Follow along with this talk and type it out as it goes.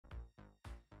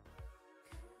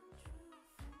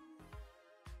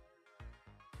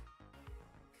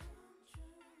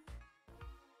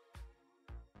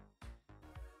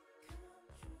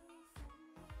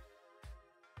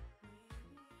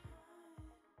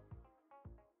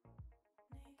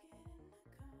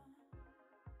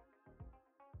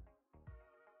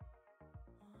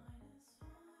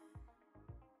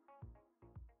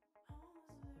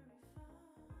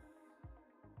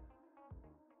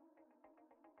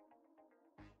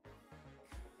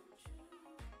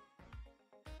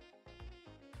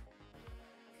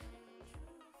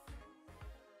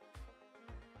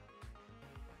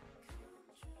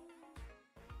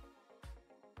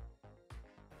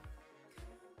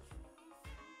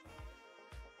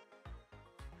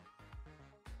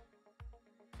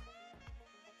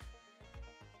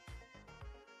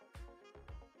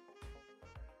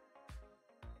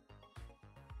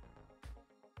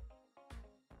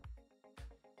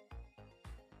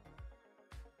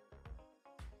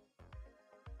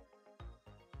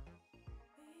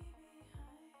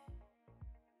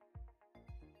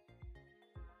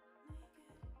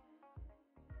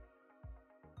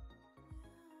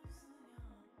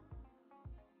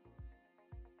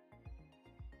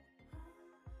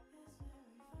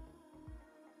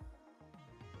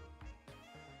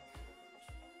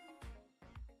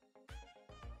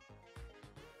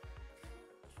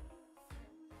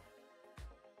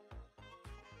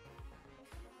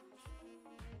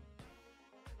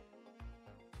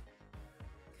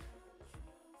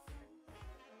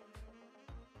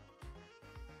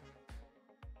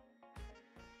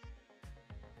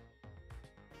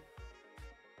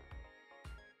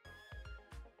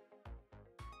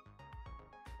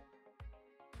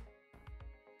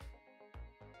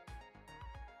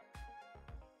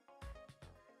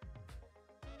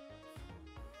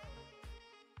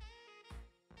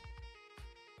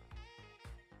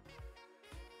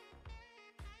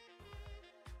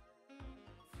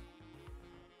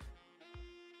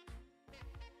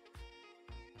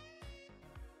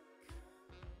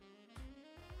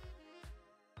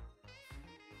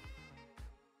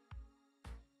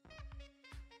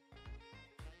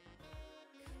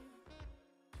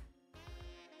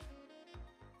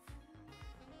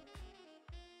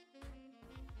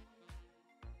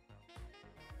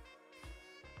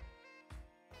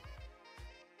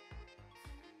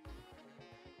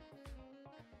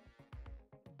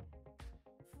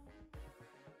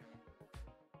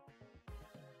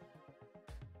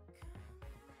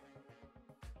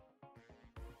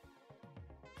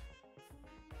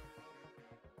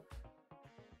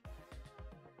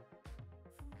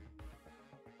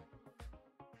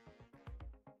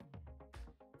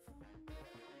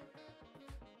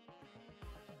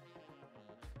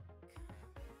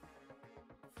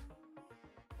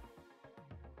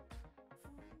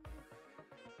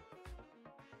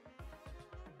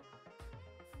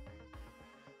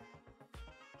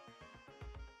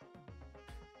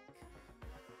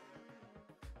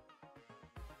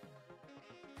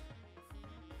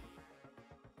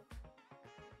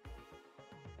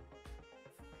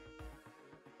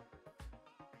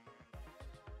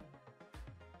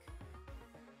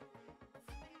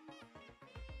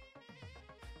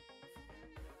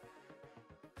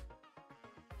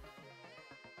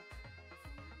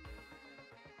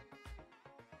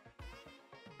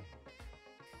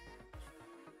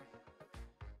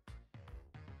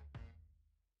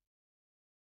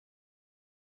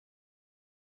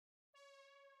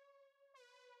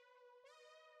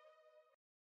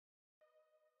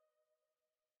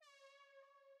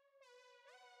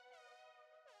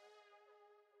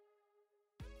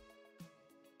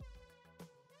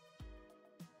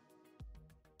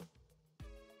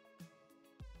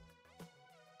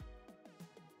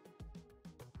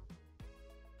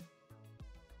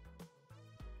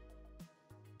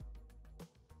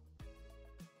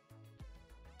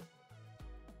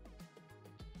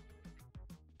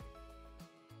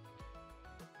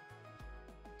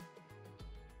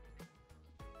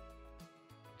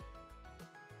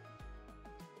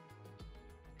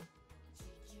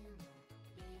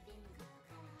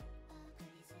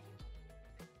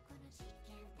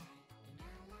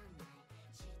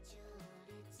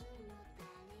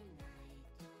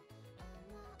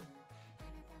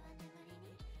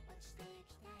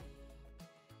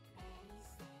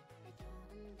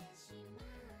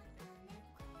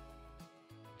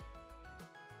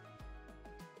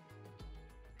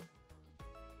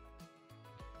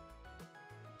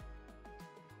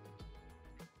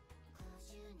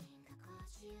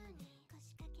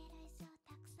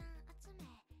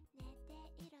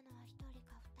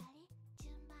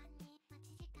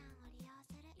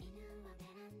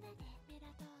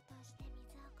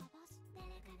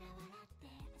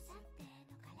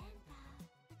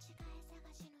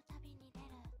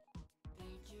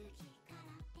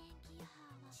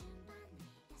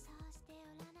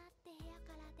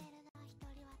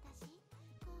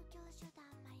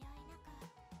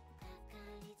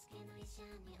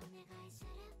にお願いす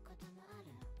ることもあ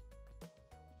る。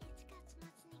1月末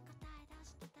に答え出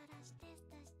してたらしテス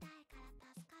トしたいか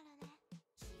ら助かるね。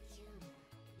地球の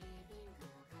リビング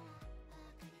からお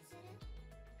送りする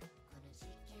この実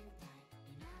験体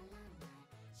にならない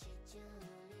視聴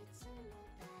率も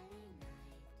足りな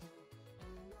いと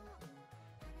思う。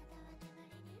あなたは眠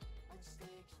りに落ちて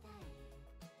いきたい。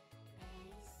冷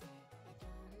静へ飛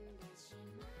んでし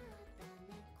まった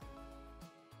猫。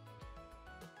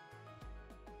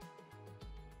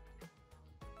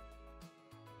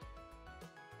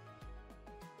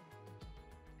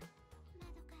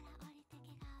窓から降りて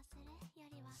怪我をするよ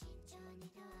りは慎重に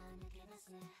ドアを抜け出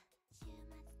す。週末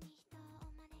に人をお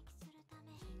招きするた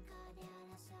め銀行で下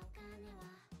ろすお金は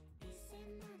1000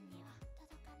万には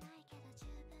届かないけど十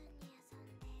分に遊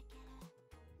んでいける。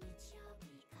日曜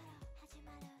日から始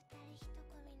まる二人一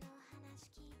組の話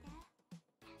聞いて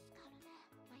助かるね。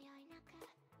迷いなく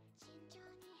慎重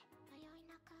に迷い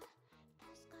なく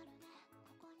助かるね。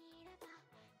ここにいれば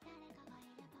誰かが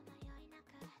いれば迷いな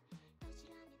くどち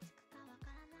らにつくかわか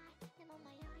らない。でも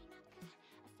迷いなく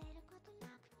焦ること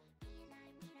なく見えな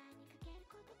い未来にかける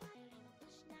言葉よりも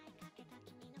失いかけた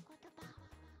君の言葉。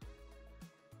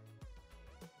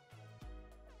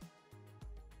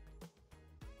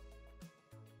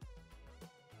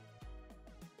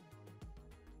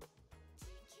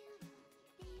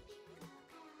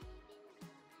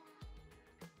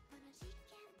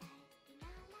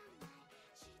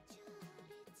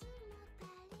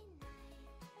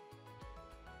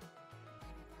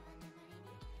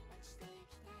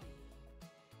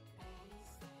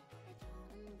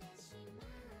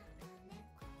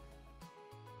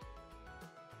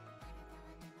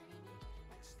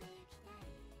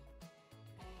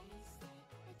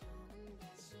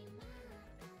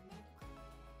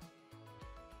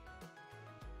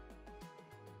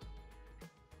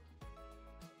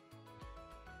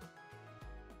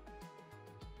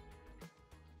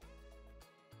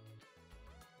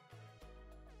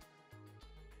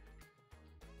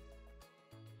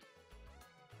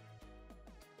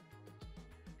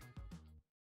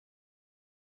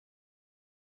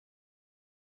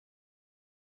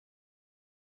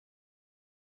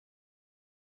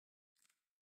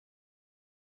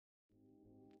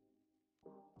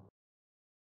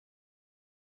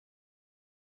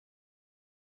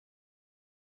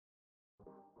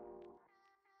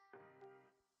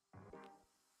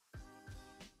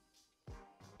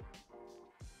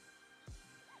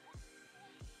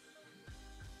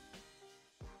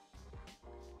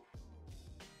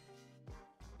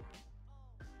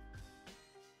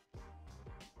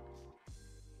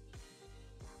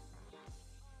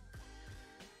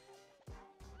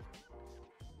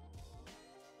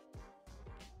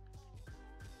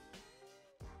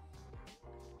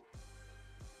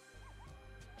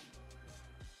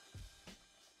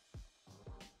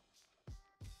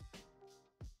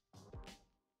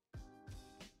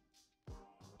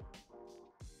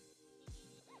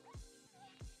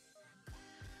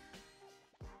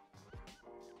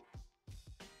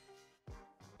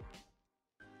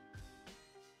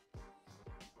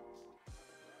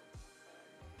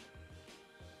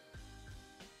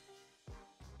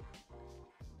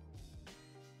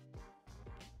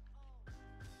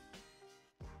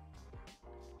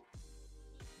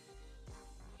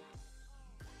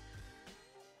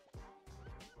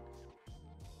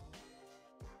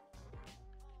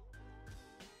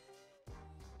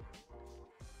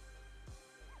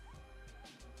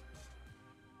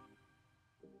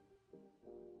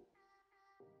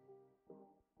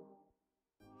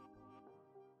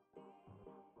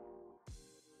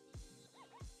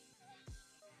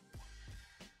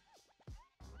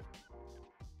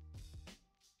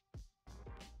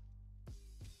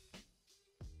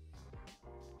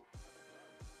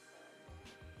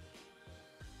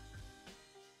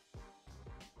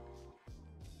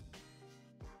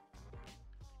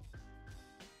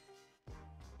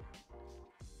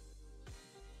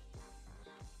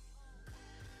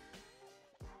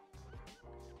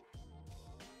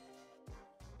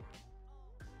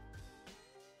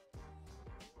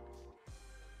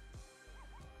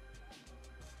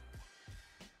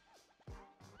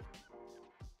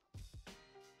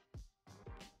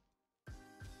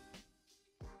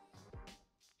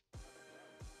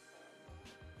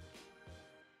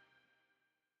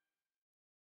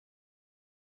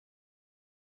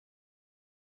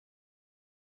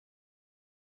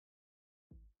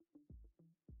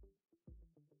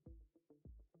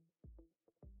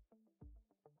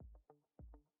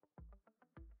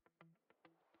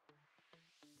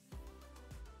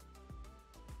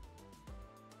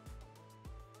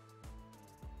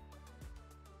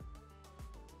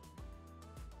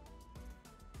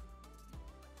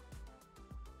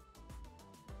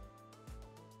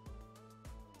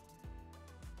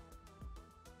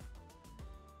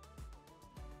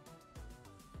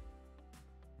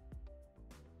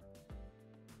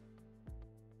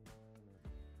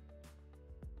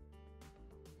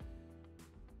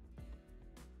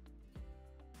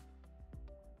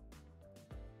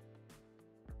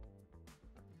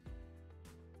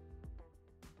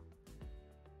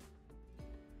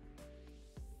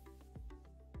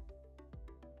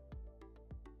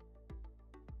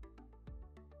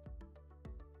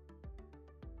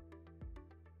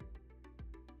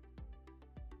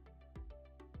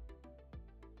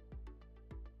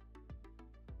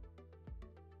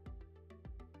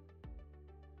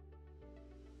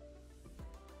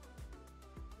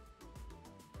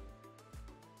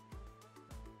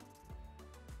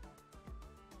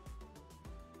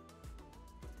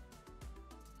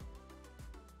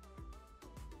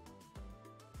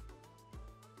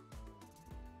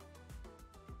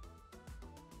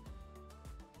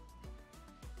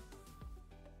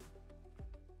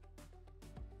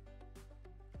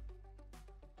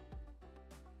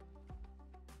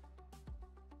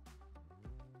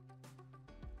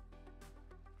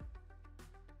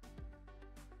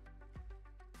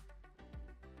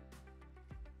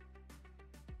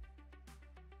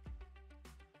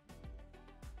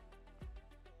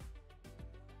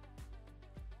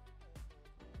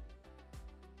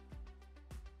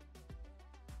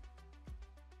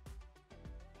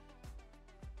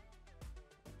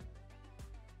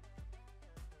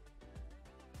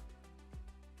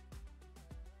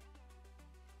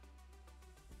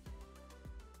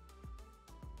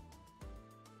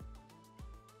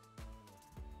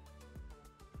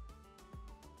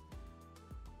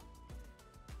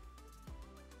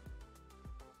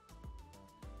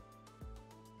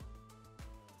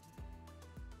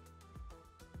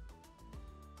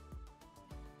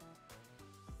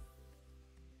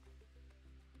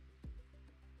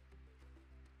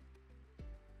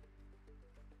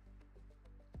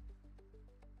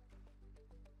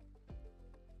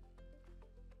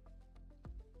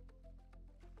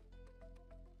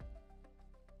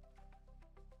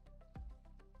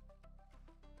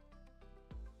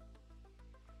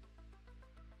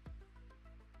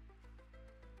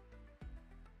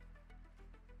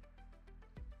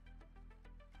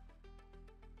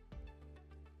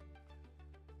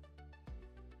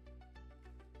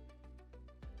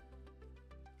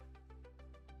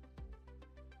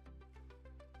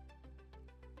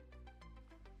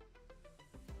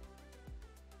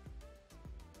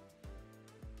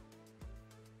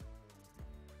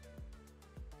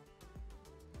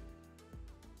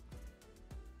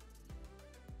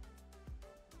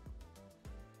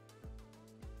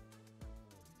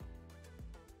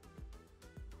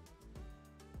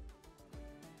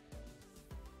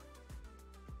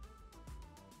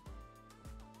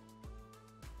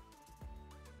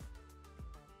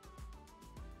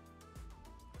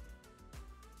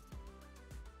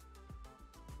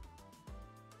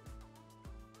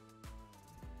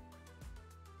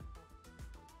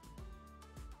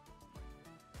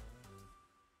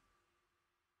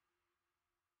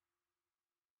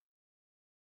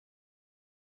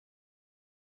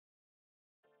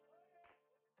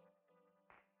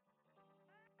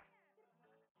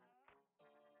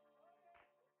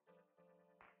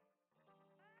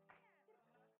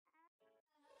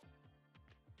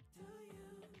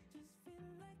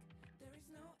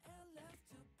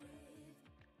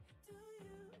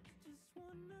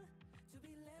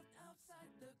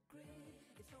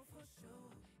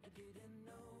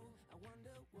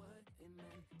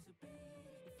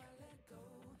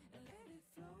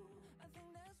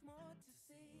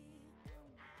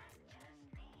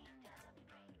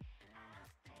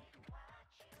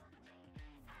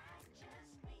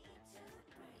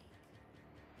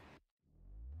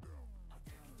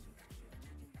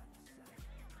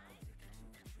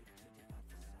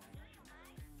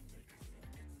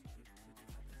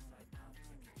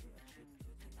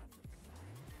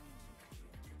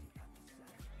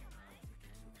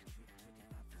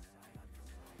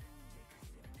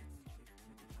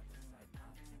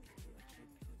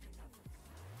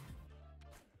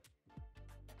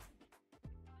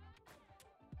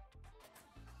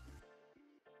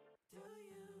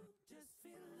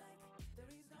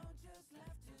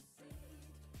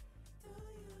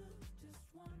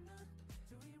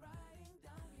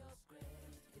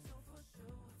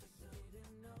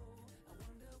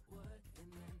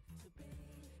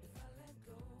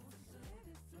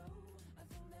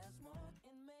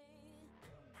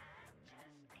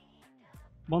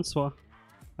Bonsoir.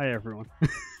 Hi everyone.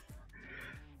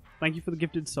 Thank you for the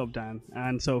gifted sub, Dan,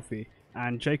 and Sophie,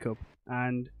 and Jacob,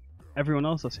 and everyone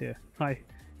else that's here. Hi.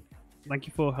 Thank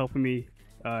you for helping me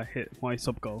hit my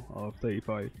sub goal of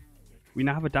 35. We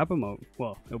now have a dab emote.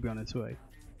 Well, it'll be on its way.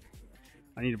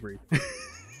 I need to breathe.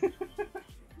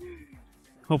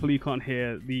 Hopefully you can't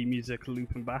hear the music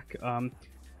looping back.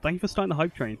 Thank you for starting the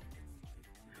hype train.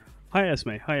 Hi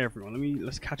Esme. Hi everyone.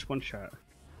 Let's catch up on chat.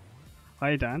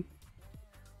 Hi Dan.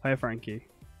 Hi Frankie.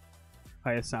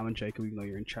 Hi Sam and Jacob, even though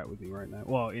you're in chat with me right now.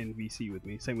 Well, in VC with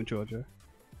me. Same with Georgia.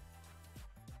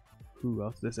 Who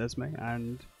else? There's Esme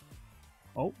and...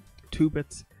 Oh, 2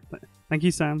 bits. Thank you,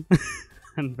 Sam.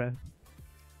 And Beth.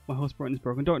 My host button is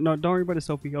broken. Don't worry about it,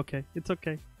 Sophie. Okay, it's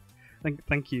okay.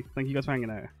 Thank you. Thank you guys for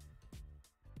hanging out.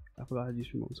 I forgot how to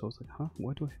use remote, so I was like, huh?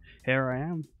 What do I... Here I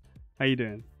am. How you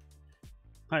doing?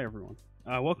 Hi, everyone.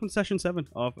 Welcome to session 7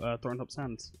 of Atop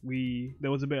Sands.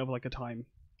 There was a bit of like a time...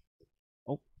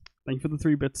 Oh, thank you for the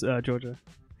 3 bits, Georgia.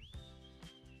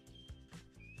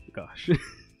 Gosh.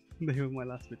 They were my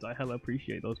last bits. I hella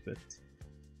appreciate those bits.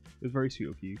 It was very sweet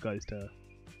of you guys to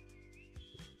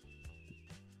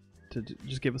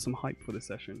just give us some hype for this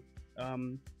session.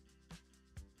 To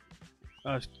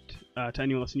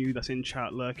anyone that's new, that's in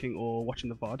chat, lurking, or watching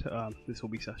the VOD, this will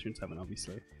be session 7,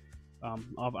 obviously.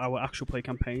 Of our actual play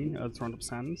campaign at Atop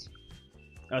Sands.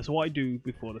 So what I do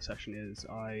before the session is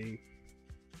I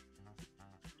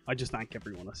just thank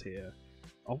everyone that's here.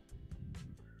 Oh,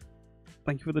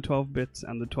 thank you for the 12 bits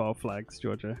and the 12 flags,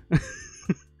 Georgia.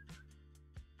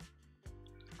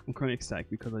 I'm currently ecstatic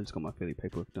because I just got my affiliate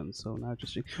paperwork done, so now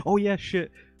just... Oh yeah,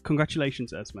 shit!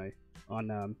 Congratulations, Esme,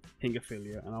 on hitting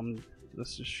affiliate, and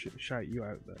let's just shout you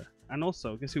out there. And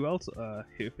also, guess who else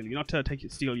hit affiliate? Not to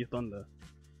steal your thunder,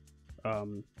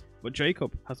 but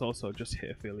Jacob has also just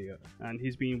hit affiliate, and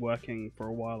he's been working for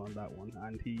a while on that one,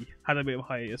 and he had a bit of a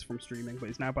hiatus from streaming, but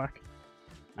he's now back,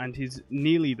 and he's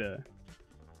nearly there.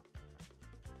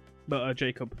 But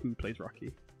Jacob, who plays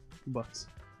Rocky, Butts.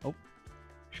 Oh,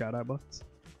 shout out Butts.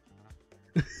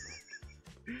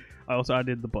 I also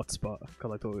added the butt spot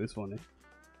because I thought it was funny.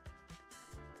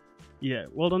 Yeah,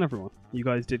 well done everyone. You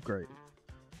guys did great.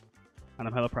 And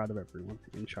I'm hella proud of everyone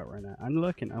in chat right now. And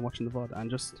lurking and watching the VOD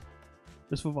and just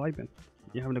for vibing.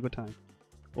 You're having a good time.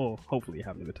 Or hopefully you're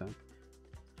having a good time.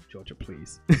 Georgia,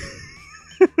 please. Thank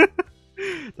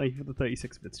you for the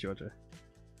 36 bits, Georgia.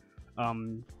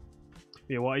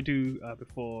 Yeah, what I do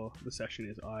before the session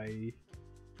is I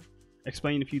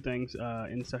explain a few things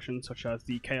in the session, such as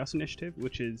the Chaos Initiative,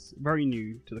 which is very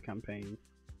new to the campaign.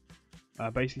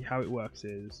 Basically, how it works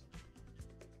is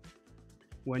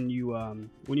when you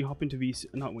hop into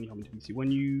VC, not when you hop into VC,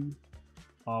 when you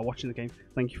are watching the game.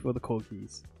 Thank you for the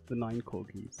corgis, the 9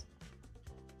 corgis.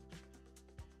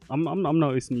 I'm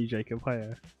noticing you, Jacob.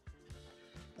 Hiya.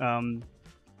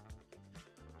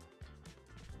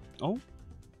 Oh,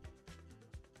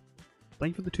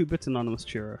 thank you for the 2 bits, anonymous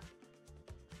cheerer.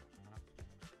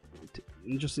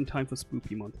 Just in time for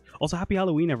Spoopy month. Also, happy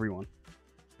Halloween, everyone.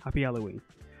 Happy Halloween.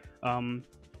 But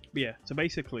yeah, so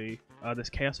basically, this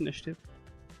Chaos Initiative,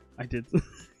 I did.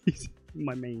 He's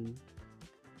my main.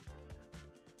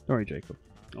 Sorry, Jacob.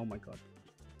 Oh my god.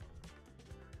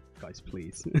 Guys,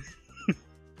 please.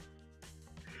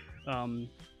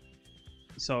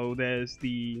 So there's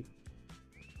the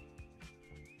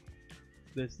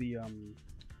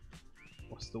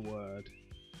what's the word?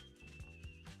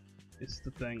 It's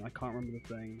the thing. I can't remember the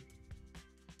thing.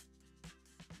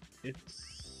 I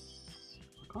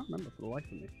can't remember for the life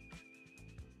of me.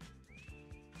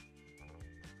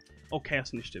 Oh,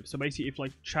 Chaos Initiative. So basically, if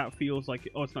like chat feels like,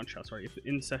 oh, it's not chat. Sorry, if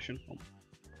in session. Oh.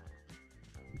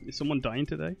 Is someone dying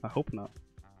today? I hope not.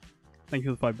 Thank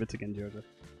you for the 5 bits again, Jojo.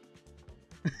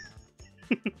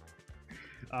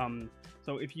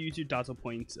 So if you use your dazzle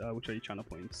points, which are your channel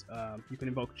points, you can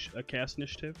invoke a chaos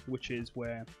initiative, which is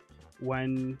where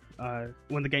when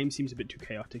the game seems a bit too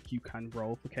chaotic, you can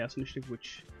roll for chaos initiative,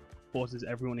 which forces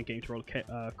everyone in game to roll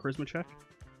a charisma check,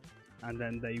 and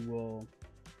then they will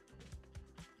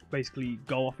basically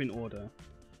go off in order.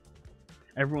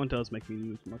 Everyone does make me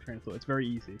lose my train of thought. It's very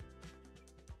easy,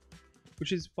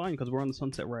 which is fine because we're on the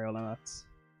Sunset Rail, and that's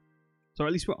so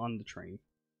at least we're on the train.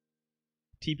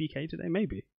 TPK today,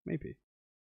 maybe.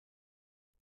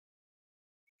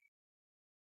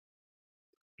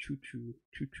 Choo choo,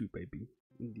 baby.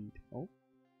 Indeed. Oh,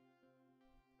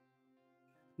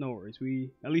 no worries.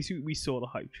 At least we saw the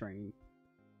hype train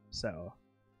set off.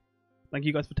 Thank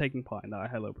you guys for taking part in that. I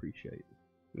hella appreciate.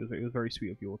 It was very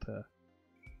sweet of you all to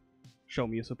show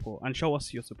me your support and show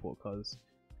us your support because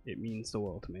it means the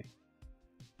world to me.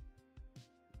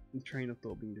 The train of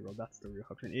thought being derailed. That's the real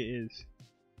hype train. It is.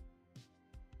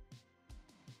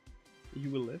 You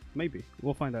will live? Maybe.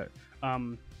 We'll find out.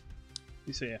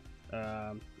 So yeah.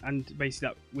 And basically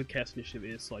that with Chaos Initiative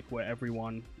is like where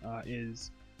everyone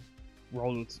is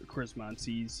rolling charisma and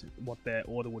sees what their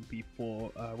order would be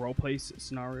for roleplay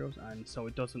scenarios, and so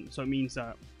it doesn't. So it means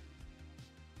that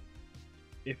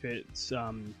if it's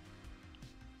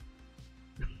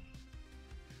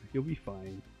you'll be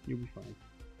fine. You'll be fine.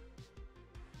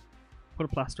 Put a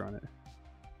plaster on it.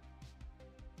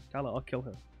 Gala, I'll kill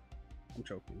her. I'm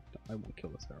joking. I won't kill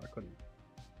her, Sarah. I couldn't.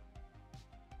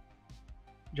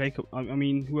 Jacob, I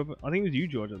mean, whoever, I think it was you,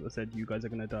 Georgia, that said you guys are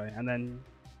gonna die, and then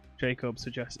Jacob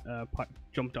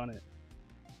jumped on it.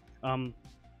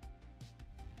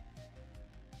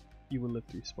 You will live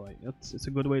through spite. It's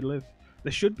a good way to live.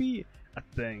 There should be a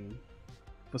thing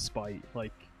for spite,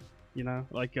 like, you know,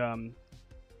 like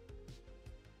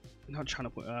not trying to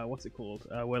put what's it called?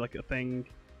 Where like a thing,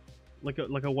 like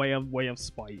a way of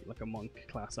spite, like a monk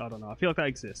class. I don't know. I feel like that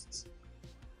exists.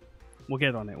 We'll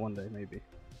get on it one day, maybe.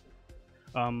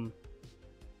 So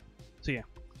yeah,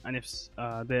 and if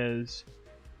there's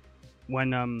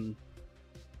when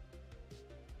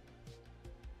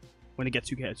it gets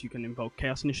too chaos, you can invoke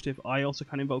Chaos Initiative. I also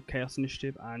can invoke Chaos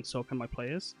Initiative, and so can my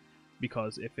players,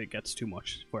 because if it gets too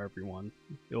much for everyone,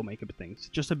 it'll make things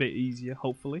just a bit easier,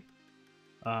 hopefully.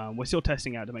 We're still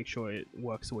testing out to make sure it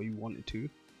works the way you want it to.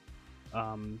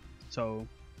 So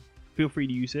feel free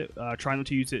to use it. Try not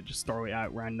to use it, just throw it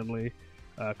out randomly.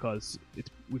 Because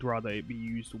we'd rather it be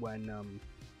used when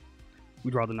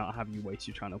we'd rather not have you waste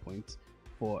your channel points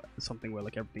for something where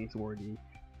like everything's already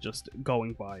just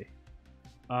going by.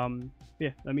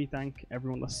 Yeah, let me thank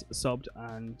everyone that's subbed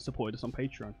and supported us on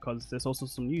Patreon, because there's also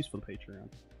some news for the Patreon.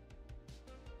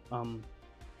 So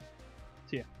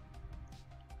yeah,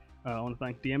 I want to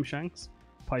thank DM Shanks,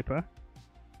 Piper,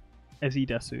 Ezzy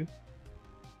Desu,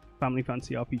 Family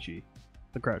Fancy RPG,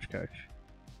 The Grouch Couch,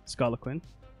 Scarlequin,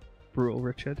 Brutal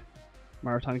Richard,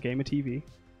 Maritime Gamer TV,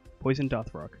 Poison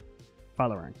Darthrock,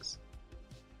 Phalanx,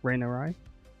 Rainerai,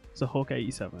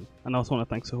 Sahawk87, and I also want to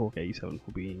thank Sahawk87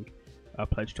 for being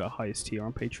pledged to our highest tier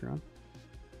on Patreon.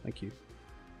 Thank you.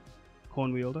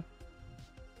 Cornwielder,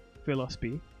 Philos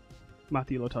B,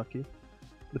 Matthew Lotaki,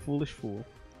 The Foolish Fool,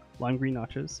 Lime Green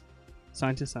Archers,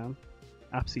 Scientist Sam,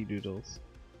 Apsy Doodles,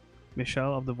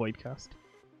 Michelle of the Voidcast,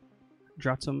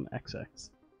 Dratsum XX,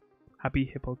 Happy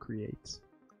Hippo Creates,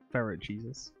 Ferret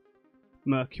Jesus,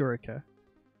 Mercurica,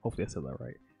 hopefully I said that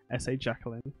right, S.A.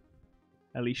 Jacqueline,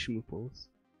 Ellie Schmooples,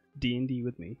 D&D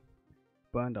with me,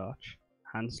 Burned Arch,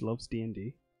 Hans Loves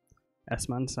D&D,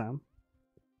 S-Man Sam,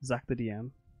 Zach the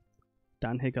DM,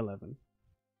 Dan Hig 11,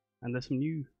 and there's some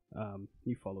new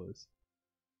followers.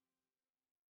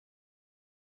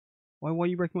 Why are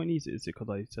you breaking my knees? Is it because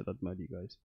I said I'd murder you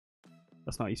guys?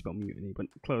 That's not how you spell mutiny, but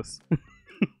close.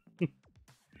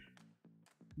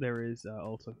 There is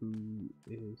also who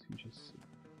just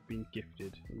been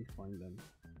gifted. Let me find them.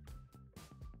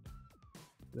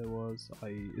 There was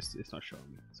it's not showing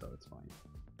me, so it's fine.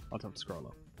 I'll have to scroll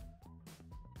up.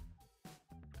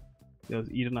 There was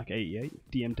Edenak88,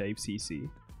 DM Dave CC,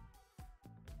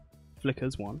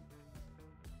 Flickers 1,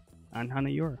 and Hannah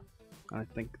Yura. And I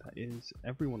think that is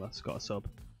everyone that's got a sub.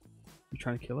 You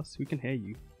trying to kill us? We can hear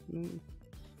you.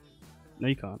 No,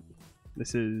 you can't.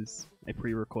 This is a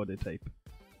pre-recorded tape.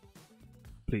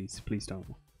 Please don't.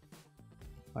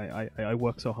 I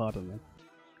work so hard on them.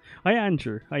 Hi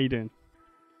Andrew, how you doing?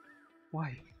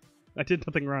 Why? I did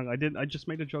nothing wrong. I just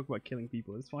made a joke about killing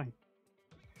people. It's fine.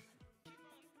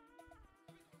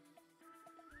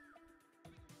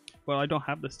 Well, I don't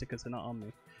have the stickers. They're not on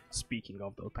me. Speaking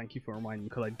of though, thank you for reminding me,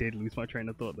 because I did lose my train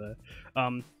of thought there.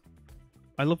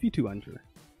 I love you too, Andrew.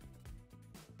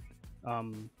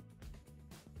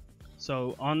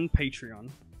 So on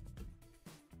Patreon,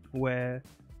 where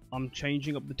we're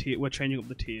changing up the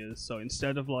tiers. So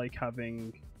instead of like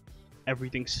having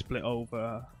everything split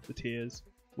over the tiers,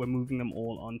 we're moving them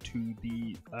all onto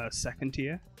the second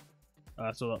tier.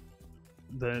 So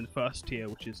that the first tier,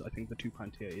 which is I think the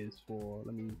 £2 tier, is for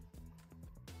let me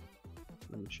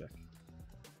check.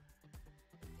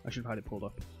 I should have had it pulled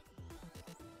up.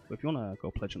 But if you wanna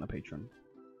go pledge on our Patreon,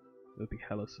 it would be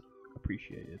hella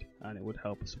appreciated, and it would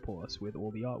help support us with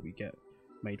all the art we get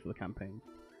made for the campaign.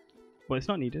 But it's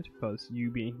not needed because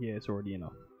you being here is already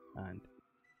enough, and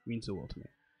means the world to me.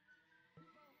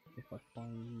 If I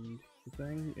find the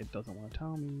thing, it doesn't want to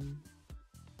tell me.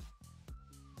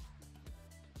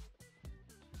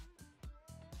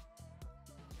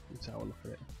 That's how I look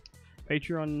at it.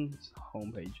 Patreon's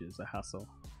homepage is a hassle.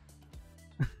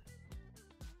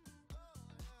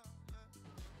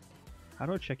 How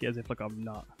do I check it as if like I'm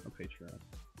not a Patreon?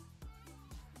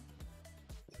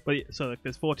 But yeah, so like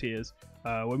there's 4 tiers.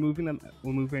 We're moving.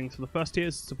 So the first tier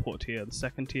is support tier. The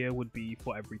second tier would be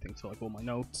for everything. So like all my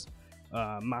notes,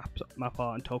 map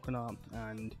art and token art,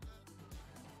 and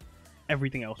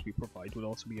everything else we provide would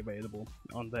also be available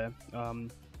on there.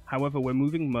 However, we're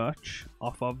moving merch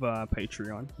off of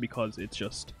Patreon because it's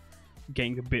just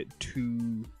getting a bit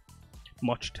too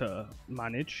much to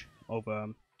manage over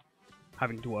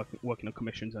having to working on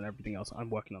commissions and everything else. I'm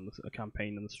working on the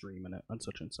campaign and the stream and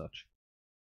such and such.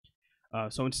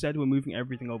 So instead, we're moving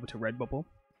everything over to Redbubble.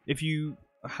 If you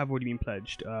have already been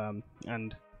pledged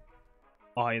and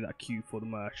eye that queue for the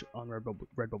merch on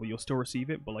Redbubble, you'll still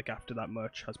receive it. But like after that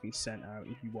merch has been sent out,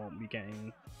 you won't be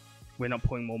getting. We're not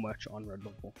putting more merch on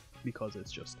Redbubble because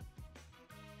it's just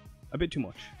a bit too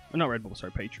much. Not Redbubble,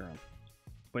 sorry, Patreon.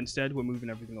 But instead, we're moving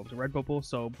everything over to Redbubble.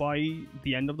 So by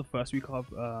the end of the first week of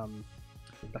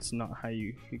that's not how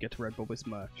you get to Redbubble, it's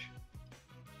merch.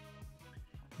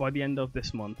 By the end of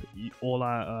this month, all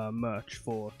our merch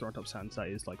for Atop Sands, that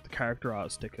is like the character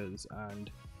art, stickers,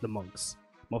 and the mugs,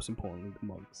 most importantly the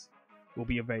mugs, will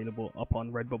be available up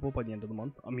on Redbubble by the end of the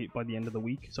month. I mean by the end of the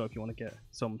week. So if you want to get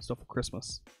some stuff for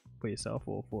Christmas for yourself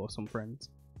or for some friends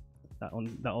that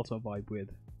also vibe with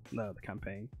the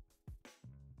campaign,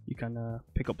 you can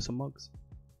pick up some mugs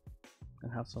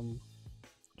and have some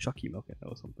Chucky milk in it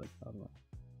or something. I don't know.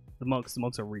 The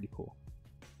mugs are really cool.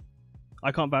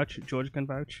 I can't vouch. Georgia can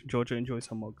vouch. Georgia enjoys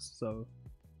her mugs, so,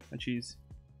 and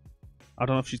I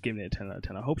don't know if she's giving it a 10 out of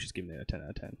 10. I hope she's giving it a 10 out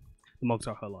of 10. The mugs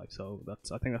are her life, so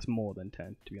I think that's more than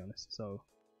 10 to be honest. So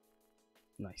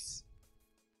nice.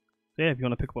 So yeah, if you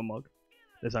want to pick up a mug,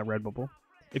 there's our Redbubble.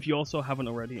 If you also haven't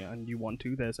already and you want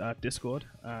to, there's our Discord,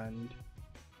 and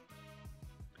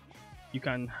you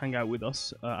can hang out with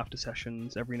us after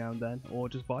sessions every now and then, or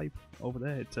just vibe over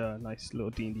there. It's a nice little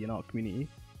D&D and art community.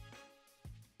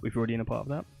 We've already been a part of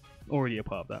that. Already a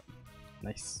part of that.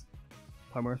 Nice.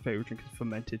 My most favorite drink is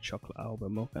fermented chocolate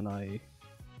almond milk, and I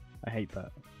hate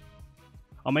that.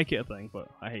 I'll make it a thing, but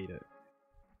I hate it.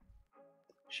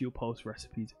 She'll post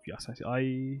recipes if you ask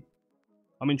me.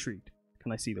 I'm intrigued.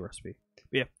 Can I see the recipe?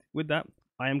 But yeah, with that,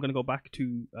 I am going to go back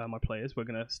to my players. We're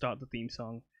going to start the theme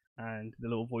song and the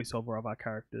little voiceover of our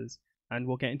characters, and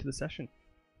we'll get into the session.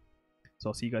 So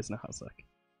I'll see you guys in a hot sec.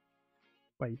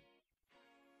 Bye.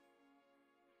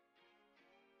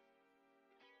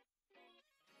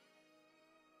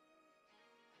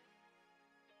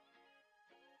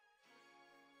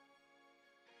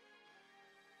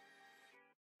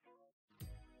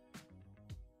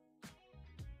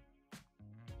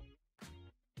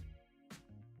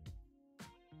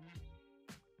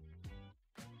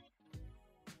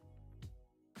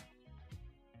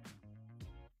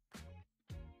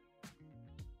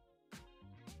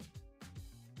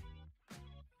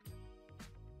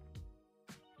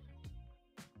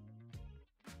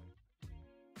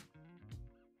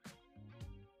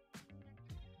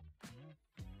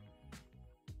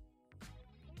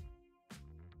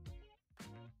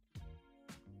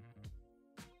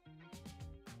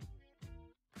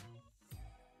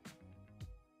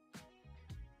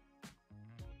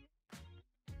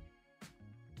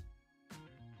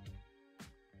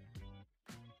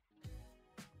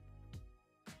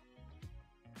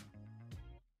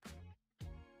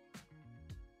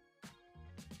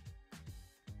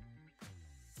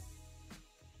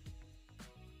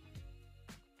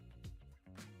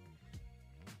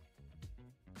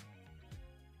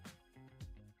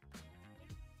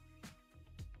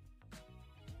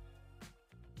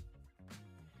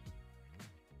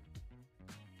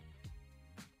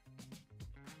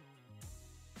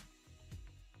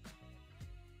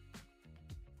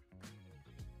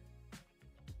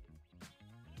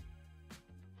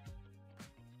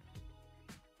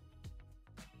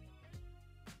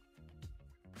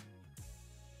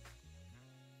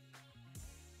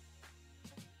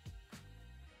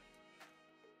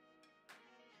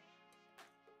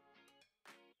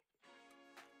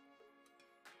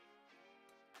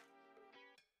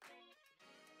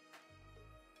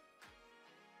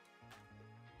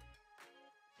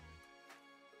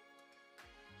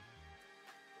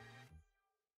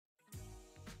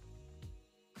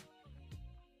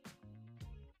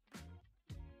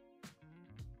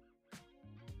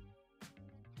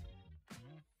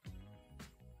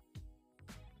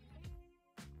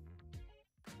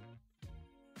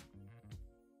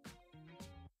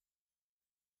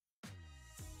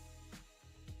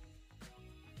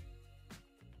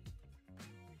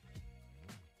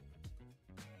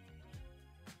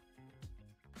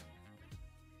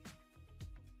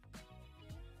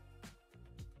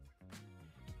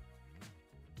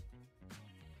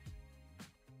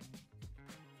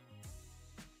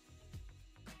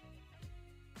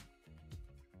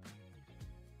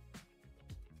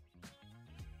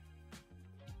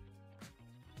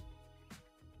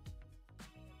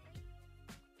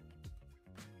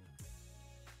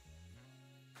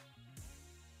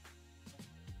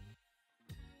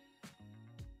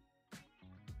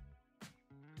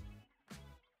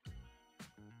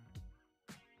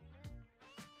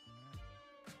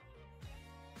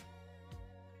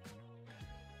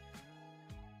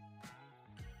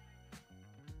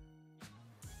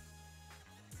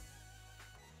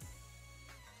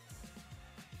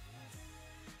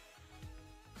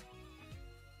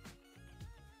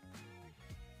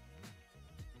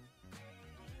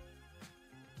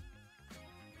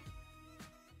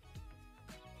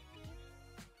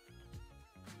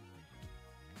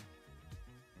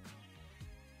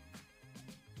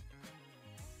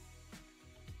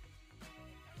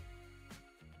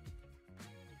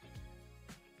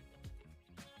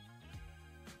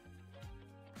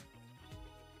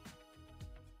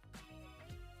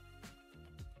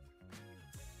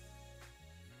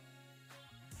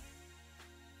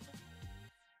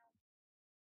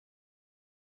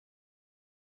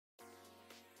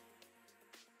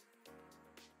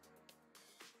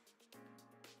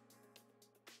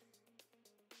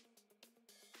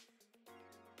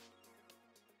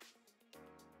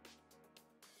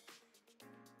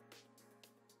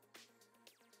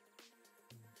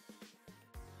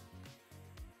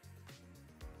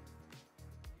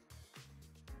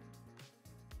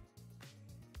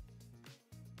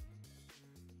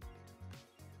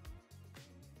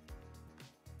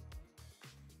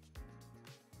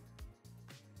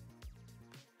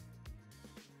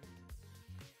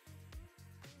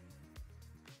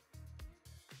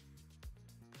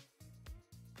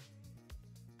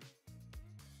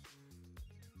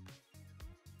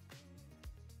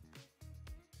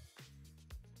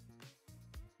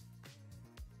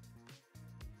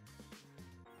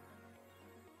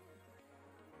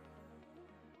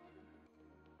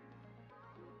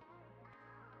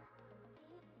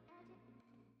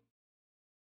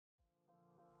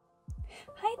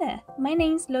 Hi there, my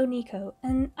name's Lo Nico,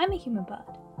 and I'm a human bard.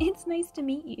 It's nice to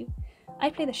meet you. I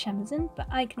play the shamisen, but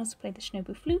I can also play the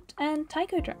shinobu flute and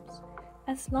taiko drums.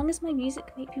 As long as my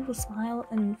music makes people smile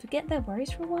and forget their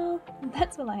worries for a while,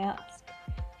 that's all I ask.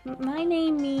 My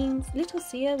name means Little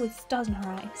Seer with stars in her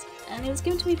eyes, and it was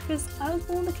given to me because I was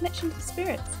born with a connection to the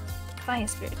spirits. Fire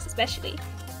spirits especially.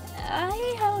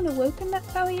 I haven't awoken that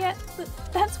power yet, but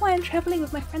that's why I'm travelling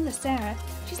with my friend Sarah.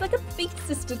 She's like a big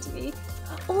sister to me.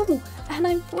 Oh, and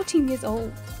I'm 14 years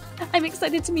old. I'm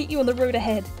excited to meet you on the road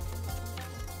ahead.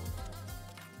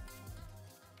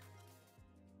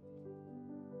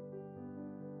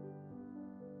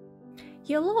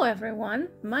 Hello everyone,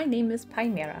 my name is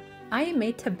Paimera. I am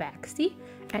a tabaxi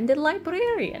and a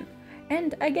librarian,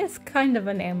 and I guess kind of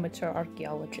an amateur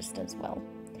archaeologist as well.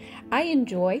 I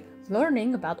enjoy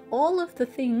learning about all of the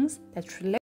things that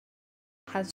Sri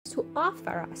has to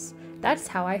offer us. That's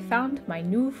how I found my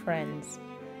new friends.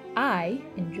 I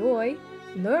enjoy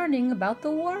learning about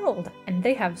the world, and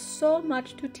they have so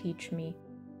much to teach me.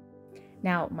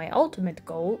 Now, my ultimate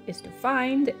goal is to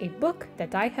find a book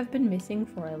that I have been missing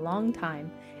for a long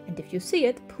time, and if you see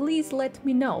it, please let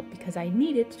me know, because I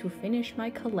need it to finish my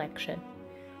collection.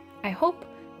 I hope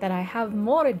that I have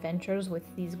more adventures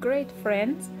with these great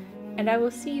friends, and I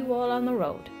will see you all on the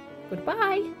road.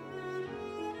 Goodbye!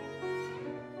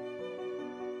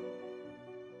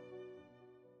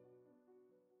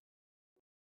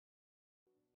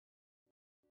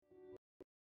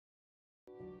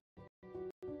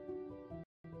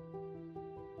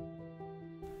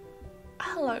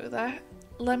 Hello there,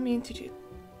 let me introduce you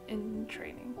in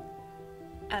training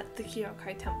at the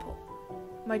Kyokai Temple.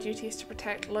 My duty is to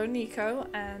protect Lo Nico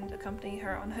and accompany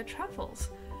her on her travels.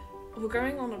 We're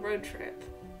going on a road trip.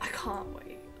 I can't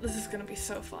wait. This is going to be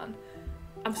so fun.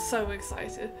 I'm so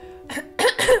excited.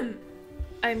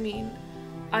 I mean,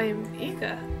 I am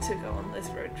eager to go on this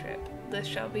road trip. This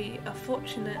shall be a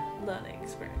fortunate learning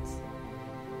experience.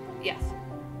 Yes,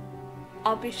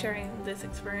 I'll be sharing this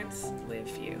experience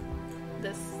with you.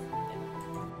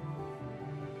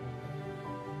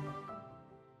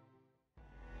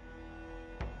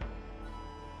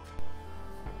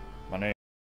 My name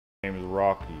is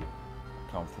Rocky.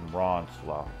 I come from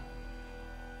Ronslaw.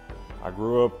 I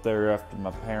grew up there after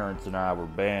my parents and I were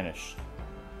banished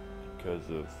because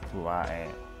of who I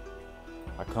am.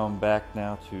 I come back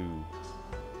now to,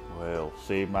 well,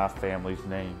 save my family's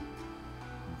name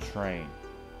and train.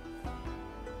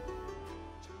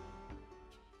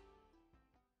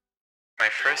 My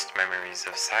first memories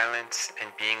of silence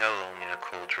and being alone in a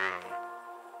cold room.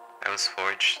 I was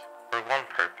forged for one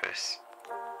purpose,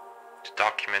 to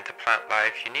document the plant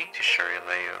life unique to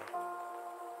Sharileo.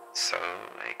 So,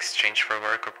 I exchanged for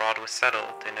work abroad was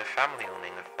settled, and a family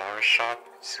owning a flower shop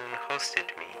soon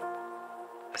hosted me.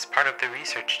 As part of the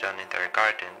research done in their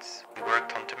gardens, we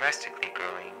worked on domestically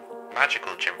growing,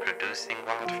 magical gem-producing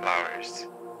wildflowers.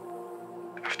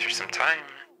 After some time,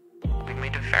 we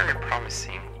made a very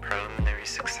promising preliminary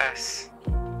success,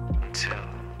 until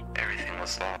everything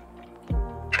was lost.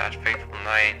 That fateful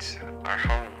night, our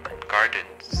home and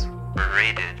gardens were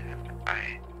raided.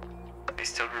 I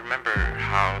still remember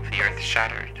how the earth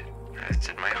shattered, as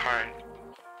did my heart,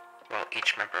 while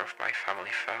each member of my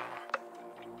family fell.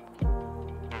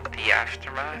 In the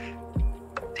aftermath,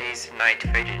 days and night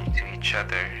faded into each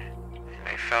other, and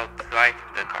I felt the life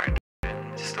of the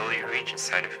garden slowly reach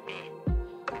inside of me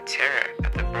and tear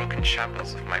at the broken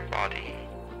shambles of my body,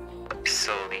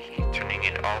 slowly turning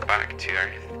it all back to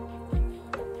earth.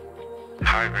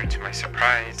 However, to my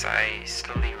surprise, I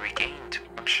slowly regained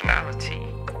functionality.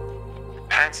 The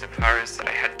plants and flowers that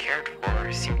I had cared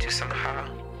for seemed to somehow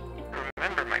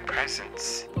remember my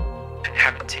presence, and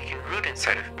having taken root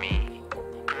inside of me,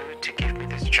 grew to give me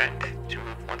the strength to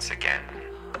move once again.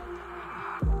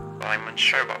 While I'm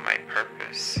unsure about my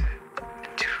purpose,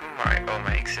 and to whom I owe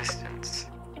my existence,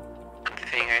 one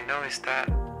thing I know is that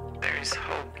there is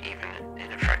hope even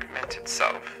in a fragmented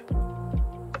self.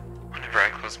 Whenever I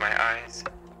close my eyes,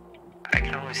 I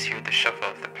can always hear the shuffle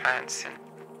of the plants and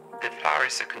the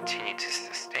flowers that continue to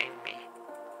sustain me,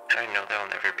 and I know that I'll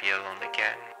never be alone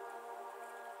again.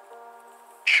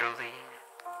 Truly,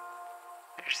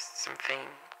 there's something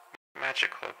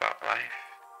magical about life.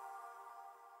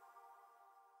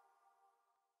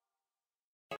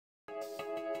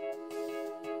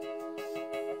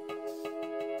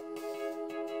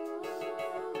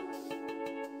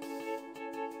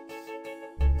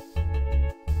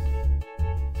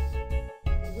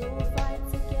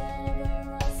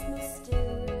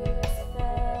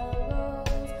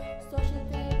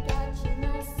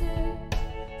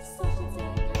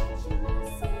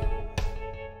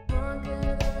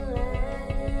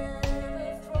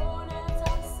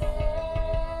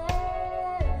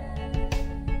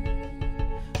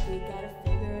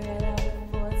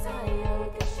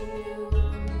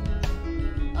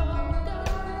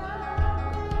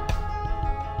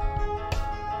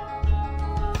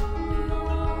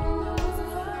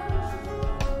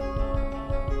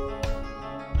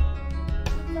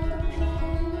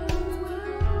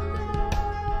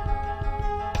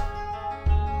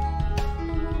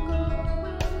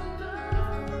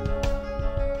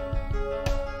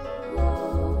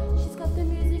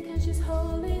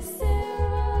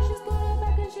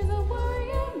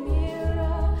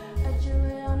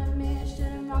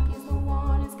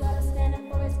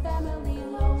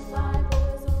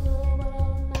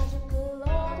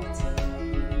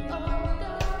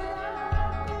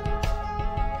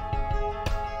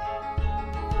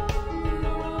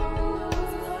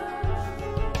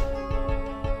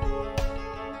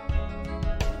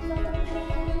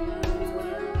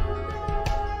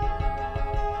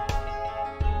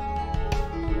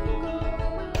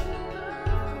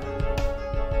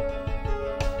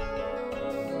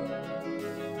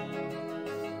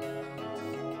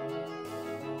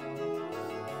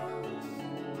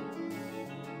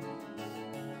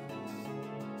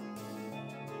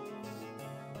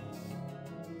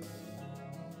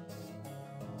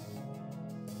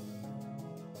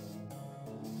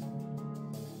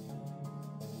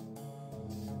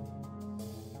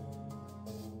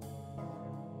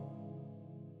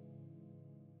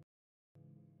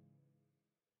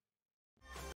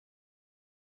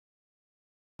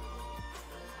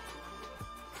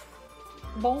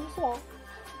 Bonsoir.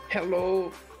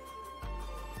 Hello.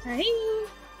 Hey.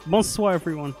 Bonsoir,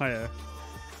 everyone. Hiya.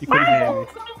 You couldn't hear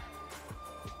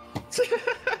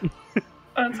me.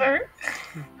 I'm sorry.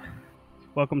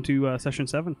 Welcome to session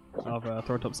 7 of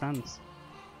Atop Sands.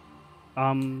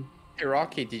 Hey,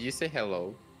 Rocky, did you say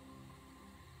hello?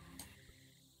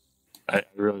 I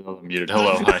really wasn't muted.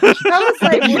 Hello, hi. I was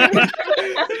like,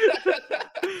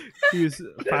 He was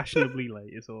fashionably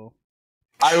late, is all.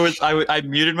 I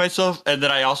muted myself, and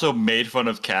then I also made fun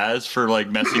of Kaz for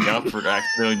like messing up for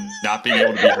accidentally not being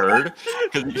able to be heard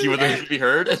because he wasn't able to be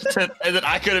heard, and then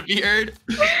I couldn't be heard.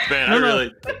 Man, No.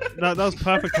 That was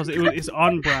perfect because it's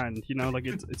on brand, you know, like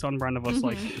it's on brand of us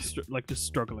like just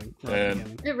struggling. Right at the Man.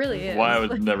 beginning. it really is. Why I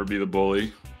would never be the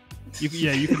bully. You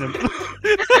can never.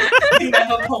 You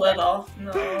never pull it off.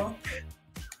 No.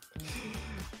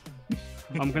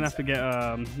 I'm gonna have to get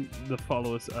the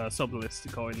followers sub list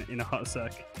going in a hot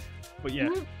sec, but yeah,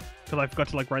 because I forgot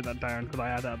to like write that down because I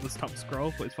had that at the top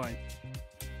scroll, but it's fine.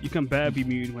 You can better be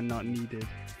muted when not needed,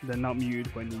 then not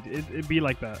muted when needed. It'd be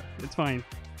like that. It's fine.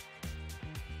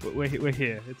 But we're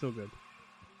here. It's all good.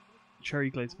 Cherry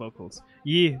Glaze vocals.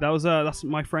 Yeah, that's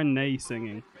my friend Nay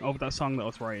singing over that song that I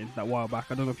was writing that while back.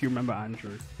 I don't know if you remember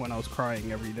Andrew when I was crying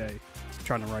every day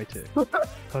trying to write it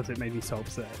because it made me so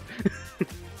upset.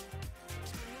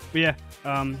 But yeah,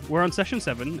 we're on session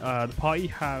 7. The party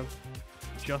have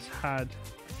just had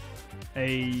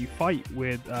a fight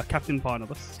with Captain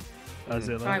Barnabas.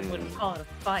 Zilla. I wouldn't call it a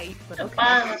fight, but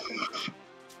okay.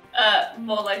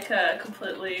 More like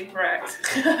completely wrecked.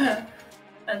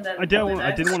 And then I didn't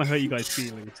want to hurt you guys'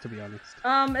 feelings, to be honest.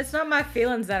 It's not my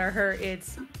feelings that are hurt.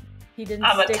 It's he didn't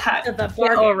I'm stick attacked. to the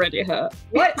You're bargain. already hurt.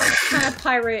 What kind of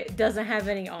pirate doesn't have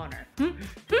any honor?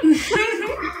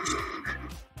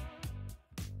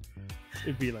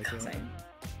 It'd be like that. Same.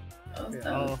 I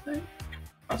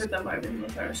think that might have been the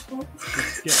first one.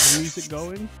 Let's get the music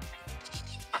going.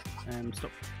 And stop.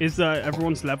 Is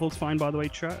everyone's levels fine, by the way,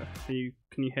 chat? Can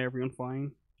you hear everyone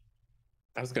fine?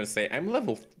 I was gonna say, I'm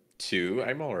level 2.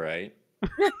 I'm alright.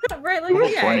 Right, like,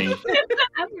 Level yeah. 20.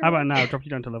 How about now? Drop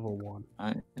you down to level 1.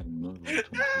 I am level 20.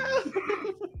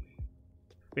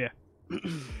 Yeah.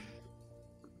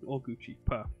 All Gucci.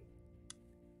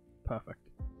 Perfect.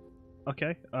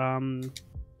 Okay.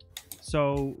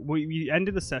 So we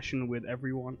ended the session with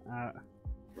everyone at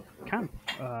camp.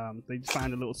 They just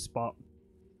found a little spot,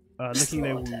 licking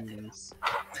their wounds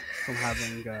from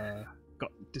having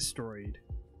got destroyed.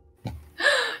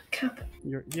 Camp.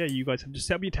 You guys have just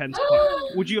set up your tents.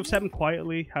 Would you have set them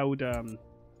quietly? How would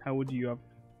you have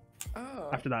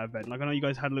after that event? Like I know you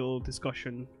guys had a little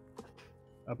discussion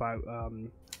about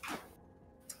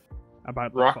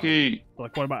Rocky.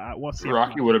 like what about what's the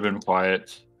Rocky would have been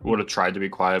quiet. Would have tried to be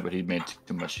quiet, but he made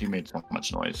too much. He made so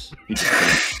much noise. He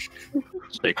just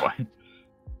couldn't stay quiet.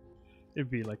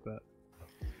 It'd be like that.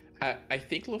 I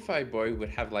think Lo-Fi Boy would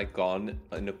have like gone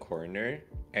in a corner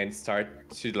and start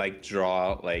to like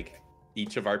draw like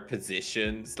each of our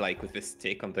positions like with a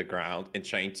stick on the ground and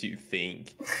trying to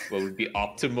think what would be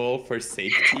optimal for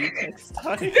safety next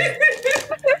time.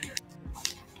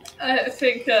 I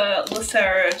think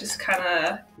Lucera just kind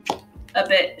of a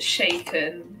bit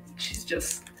shaken. She's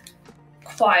just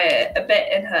quiet, a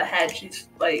bit in her head. She's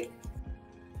like,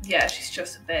 yeah, she's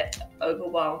just a bit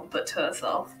overwhelmed, but to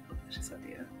herself, she's like,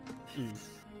 yeah.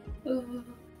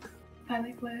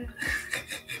 Panic mode.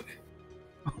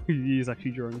 He's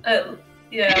actually drawing.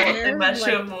 Yeah, in my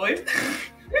show voice.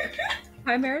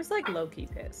 Chimera's like low-key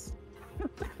pissed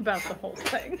about the whole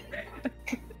thing.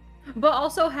 But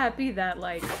also happy that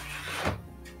like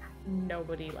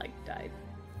nobody like died.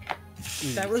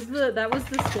 That was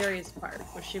the scariest part,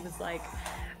 where she was like,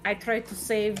 I tried to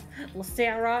save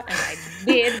Lucera and I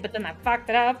did, but then I fucked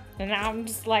it up and now I'm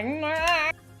just like,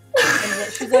 nah.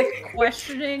 And she's like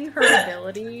questioning her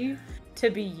ability to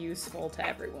be useful to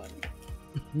everyone.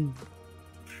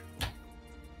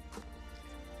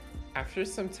 After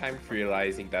some time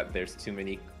realizing that there's too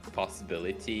many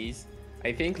possibilities,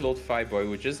 I think Lo-Fi Boy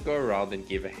would just go around and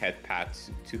give a head pat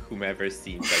to whomever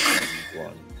seems like they need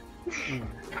one.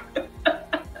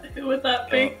 Who would that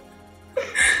be?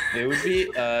 It would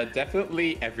be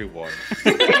definitely everyone.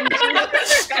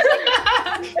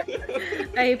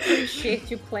 I appreciate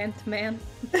you, plant man.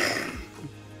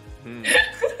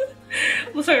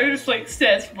 So just like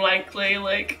stares blankly,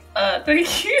 like,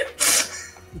 thank you.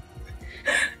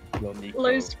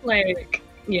 Lo's like,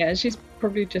 yeah, she's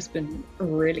probably just been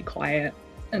really quiet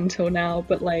until now,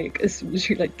 but like as soon as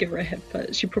you like give her a head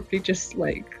pat, she probably just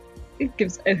like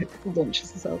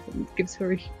launches herself and gives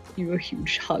you a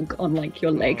huge hug on like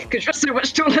your leg because you're so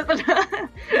much taller than her.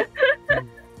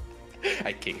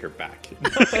 I kick her back.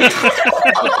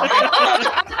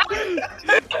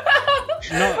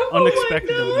 Not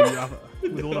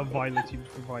unexpectedly, with all the violence you've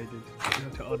provided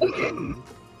to other children.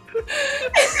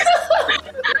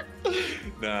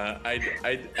 Nah,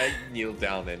 I kneel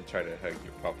down and try to hug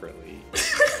you properly.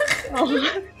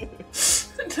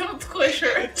 Don't squish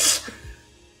her.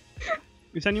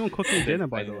 Is anyone cooking dinner,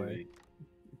 by the way?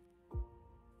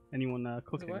 Anyone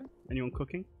cooking? What? Anyone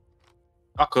cooking?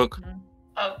 I'll cook.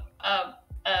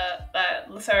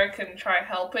 Sarah can try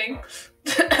helping.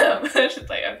 I should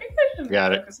like, I think I should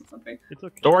Got it. focus on something. It's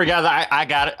okay. Don't worry, guys. I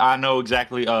got it. I know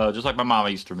exactly. Just like my mama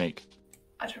used to make.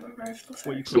 I don't remember if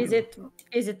What you Sarah... cooking?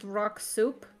 Is it rock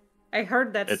soup? I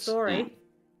heard that It's- story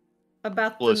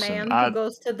about the Listen, man who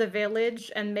goes to the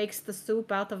village and makes the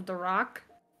soup out of the rock.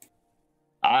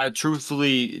 I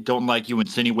truthfully don't like you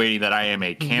insinuating that I am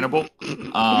a cannibal.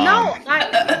 No,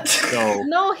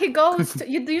 he goes to,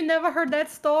 you never heard that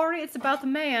story? It's about a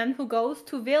man who goes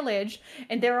to village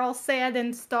and they're all sad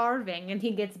and starving and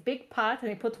he gets big pot and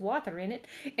he puts water in it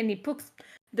and he puts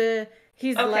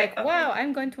wow,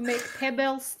 I'm going to make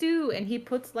pebble stew, and he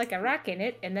puts like a rock in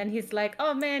it, and then he's like,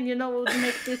 oh man, you know what would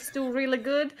make this stew really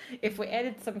good? If we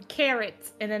added some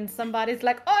carrots, and then somebody's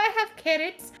like, oh, I have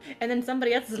carrots, and then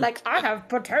somebody else is like, I have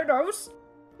potatoes.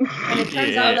 And it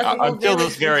turns out that the whole until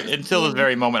village this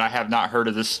very moment, I have not heard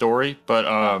of this story, but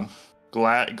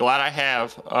glad I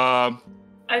have.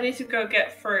 I need to go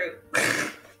get fruit.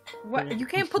 What? You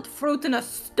can't put fruit in a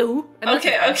stew.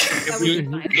 Okay.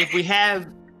 If we have,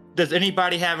 does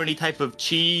anybody have any type of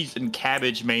cheese and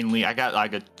cabbage mainly? I got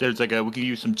we can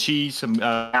use some cheese, some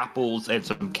apples, and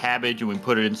some cabbage, and we can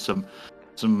put it in some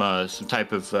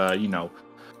type of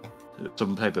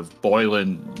some type of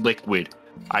boiling liquid,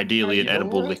 ideally an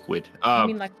edible liquid. You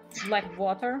mean like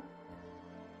water?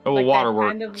 Oh, like water that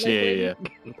works. kind of Yeah.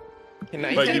 Can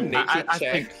I But do a you- nature I check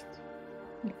think-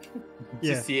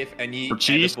 to see if any For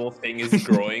cheese? edible thing is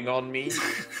growing on me?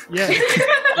 Yeah.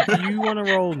 If you want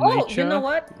to roll Oh, nature, you know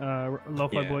what?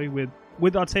 Lo-Fi Yeah. Boy,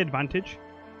 with I'd say advantage,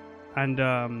 and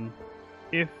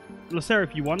if Lacera,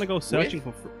 if you want to go searching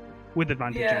for fruit with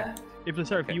advantage, Yeah. if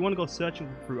Lacera, if you want to go searching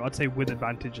for fruit, I'd say with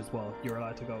advantage as well. You're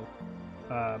allowed to go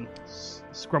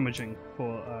scrummaging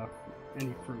for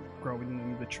any fruit growing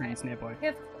in the trees nearby.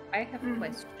 I have a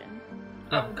question.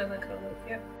 I'm gonna go with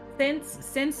you.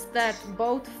 Since that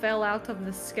boat fell out of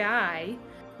the sky,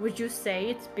 would you say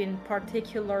it's been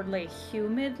particularly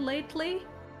humid lately?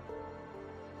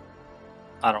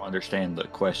 I don't understand the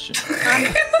question.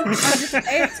 I'm just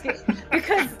asking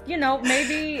because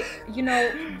maybe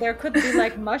there could be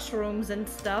like mushrooms and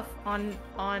stuff on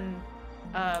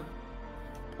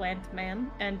Plant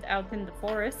Man and out in the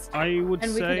forest. I would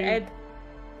and we say, could add.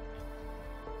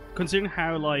 considering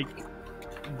how like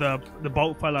the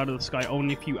boat fell out of the sky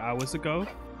only a few hours ago,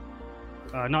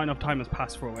 not enough time has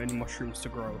passed for any mushrooms to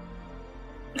grow.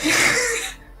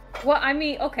 Well, I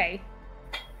mean, okay.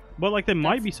 But like there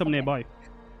might be some nearby.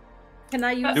 Can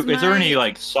I use? Is there any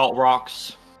like salt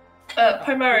rocks?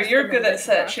 Primera, you're good at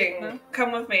searching.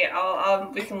 Come with me.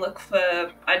 We can look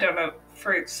for, I don't know,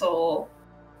 fruits or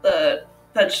the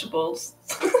vegetables.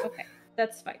 Okay,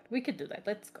 that's fine. We could do that.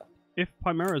 Let's go. If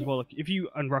Primera as well, if you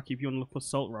and Rocky, if you want to look for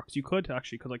salt rocks, you could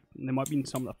actually, because like there might be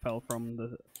some that fell from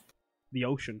the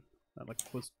ocean that like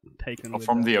was taken. With,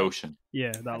 From the ocean.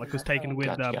 Yeah, that like was taken with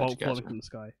Gotcha, boat falling gotcha. from the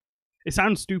sky. It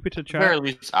sounds stupid to At the chat. very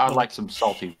least, I would like some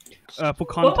salty. For What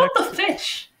context, about the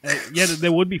fish? yeah,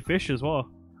 there would be fish as well.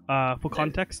 For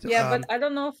context, Yeah, but I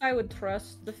don't know if I would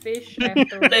trust the fish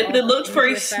after They all the looked things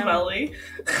very we found smelly.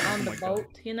 on the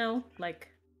boat. Like.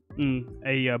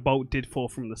 a boat did fall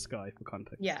from the sky. For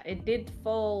context, Yeah, it did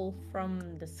fall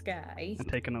from the sky. and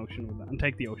take an ocean with them, and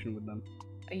take the ocean with them.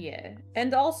 Yeah,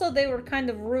 and also they were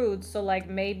kind of rude, so like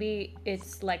maybe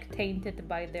it's like tainted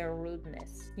by their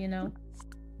rudeness,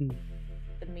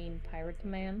 The mean pirate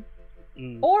man.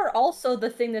 Or also the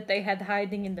thing that they had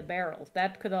hiding in the barrels.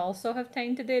 That could also have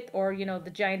tainted it. Or,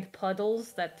 the giant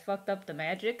puddles that fucked up the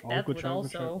magic. That good would shout,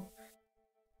 good also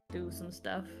do some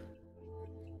stuff.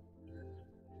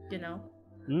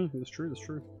 That's true. That's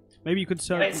true. Maybe you could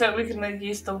search. Wait, so we can like,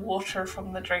 use the water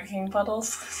from the drinking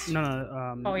bottles?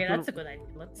 No. Oh yeah, if you that's a good idea.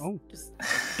 Let's just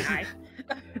die.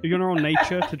 You're gonna roll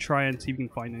nature to try and see if you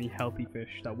can find any healthy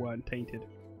fish that weren't tainted.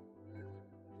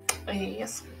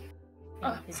 Yes.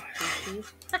 I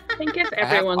think if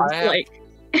everyone's like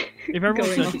If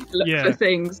everyone's going to look for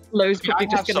things, Lo's probably I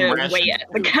have just some gonna rations wait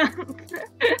at the camp.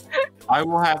 I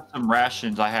will have some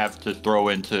rations I have to throw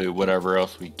into whatever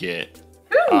else we get.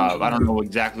 I don't know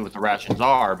exactly what the rations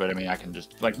are, but I mean, I can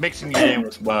just like mixing it in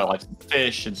with like some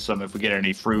fish and some if we get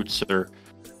any fruits or.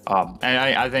 And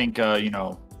I think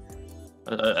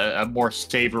a more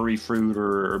savory fruit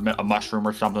or a mushroom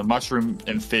or something. Mushroom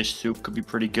and fish soup could be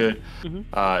pretty good. And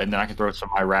then I can throw some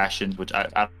of my rations, which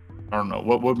I don't know.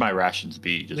 What would my rations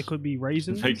be? They could be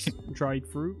raisins, dried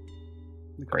fruit.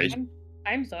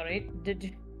 I'm sorry. Did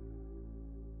you?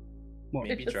 What?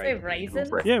 Did you say raisins?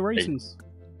 Yeah, raisins.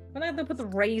 We're not gonna put the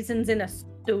raisins in a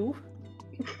stew.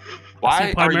 Why are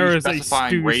you Chimera's a specifying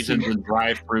stew raisins soup. and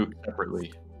dried fruit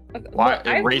separately? Well,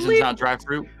 Why raisins lived... not dried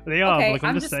fruit? They are. Okay, Like,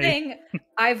 I'm just saying.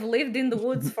 I've lived in the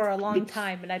woods for a long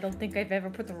time, and I don't think I've ever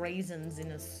put raisins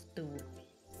in a stew.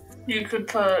 You could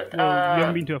put. Well, you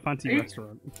haven't been to a fancy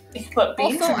restaurant. You could put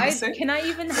beans Also, in the soup. can I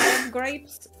even have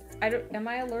grapes? Am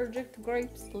I allergic to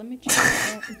grapes? Let me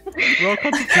check. Well,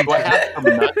 Do I have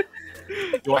some nuts?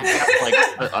 Do I have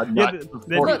like a nut?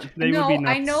 Look, they no, would be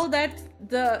nuts. I know that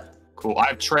the. Cool. I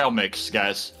have trail mix,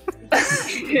 guys.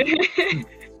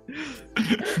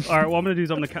 All right, what I'm gonna do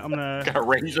is I'm gonna Got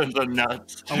raisins and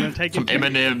nuts. I'm gonna take some it.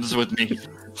 M&Ms with me.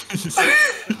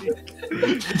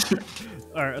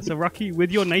 All right, so Rocky,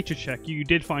 with your nature check, you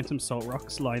did find some salt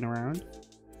rocks lying around.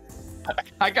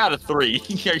 I got a 3.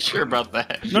 Are you sure about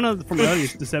that? No, from earlier,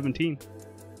 the 17.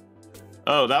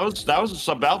 Oh, that was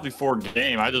about before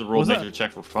game. I just rolled nature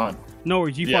check for fun. No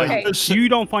worries, you Yeah. find you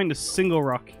don't find a single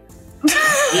rock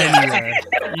anywhere.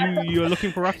 You're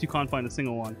looking for rocks, you can't find a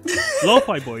single one.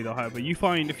 Lo-fi boy though, however, you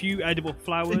find a few edible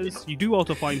flowers. You do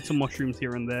also find some mushrooms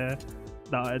here and there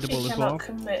that are edible She as well,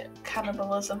 cannot commit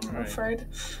cannibalism, I'm afraid.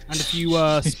 and a few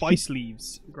spice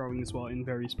leaves growing as well in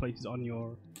various places on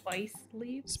your Spice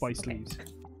leaves? spice leaves.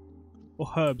 Or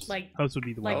herbs. Like- Herbs would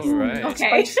be the like- word. Alright.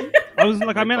 Okay. I was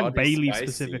like, I My meant like bay body's leaves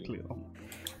spicy. specifically.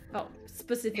 Oh,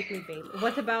 specifically baby.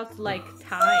 What about like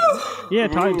thyme? Yeah, Ooh,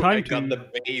 time I to. got the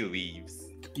bay leaves.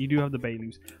 You do have the bay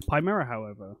leaves. Chimera,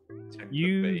 however, Check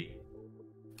You- the bay.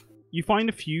 you find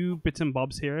a few bits and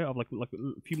bobs here of like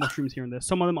a few mushrooms here and there.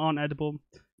 Some of them aren't edible.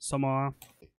 Some are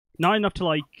not enough to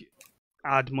like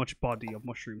add much body of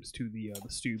mushrooms to the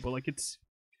stew. But like it's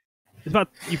about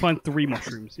you find 3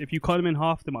 mushrooms. If you cut them in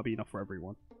half, there might be enough for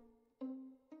everyone.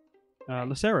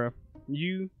 Lacera,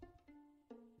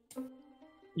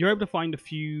 you're able to find a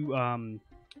few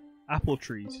apple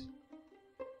trees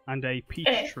and a peach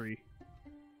tree.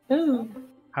 Ooh.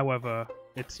 However,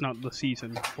 it's not the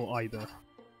season for either.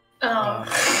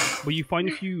 Oh. But you find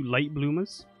a few late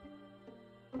bloomers,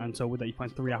 and so with that you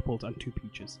find 3 apples and 2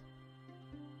 peaches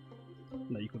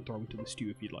that you can throw into the stew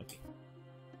if you'd like.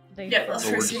 Yeah, let's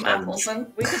throw some apples in.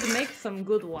 We could make some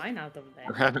good wine out of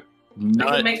We're that. having We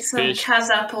nut can make some fish. Kaz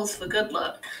apples for good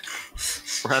luck.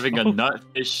 We're having a nut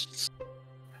fish.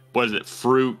 What is it?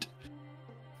 Fruit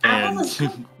and Apple is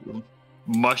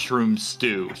mushroom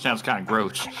stew. Sounds kind of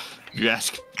gross. If you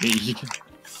ask me.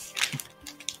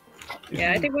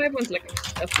 Yeah, I think when everyone's looking for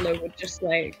stuff, Flo would just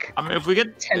like I mean, if we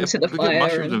get tend to the if we get fire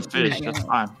mushrooms and and fish, hang that's out.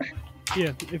 fine.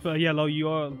 Yeah, if Lo,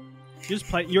 you're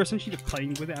you're essentially just playing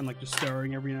with it and like just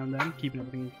stirring every now and then, keeping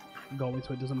everything going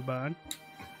so it doesn't burn.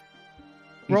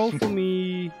 Roll for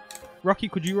me, Rocky.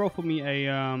 Could you roll for me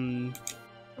a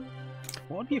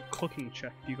what would be a cooking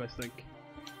check? Do you guys think?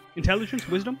 Intelligence,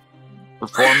 wisdom?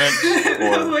 Performance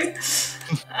or it's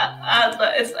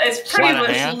pretty Sleight of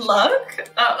much hand? luck.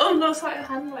 Oh no, sleight of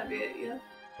hand might be it.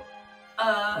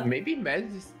 Yeah. Maybe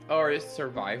or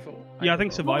survival. Yeah, I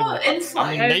think don't know. survival. What about insight?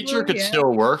 I mean, nature could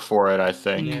still work for it. I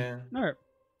think. Yeah. No,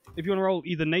 if you want to roll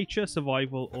either nature,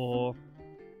 survival, or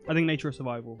I think nature or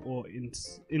survival, or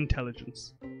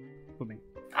intelligence for me.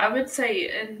 I would say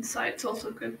insight's also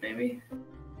good, maybe.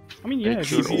 I mean, yeah,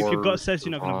 if Nature your or gut says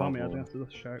you're not going to bomb me, I survival. think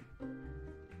that's a shout.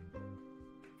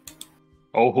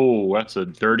 Oh, that's a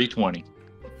dirty 20.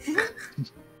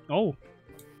 Oh,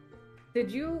 Did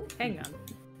you hang on?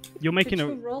 you're making Did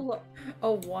a. you roll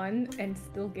a 1 and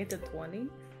still get a 20?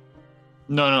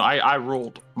 No, I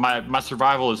rolled. My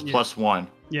survival is Yeah. +1.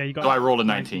 Yeah, you got. So I rolled a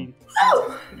 19.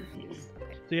 Oh!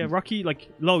 So yeah, Rocky, like,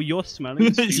 Lo, you're smelling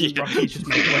the stew. Yeah. Rocky's just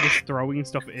making like just throwing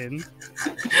stuff in.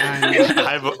 And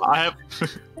I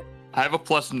have a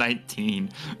 +19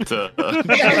 to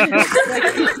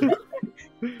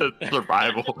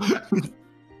survival.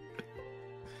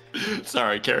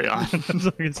 Sorry, carry on.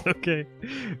 it's okay.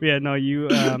 But yeah, no, you're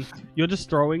just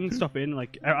throwing stuff in.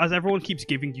 Like as everyone keeps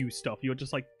giving you stuff, you're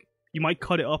just like you might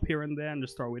cut it up here and there and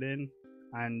just throw it in.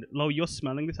 And Lo, you're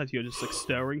smelling this as you're just like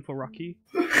stirring for Rocky,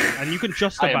 and you can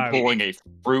just I am about. pulling a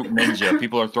fruit ninja.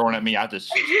 People are throwing at me. I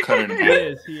just cut it in He half.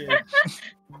 is, he is.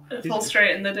 It falls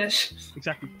straight in the dish.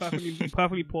 Exactly,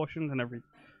 perfectly portioned and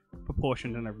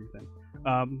proportioned and everything.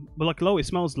 But like Lo, it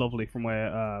smells lovely from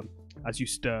where as you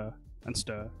stir and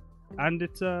stir, and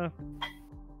it's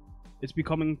it's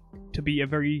becoming to be a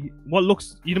very what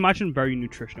looks you'd imagine very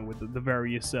nutritional with the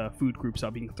various food groups that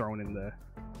are being thrown in there,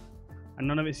 and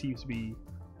none of it seems to be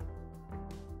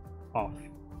off.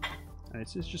 And it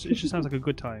just sounds like a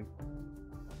good time,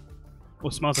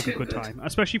 or smells like a good time,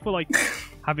 especially for like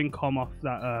having come off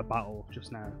that battle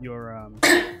just now. You're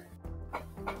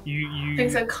you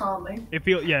Things are calming. it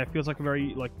feels like a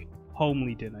very like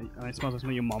homely dinner, and it smells like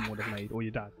something your mom would have made or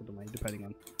your dad would have made, depending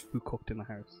on who cooked in the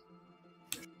house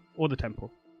or the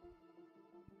temple.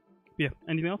 Yeah,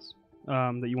 anything else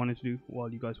that you wanted to do while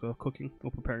you guys were cooking or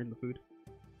preparing the food?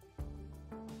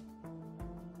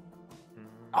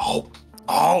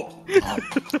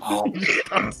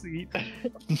 See.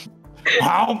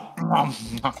 Oh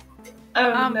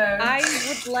no. I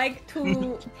would like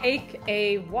to take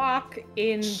a walk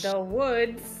in the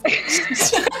woods.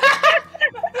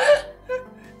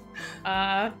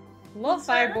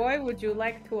 Lo-Fi Boy, would you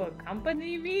like to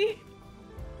accompany me?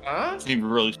 Huh? Seems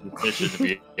really suspicious if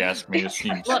you ask me. It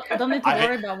seems. Look, don't need to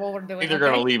worry about what we're I doing. think they're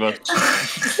gonna leave us.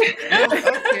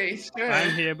 Okay, sure.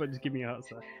 I'm here, but just give me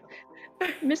outside.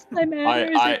 Miss Chimera, I-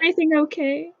 is everything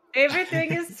okay?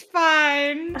 Everything is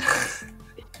fine.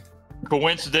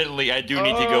 Coincidentally, I do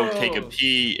need to go take a Oh.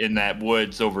 pee in that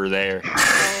woods over there.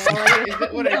 Oh, Is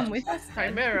it what I come with us.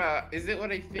 Chimera? Is it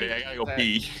what I think? Yeah, I gotta go that-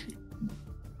 pee.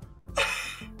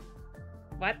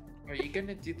 What? Are you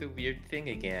gonna do the weird thing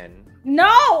again?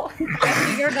 No! I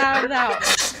figured that out.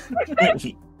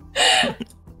 Chimera,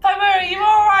 are you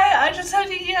alright? I just heard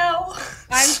you yell.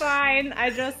 I'm fine.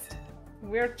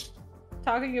 We're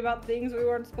talking about things we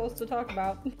weren't supposed to talk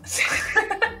about.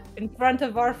 In front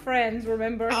of our friends,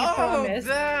 remember he promised.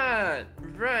 That!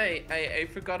 Right, I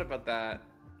forgot about that.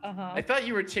 Uh-huh. I thought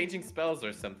you were changing spells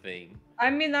or something. I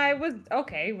mean, I was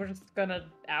okay. We're just gonna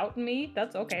out me.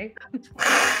 That's okay.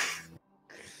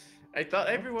 I thought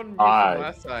everyone knew Aye. from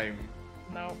last time.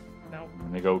 No. I'm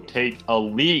gonna go take a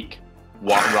leak.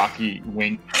 Rocky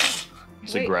winks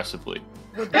Wait. aggressively.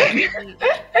 Would that be-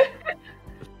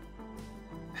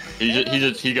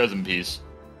 He goes in peace.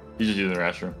 He's just using the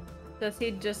restroom. Does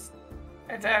he just?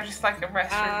 And they're just like a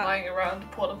restroom lying around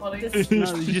porta potties. Just-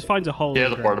 No, he just finds a hole. He in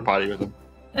has a the porta ground. potty with him.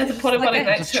 There's a porta potty Like a-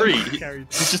 next It's a to tree. him.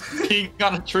 He's just peeing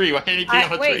on a tree. Why can't he pee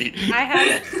on a Wait, tree? I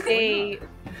have a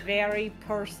very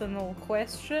personal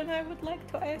question I would like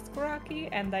to ask Rocky,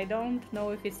 and I don't know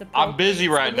if it's appropriate. I'm busy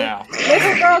right now.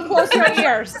 Little girl, close your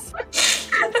ears.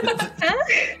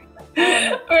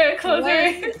 Alright, close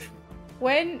your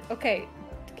When- ears. Okay,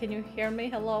 can you hear me?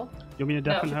 Hello. You want me to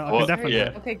deafen No. her? I Well, can deafen yeah.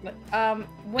 her. Okay, good.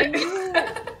 When you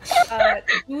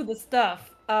do the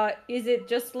stuff, is it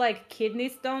just like kidney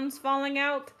stones falling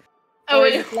out? Oh, Or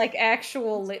is yeah. it like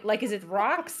actual, like, is it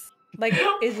rocks? Like,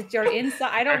 is it your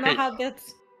inside? I don't know how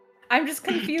that's. I'm just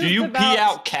confused. Do you about... pee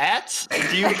out cats?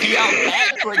 Do you pee out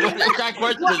cats? Like, what kind of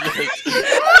question is this?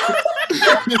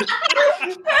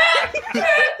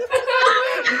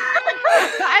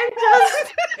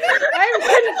 I'm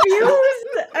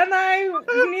confused, and I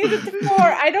needed more.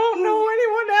 I don't know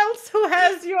anyone else who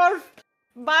has your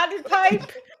body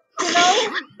type. You know,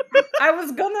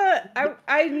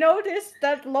 I noticed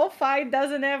that Lo-Fi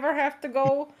doesn't ever have to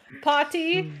go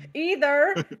potty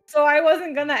either, so I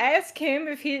wasn't gonna ask him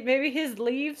if maybe his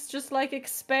leaves just like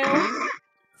expel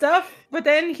stuff, but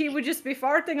then he would just be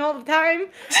farting all the time.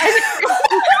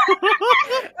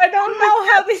 I don't know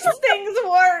how these things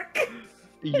work.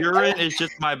 Urine is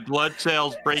just my blood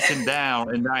cells breaking down,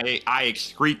 and I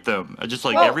excrete them, just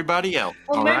like Well- everybody else.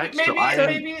 Well, all maybe, right. maybe, So I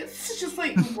maybe it's just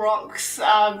like rocks,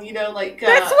 you know, like.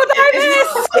 That's what I'm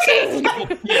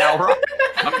asking. yeah, right.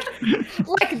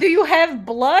 Like, do you have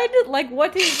blood? Like,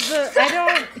 what is the? I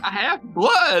don't. I have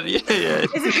blood. Yeah.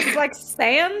 Is it just like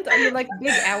sand? Are you like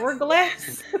big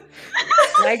hourglass?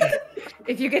 Like,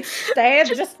 if you get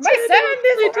stabbed, just my sand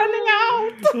is running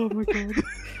out. Oh my god.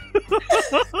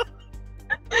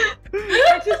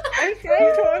 I'm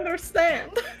trying to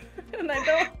understand, and I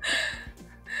don't.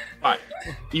 All right.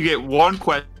 You get one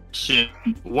question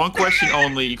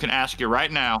only. You can ask it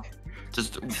right now.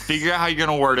 Just figure out how you're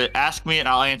gonna word it. Ask me, and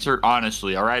I'll answer it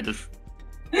honestly. All right. Just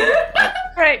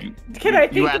Right? Can I you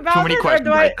think asked about too many it, or questions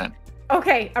do I? right then.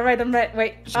 Okay, all right, I'm ready.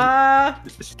 Wait,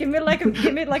 give me like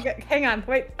a, hang on,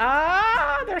 wait.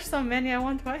 There's so many I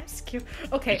want to ask you.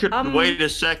 Okay, You could wait a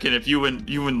second if you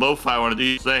and Lo-Fi want to do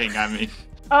your thing. I mean,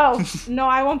 Oh, no,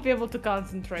 I won't be able to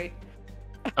concentrate.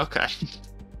 okay.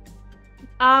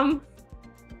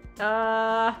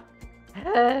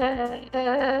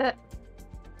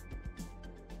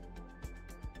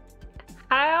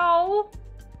 How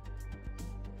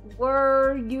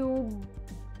were you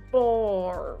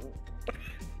born?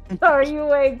 Are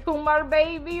you a tumor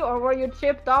baby, or were you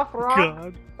chipped off rock?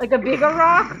 God. Like a bigger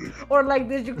rock? Or like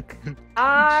did you...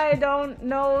 I don't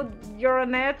know your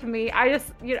anatomy.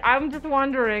 I'm just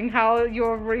wondering how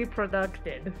you're reproduced.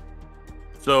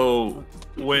 So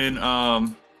when a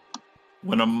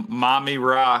mommy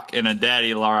rock and a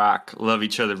daddy rock love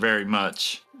each other very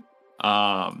much,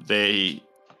 they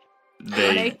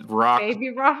rock Baby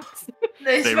rocks?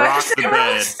 they rock the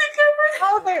bed.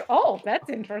 Oh, that's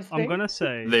interesting. I'm gonna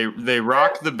say They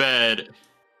rock the bed,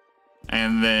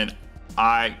 and then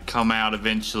I come out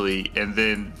eventually, and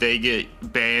then they get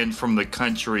banned from the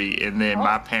country, and then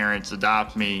my parents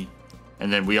adopt me,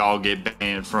 and then we all get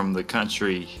banned from the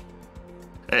country.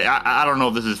 I don't know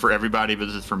if this is for everybody, but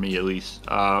this is for me at least.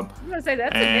 I'm gonna say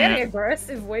that's a very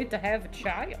aggressive way to have a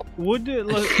child. would you,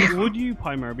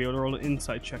 Pymera, be able to roll an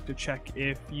insight check to check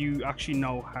if you actually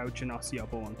know how Genasi are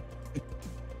born?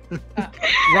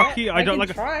 Rocky, I don't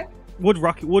like. Try. Would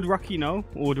Rocky know,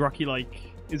 or would Rocky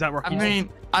is that Rocky? I mean,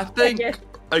 I think.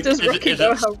 Like, Does Rocky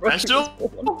know how Rocky special?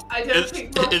 was born? I don't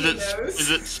think Rocky knows. Is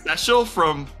it special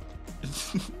from?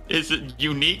 Is it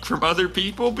unique from other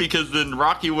people? Because then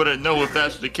Rocky wouldn't know if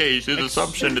that's the case. His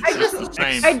assumption it's just the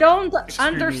same. I don't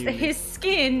Extremely understand. unique. His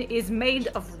skin is made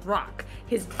of rock.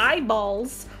 His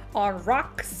eyeballs are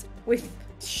rocks with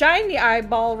shiny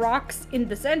eyeball rocks in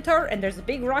the center, and there's a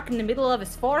big rock in the middle of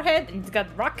his forehead, and he's got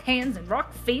rock hands and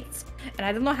rock feet. And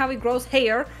I don't know how he grows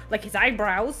hair, like his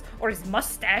eyebrows or his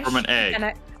mustache. From an egg. And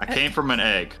I came from an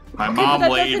egg. My Okay, mom but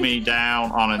that laid doesn't- me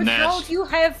down on a But nest, don't you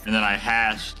have... and then I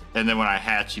hatched. And then when I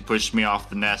hatched, she pushed me off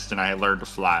the nest, and I learned to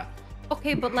fly.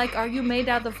 Okay, but like, are you made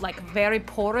out of like very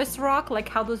porous rock? Like,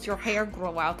 how does your hair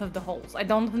grow out of the holes? I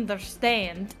don't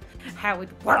understand how it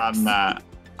works.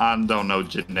 I don't know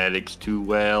genetics too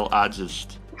well.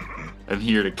 I'm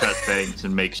here to cut things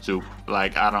and make soup.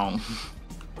 Like, I don't.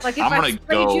 Like, if I'm I gonna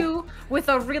sprayed go- you with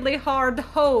a really hard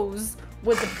hose,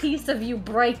 would a piece of you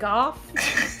break off?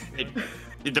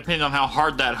 It depends on how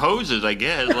hard that hose is, I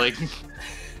guess. Like,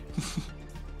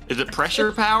 is it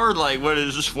pressure powered? Like, what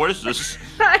is this? What is this?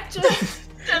 I just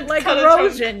like Cut a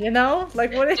erosion, you know?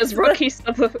 Like, what is Does Rocky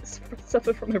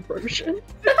suffer from erosion?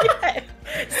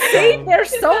 See,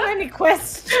 there's so many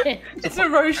questions. Is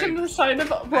erosion the sign of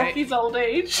Rocky's old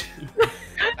age?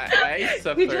 I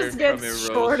suffer He just from gets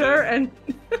erosion. shorter and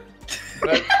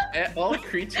But all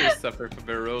creatures suffer from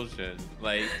erosion.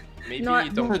 Like, maybe No,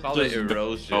 you don't call it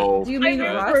erosion. Oh, do you mean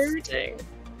I'm rust? Eroding.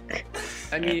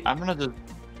 I mean, I'm gonna just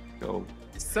go.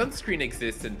 sunscreen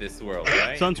exists in this world,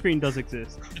 right? Sunscreen does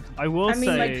exist. I will I mean,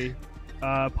 say,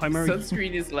 Pymera.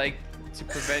 Sunscreen is like to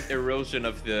prevent erosion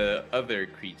of the other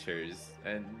creatures,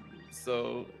 and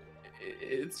so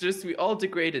it's just we all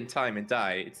degrade in time and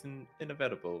die. It's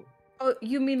inevitable. Oh,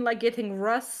 you mean like getting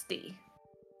rusty?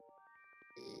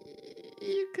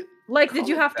 You could Like, did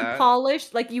you call it have to that.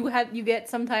 polish? Like, you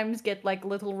sometimes get like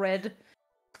little red,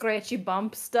 scratchy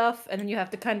bump stuff, and then you have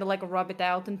to kind of like rub it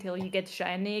out until you get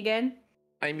shiny again.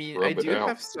 I mean, Rub I it do out,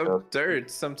 have some yeah. dirt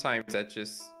sometimes that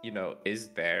just, is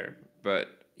there. But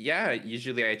yeah,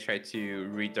 usually I try to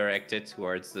redirect it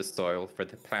towards the soil for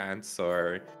the plants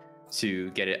or to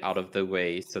get it out of the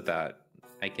way so that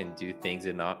I can do things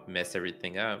and not mess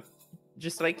everything up.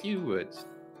 Just like you would.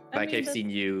 I Like mean, I've that's- seen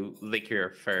you lick your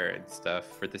fur and stuff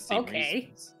for the same Okay.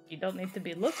 reasons. You don't need to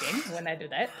be looking when I do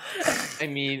that. I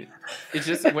mean, it's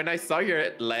just when I saw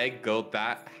your leg go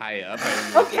that high up, I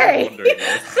was Okay. wondering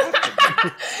what's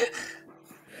happening.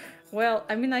 Well,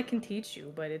 I mean, I can teach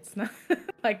you, but it's not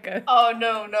like a. Oh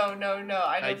no. I don't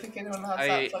I- think anyone has I-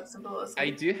 that flexibility. I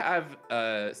do have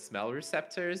smell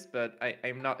receptors, but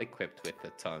I'm not equipped with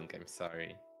a tongue. I'm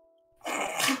sorry.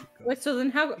 Wait, so then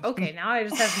how? Okay, now I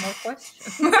just have more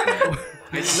questions. I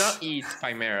do not eat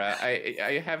Chimera.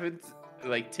 I haven't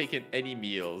taken any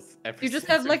meals ever. You just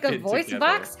since have like we've a been voice together.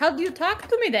 box? How do you talk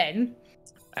to me then?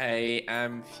 I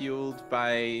am fueled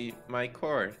by my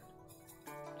core.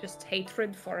 Just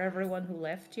hatred for everyone who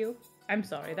left you? I'm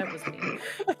sorry, that was mean.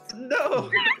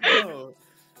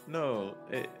 No.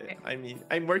 I mean,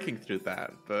 I'm working through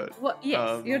that, but Well,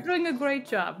 yes, you're doing a great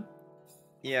job.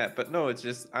 yeah, but no, it's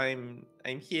just I'm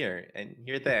here and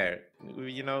you're there.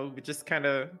 We just kind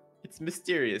of it's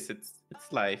mysterious. It's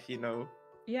life,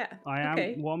 Yeah. I am.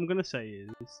 Okay. What I'm gonna say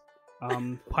is,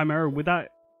 Chimera, with that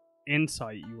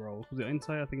insight you rolled, was it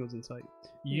insight? I think it was insight.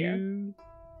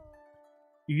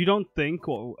 You don't think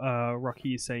what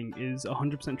Rocky is saying is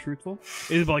 100% truthful?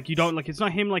 Is like you don't it's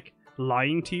not him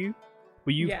lying to you,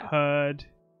 but you've Yeah.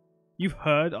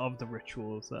 heard of the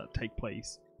rituals that take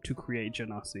place to create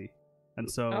Genasi, and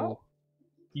so Oh.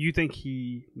 you think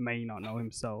he may not know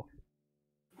himself,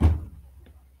 Okay.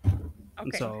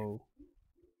 and so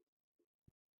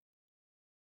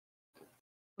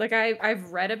Like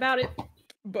I've read about it,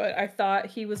 but I thought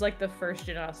he was like the first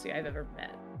Genasi I've ever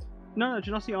met. No,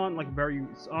 Genasi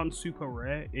aren't super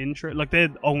rare in like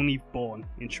they're only born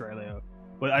in Australia,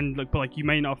 but you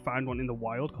may not have found one in the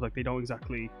wild because like they don't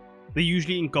exactly. They're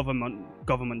usually in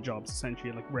government jobs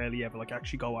essentially, like rarely ever like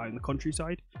actually go out in the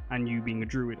countryside. And you being a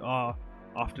druid are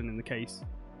often in the case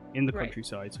in the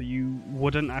countryside, so you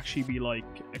wouldn't actually be like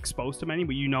exposed to many,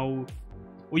 but you know,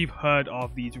 or you've heard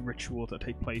of these rituals that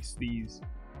take place.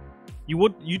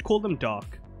 You'd call them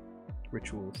dark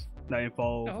rituals that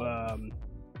involve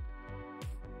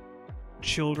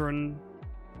children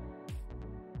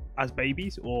as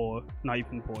babies or not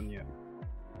even born yet,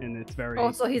 and it's very.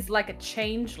 Oh, so he's like a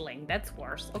changeling. That's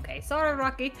worse. Okay, sorry,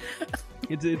 Rocky.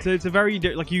 it's a very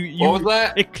like you. What was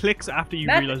that? It clicks after you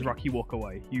realize Rocky walk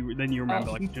away. Then you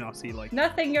remember like Genasi like.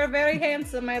 Nothing. You're very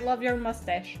handsome. I love your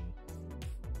mustache.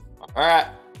 All right.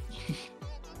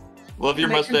 Love your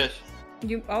mustache.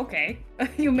 You okay?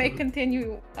 You may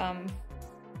continue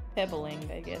pebbling,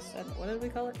 I guess. What did we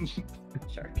call it?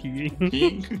 Sure.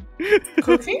 Peeing.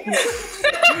 Cooking?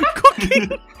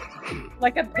 Cooking.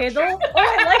 Like a piddle?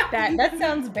 Oh, I like that. That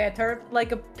sounds better.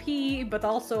 Like a pea, but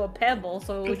also a pebble,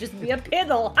 so it would just be a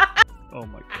piddle. Oh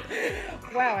my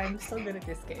god. Wow, I'm so good at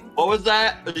this game. What was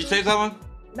that? Did you say something?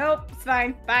 Nope, it's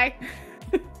fine. Bye.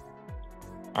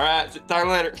 Alright, talk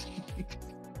later.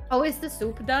 Oh, is the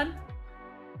soup done?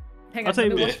 Hang I'll on, tell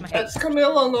let me you wash my hands. It's coming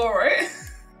along alright.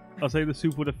 I'll say the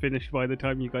soup would have finished by the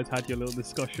time you guys had your little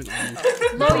discussion.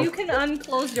 Lo, you can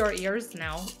unclose your ears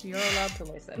now. You're allowed to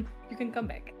listen. You can come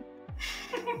back.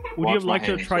 Would you have liked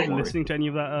to have tried listening to any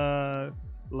of that,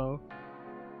 Lo?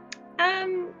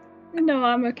 No,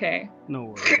 I'm okay. No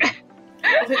worries.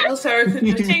 I think Sarah could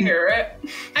just hear it.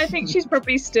 I think she's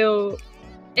probably still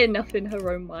enough in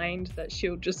her own mind that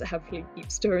she'll just happily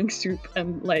keep stirring soup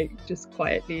and like just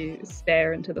quietly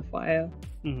stare into the fire.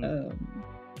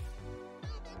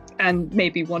 And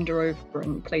maybe wander over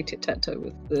and play tic-tac-toe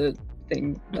with the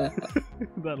thing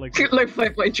that like lo-fi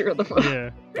wager at the front.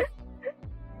 Yeah.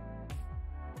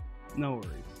 No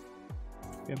worries.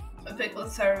 Yep. I think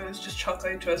Sarah was just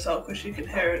chuckling to herself because she could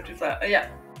hear it. Just like, oh, yeah,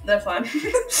 they're fine.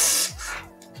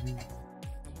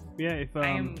 Yeah, if I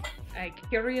am a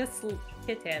curious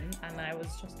kitten, and I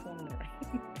was just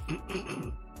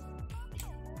wondering.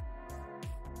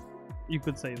 You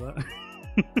could say that.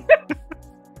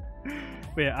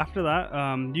 But yeah, after that,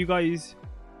 do you guys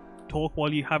talk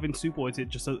while you having soup, or is it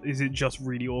just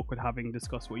really awkward having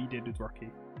discussed what you did with Rocky?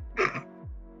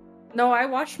 No, I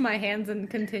wash my hands and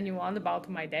continue on about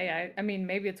my day. I mean,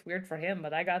 maybe it's weird for him,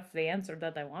 but I got the answer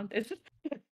that I wanted.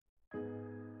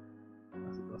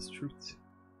 That's truth.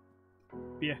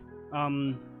 But yeah,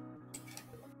 Kind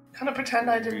of pretend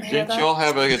I didn't hear Didn't that. y'all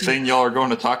have a thing y'all are going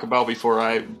to talk about before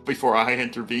I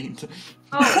intervened?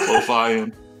 Oh. Lo-fi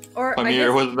and Or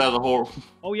Amir, was that the whole?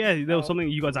 oh yeah, there was something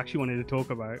you guys actually wanted to talk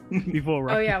about before,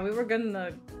 right? Oh yeah, we were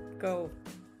gonna go.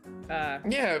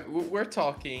 Yeah, we're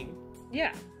talking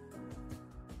Yeah.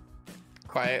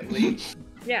 quietly.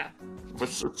 Yeah. What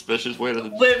suspicious way to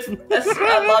With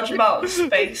a large amount of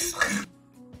space.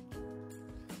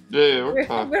 Yeah,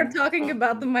 We're talking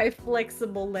about my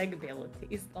flexible leg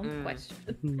abilities. Don't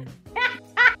question.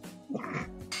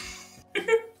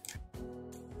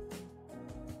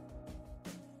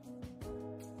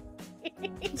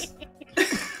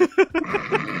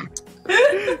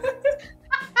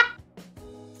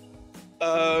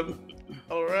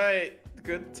 All right.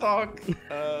 Good talk.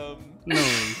 No,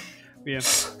 yeah.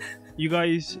 You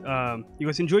guys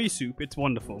enjoy your soup. It's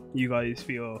wonderful. You guys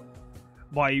feel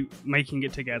by making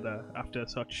it together after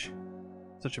such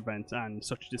events and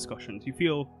such discussions, you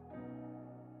feel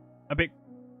a bit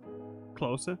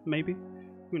closer, maybe.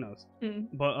 Who knows?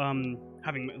 But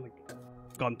having like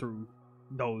gone through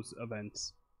those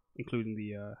events, including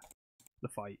the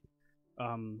fight,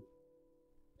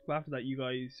 but after that, you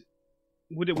guys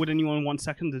would anyone want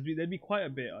seconds? There'd be quite a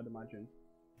bit, I'd imagine,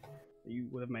 that you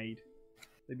would have made.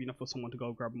 There'd be enough for someone to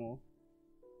go grab more.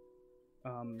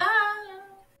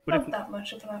 But Not that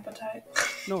much of an appetite.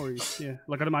 No worries, yeah.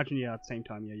 Like I'd imagine, yeah. At the same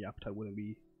time, yeah, your appetite wouldn't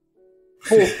be.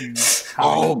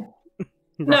 Oh.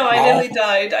 No, I nearly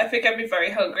died. I think I'd be very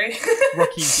hungry.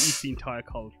 Rocky eats the entire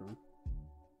cauldron.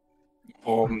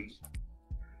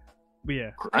 But yeah.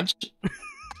 Crunch.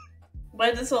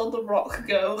 Where does all the rock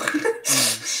go?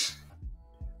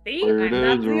 See, Where I'm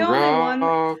not does the the only one.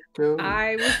 rock go?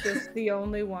 I was just the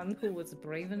only one who was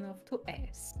brave enough to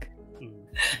ask.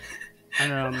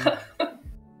 And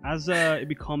as it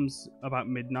becomes about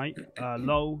midnight,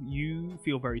 Lo, you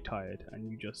feel very tired and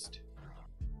you just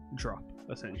drop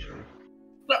essentially.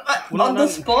 On the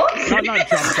spot? Not drop,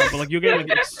 but like you're getting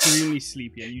like extremely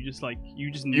sleepy, and you just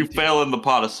need You to. fell in the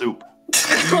pot of soup.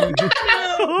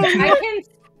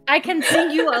 I can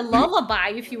sing you a lullaby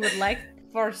if you would like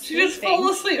for She just fall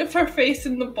asleep with her face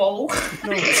in the bowl.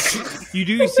 No, you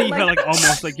do see her like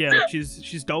almost like like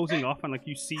she's dozing off, and like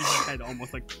you see her head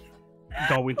almost like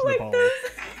go into the bowl.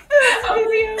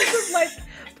 Videos of like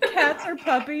cats or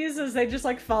puppies as they just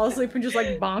like fall asleep and just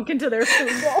like bonk into their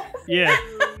food bowl. Yeah.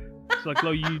 So like,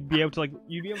 Lo, you'd be able to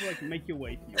make your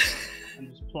way through and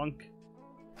just plunk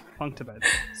to bed.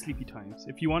 Sleepy times.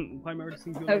 If you want Chimera to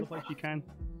sing you another place, you can.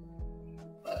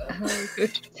 Oh,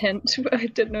 good tent. I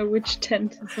don't know which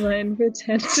tent is mine. The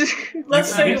tent.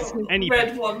 Let's say any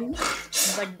red one.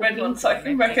 Like red one, so I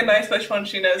can recognise which one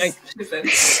she knows she's in.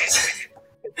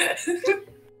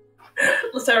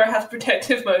 Lucera has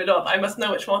protective mode on. I must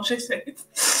know which one she's in.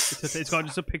 It's got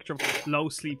just a picture of Lo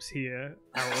sleeps here.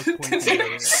 Arrows pointing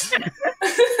here.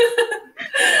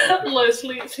 Lo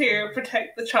sleeps here.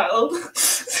 Protect the child.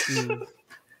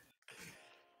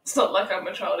 It's not like I'm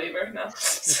a child either. No.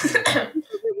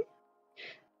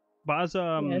 But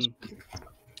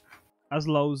as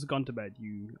Lo's gone to bed, I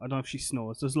don't know if she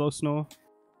snores. Does Lo snore?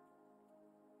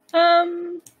 I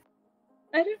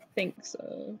don't think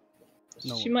so.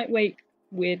 No. She might wake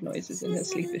weird noises in her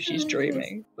sleep if she's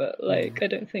dreaming, but like I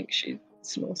don't think she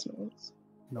snores.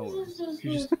 No,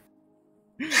 she's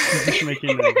just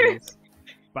making noises.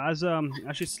 But as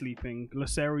she's sleeping,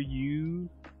 Lucera, you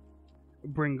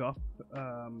bring up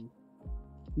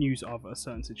news of a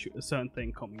certain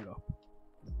thing coming up,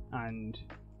 and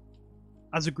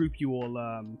as a group, you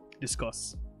all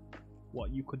discuss what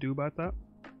you could do about that.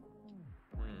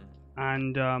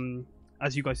 And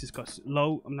as you guys discuss,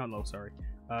 Lofa,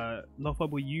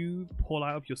 will you pull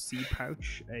out of your seed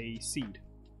pouch a seed?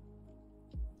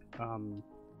 I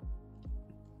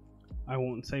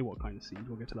won't say what kind of seed.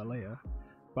 We'll get to that later.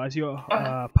 But as you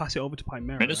pass it over to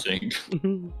Chimera, menacing.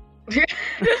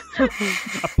 a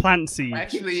plant seed.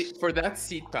 Actually, for that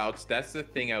seed pouch, that's the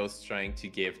thing I was trying to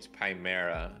give to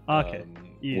Chimera.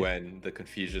 When the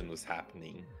confusion was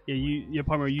happening. Yeah,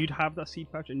 Chimera, you'd have that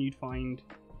seed pouch, and you'd find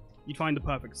the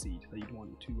perfect seed that you'd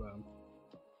want to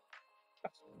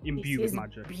imbue with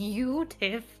magic.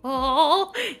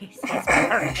 Beautiful. This is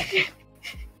perfect.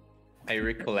 I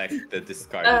recollect the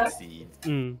discarded seed.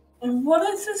 What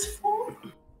is this for?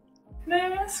 May I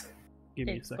ask? Give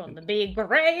me it's a second. gonna be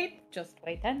great. Just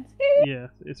wait and see. Yeah,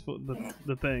 it's for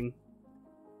the thing.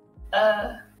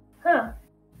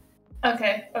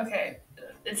 Okay.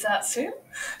 Is that soon?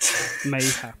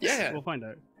 Mayhap. Yeah. We'll find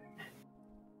out.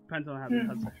 Depends on how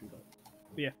the session goes.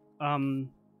 But yeah,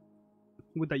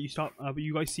 with that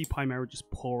you guys see Chimera just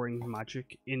pouring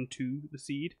magic into the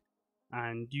seed,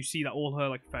 and you see that all her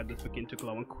like feathers begin to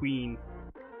glow, and Queen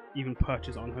even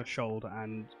perches on her shoulder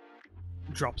and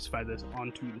drops feathers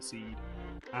onto the seed,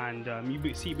 and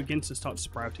you see it begins to start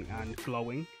sprouting and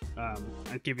glowing,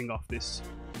 and giving off this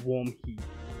warm heat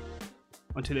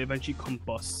until it eventually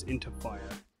combusts into fire.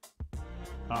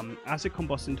 As it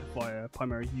combusts into fire,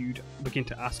 Chimera, you'd begin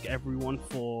to ask everyone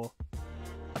for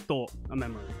a thought, a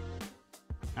memory,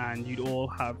 and you'd all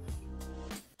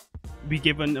be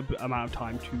given an amount of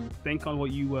time to think on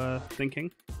what you were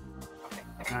thinking,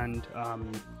 and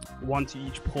once you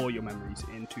each pour your memories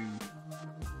into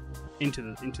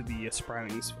the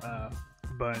sprouting,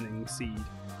 burning seed,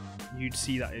 you'd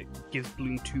see that it gives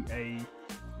bloom to a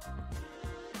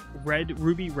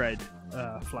ruby red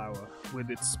flower with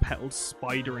its petals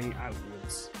spidering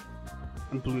outwards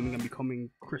and blooming and becoming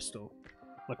crystal,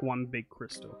 like one big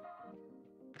crystal.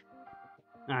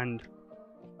 And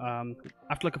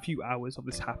after like a few hours of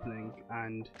this happening,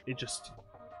 and it just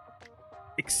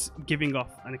giving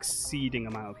off an exceeding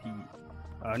amount of heat,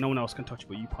 no one else can touch it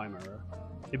but you, Chimera.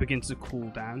 It begins to cool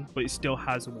down, but it still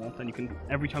has warmth, and you can,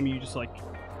 every time you just like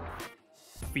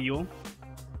feel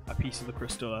a piece of the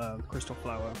crystal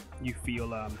flower, you feel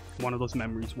one of those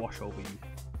memories wash over you.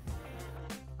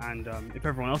 And if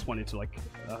everyone else wanted to like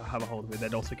have a hold of it,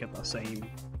 they'd also get that same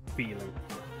feeling.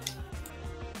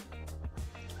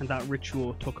 And that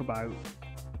ritual took about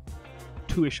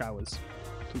 2-ish hours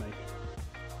to make.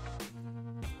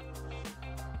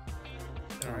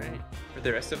 Alright. For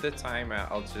the rest of the time,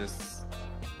 I'll just,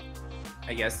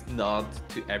 I guess, nod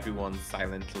to everyone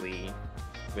silently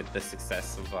with the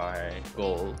success of our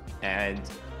goal, and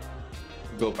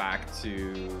go back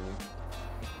to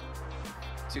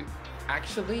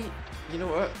actually, you know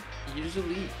what?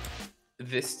 Usually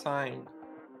this time,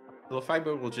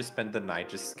 Fiber will just spend the night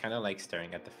just kind of like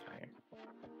staring at the fire.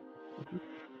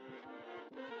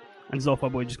 And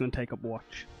Zolfa Boy just going to take up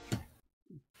watch.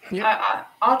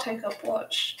 I'll take up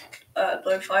watch,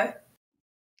 Lo-Fi.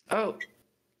 Oh,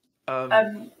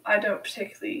 I don't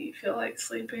particularly feel like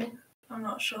sleeping. I'm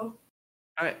not sure.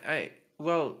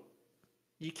 well,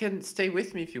 you can stay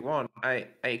with me if you want. I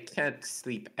can't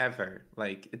sleep ever.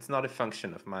 Like, it's not a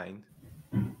function of mine.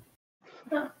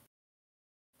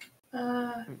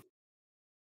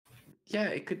 Yeah,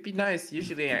 it could be nice.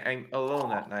 Usually I'm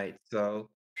alone at night, so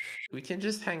we can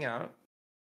just hang out.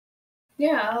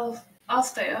 Yeah, I'll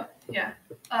stay up. Yeah.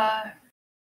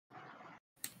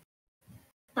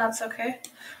 That's okay.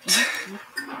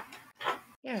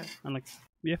 Yeah. And like,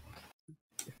 yeah.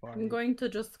 I'm going to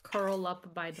just curl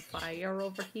up by the fire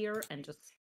over here and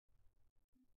just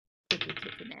take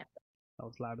a nap. That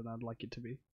was louder than I'd like it to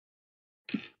be.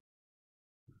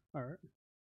 Alright.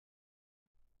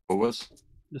 What was?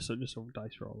 Just a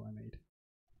dice roll I made.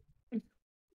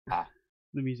 Ah.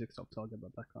 The music stopped, so I'll get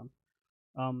that back on.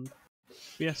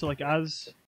 Yeah, so like as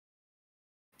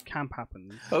camp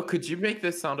happens. Oh, could you make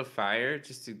the sound of fire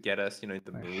just to get us, in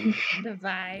the mood? The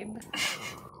vibe.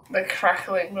 The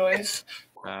crackling noise.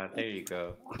 There you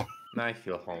go. Now I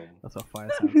feel home. That's what fire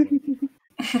sounds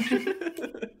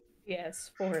like.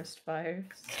 Yes, forest fires.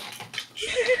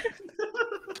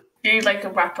 You need like a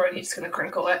rapper and he's just gonna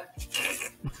crinkle it.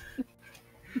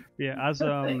 Yeah, as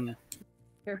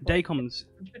day comes.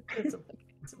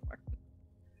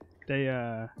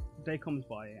 Day comes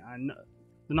by and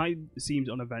the night seems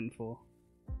uneventful.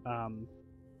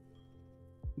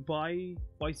 By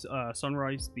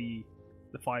sunrise, the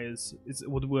fires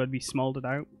would be smoldered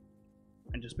out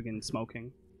and just begin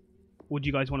smoking. Would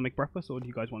you guys want to make breakfast, or do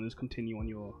you guys want to just continue on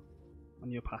your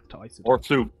path to Isidore? Or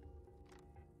soup.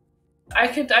 I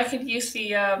could use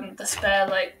the spare,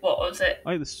 like, what was it?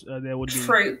 There would be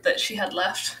fruit that she had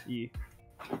left. Yeah.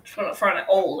 Throwing it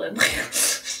all in.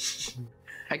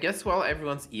 I guess while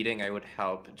everyone's eating, I would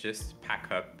help just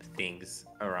pack up things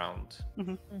around.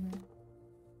 Mm-hmm. Mm-hmm.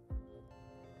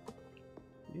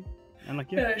 Yeah. And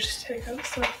like, yeah, just take out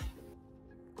stuff.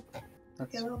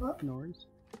 That's no worries.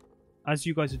 As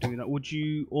you guys are doing that, would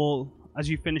you all, as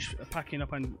you finish packing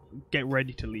up and get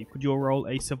ready to leave, could you all roll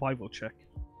a survival check?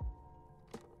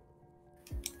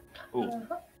 Ooh.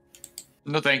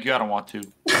 No, thank you. I don't want to.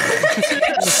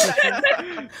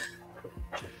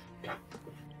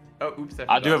 Oh, oops!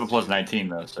 I do have a plus 19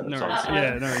 though, so No,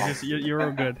 it's you're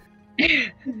all good.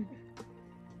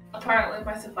 Apparently,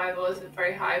 my survival isn't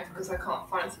very high because I can't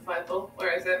find survival.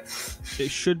 Where is it? It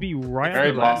should be right very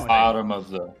at the bottom of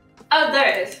the. Oh,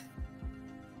 there it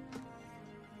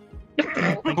is.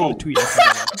 Cool. Tweet.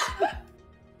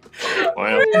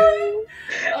 Well.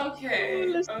 Okay.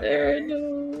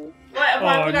 No.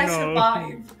 Why would I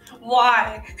survive?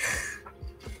 Why?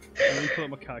 Let me pull up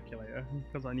my calculator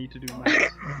because I need to do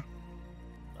maths.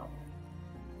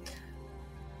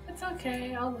 It's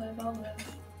okay. I'll live.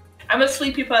 I'm a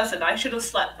sleepy person. I should have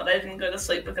slept, but I didn't go to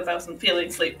sleep because I wasn't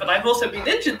feeling sleep. But I've also been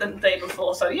injured the day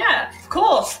before, so yeah, of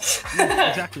course. Yeah,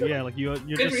 exactly. Yeah, like you're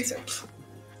good just research.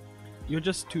 You're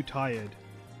just too tired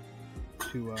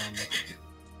to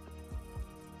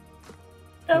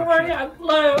Don't worry, I'm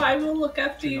low. I will look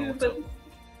after you, but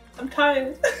I'm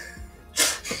tired.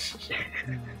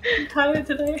 I'm tired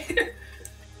today.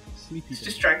 Sleepy.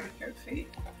 Just dragging your feet.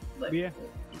 Like, yeah.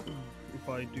 If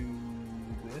I do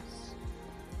this.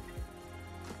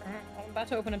 I'm about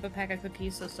to open up a pack of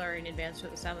cookies, so sorry in advance for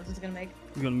the sound this is gonna make.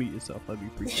 You're gonna mute yourself. That'd be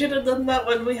pretty. You should have done that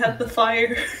when we had the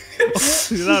fire.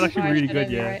 That actually really good.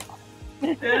 Yeah.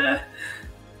 Right. Yeah.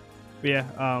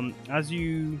 Yeah. As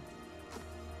you.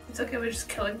 It's okay. We're just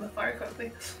killing the fire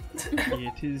quickly.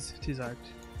 Yeah, it is out.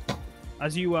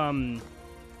 As you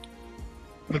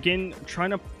begin trying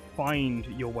to find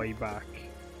your way back.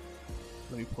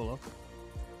 Let me pull up.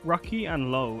 Rocky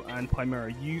and Low and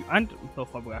Chimera, you and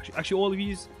actually all of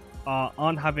you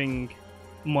aren't having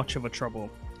much of a trouble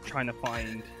trying to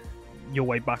find your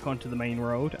way back onto the main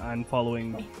road and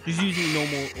following, just using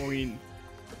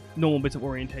normal bits of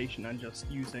orientation and just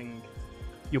using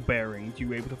your bearings. You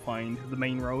were able to find the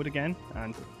main road again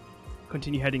and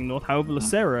continue heading north. However,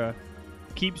 Lucera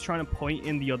keeps trying to point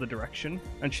in the other direction,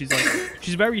 and she's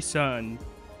very certain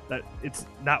that it's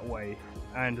that way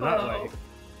and that way.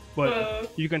 But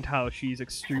you can tell she's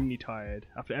extremely tired.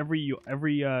 After every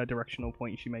directional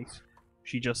point she makes,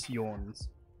 she just yawns.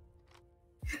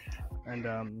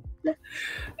 And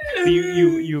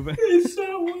you've It's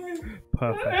so weird.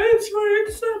 perfect.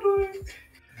 It's so weird.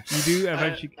 You do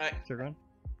eventually.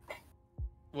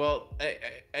 Well,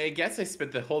 I guess I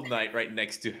spent the whole night right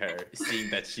next to her, seeing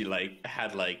that she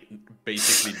had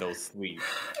basically no sleep.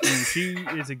 She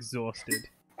is exhausted.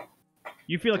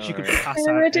 You feel like she could pass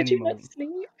Sarah, out did any you not moment.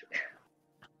 sleep?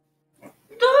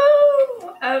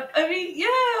 No. I mean,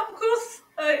 yeah, of course.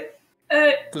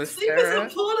 Sleep is Glycera?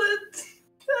 important.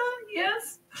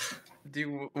 Yes. Do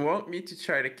you want me to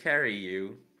try to carry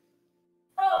you?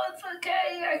 Oh, it's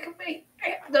okay. I can be.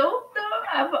 No.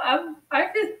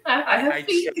 I have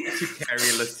feet. I choose to carry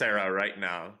Lacera right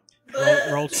now.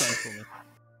 Roll strength for me.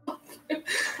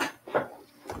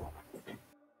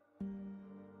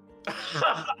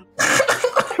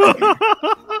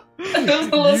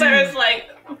 Lacera's like,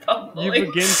 You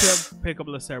begin to pick up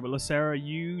Lacera, but Lacera,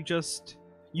 you just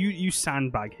you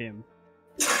sandbag him,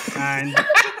 and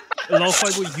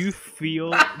Lo-Fi, you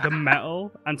feel the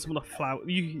metal and some of the flour.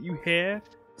 You hear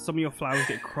some of your flowers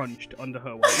get crunched under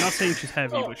her weight. Not saying she's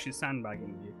heavy, but she's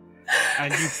sandbagging you,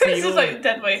 and you feel. This is like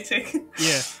dead weighting.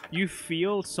 Yeah, you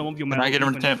feel some of your Can metal. I get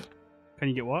him to temp? Can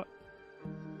you get what?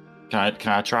 Can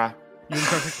I try? You want to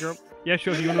try to pick her up? Yeah,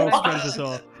 sure. You want to roll strength as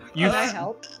well. You. Can I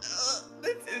help? This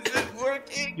isn't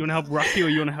working. You want to help Rocky or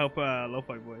you want to help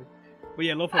Lo-Fi boy? But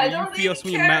yeah, Lo-Fi boy, you feel some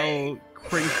of your metal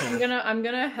crinkle. I'm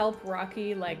gonna help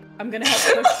Rocky. Like I'm gonna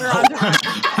help push her onto Rocky.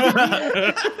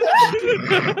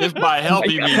 If by help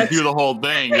you mean do the whole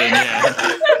thing, then yeah.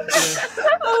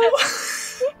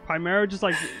 Chimera just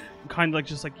like kind of like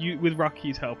just like you with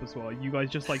Rocky's help as well. You guys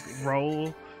just like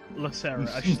roll Lacera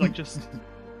as she's like just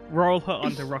roll her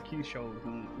onto Rocky's shoulders,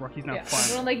 and Rocky's now Yeah, I'm fine.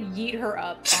 gonna like yeet her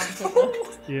up onto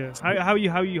the. Yeah. How are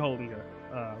you holding her,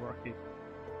 Rocky?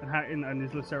 And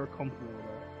is Lacera comfortable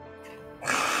with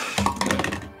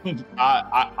her?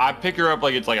 I pick her up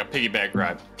like it's like a piggyback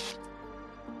ride.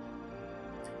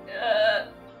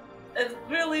 There's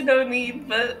really no need,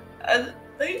 but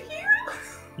thank you.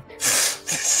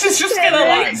 She's just gonna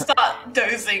like start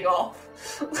dozing off.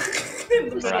 In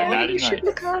the Right, middle. You should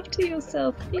look after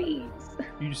yourself, please.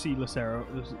 You see Lacera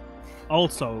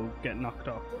also get knocked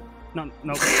off. Nope,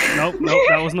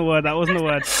 that wasn't the word,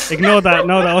 Ignore that,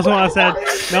 no, that wasn't what I said.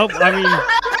 Nope, I mean,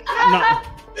 no.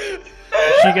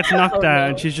 She gets knocked out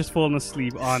and she's just fallen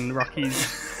asleep on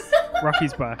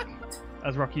Rocky's back.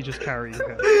 As Rocky just carries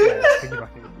her. Yeah,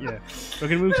 piggybacking. Yeah. We're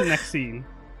gonna move to the next scene.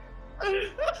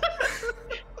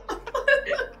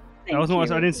 That wasn't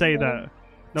what I didn't say that.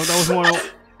 No, that wasn't what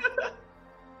I...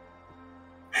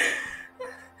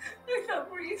 I can't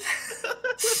breathe.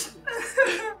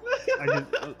 I did.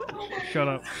 Shut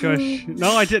up. Shush.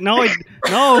 No, I did. No,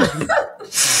 no.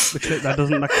 The clip that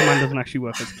command doesn't actually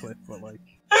work as clip, but like.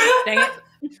 Dang it.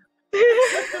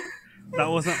 That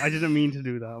wasn't. I didn't mean to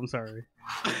do that. I'm sorry.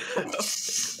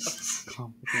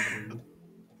 Can't fucking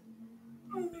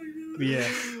breathe. But yeah.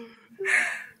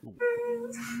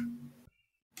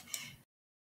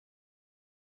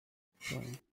 Sorry.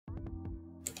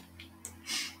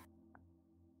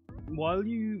 While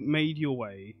you made your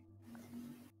way.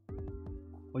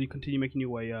 While you continue making your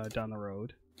way down the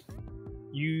road,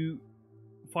 you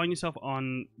find yourself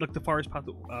on like the forest path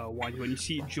winds you, and you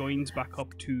see it joins back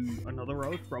up to another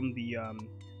road from the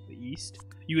east.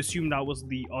 You assume that was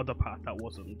the other path that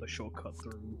wasn't the shortcut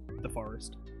through the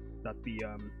forest that the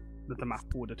map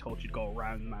would have told you to go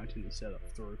around the mountain instead of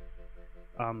through.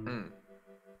 And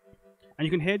you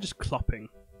can hear just clopping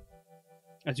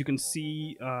as you can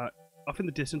see off in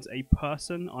the distance a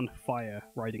person on fire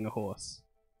riding a horse.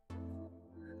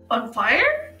 On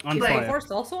fire? On Is the fire.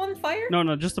 horse also on fire?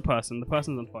 No, just the person. The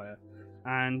person's on fire,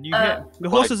 and you hear the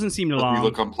horse doesn't seem Does alarmed. he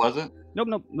look unpleasant?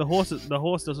 Nope. The horse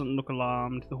doesn't look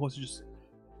alarmed. The horse is just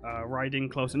riding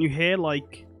close, and you hear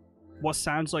like what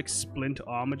sounds like splint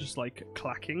armor just like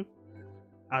clacking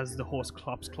as the horse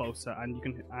clops closer, and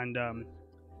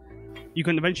you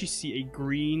can eventually see a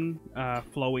green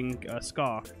flowing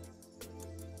scarf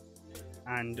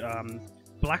and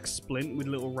black splint with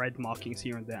little red markings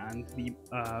here and there, and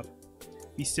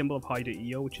the symbol of Haida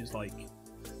Io, which is like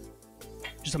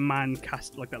just a man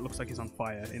cast like that looks like he's on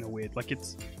fire in a weird like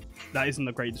that isn't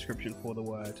a great description for the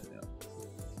word.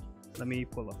 Let me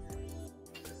pull up.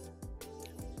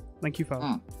 Thank you,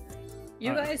 Fal.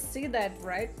 You guys see that,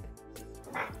 right?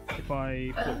 If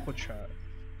I pull up for chat,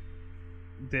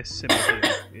 this symbol here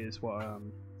is what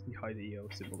the Haida Io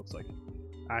symbol looks like,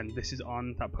 and this is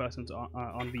on that person's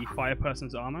on the fire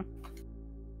person's armor.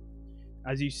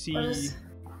 As you see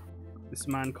this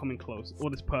man coming close, or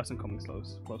this person coming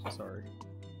closer, sorry,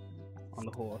 on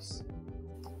the horse.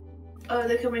 Oh,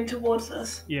 they're coming towards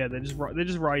us. Yeah, they're just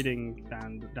riding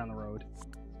down the road.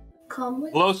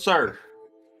 Calmly. Hello, sir,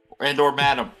 and or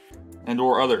madam, and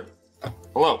or other.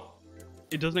 Hello.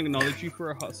 It doesn't acknowledge you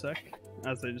for a hot sec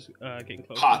as they're just getting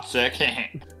closer. Hot sec.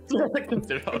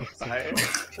 They're on fire.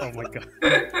 Oh my god.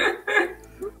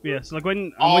 Yeah, so like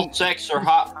when All sex are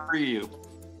hot for you.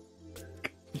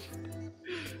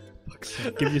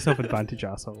 give yourself advantage,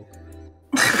 asshole.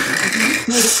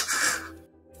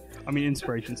 I mean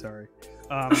inspiration, sorry.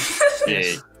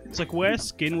 Yeah. It's like where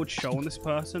skin would show on this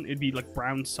person, it'd be like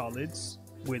brown solids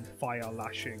with fire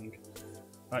lashing.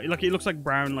 Like it looks like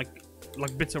brown, like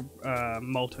bits of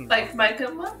molten. Like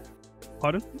magma?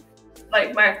 Pardon?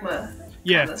 Like magma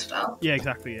Yeah. kind of style. Yeah,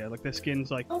 exactly. Yeah, like their skin's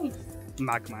like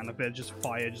magma, and like they're just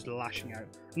fire, just lashing out.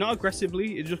 Not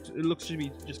aggressively. It looks to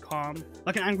be just calm,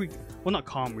 like an angry. Well, not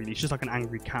calm really. It's just like an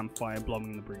angry campfire blowing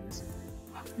in the breeze.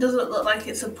 Does it look like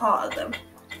it's a part of them?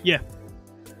 Yeah,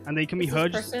 and they can be Does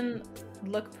heard. this person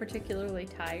look particularly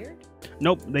tired?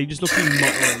 Nope, they just look to be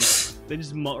muttering. They're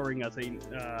just muttering as they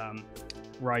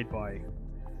ride by.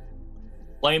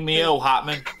 Blame me, oh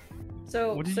Hotman.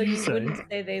 So, What did so you you say? wouldn't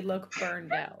say they look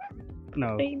burned out.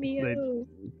 No, they,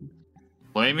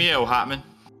 Blame me, oh Hotman.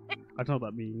 I don't know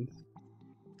what that means.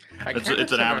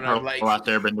 It's an Avatar out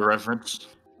there, been the reference.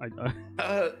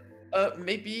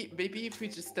 Maybe if we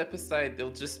just step aside,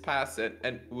 they'll just pass it,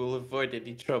 and we'll avoid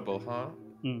any trouble, huh?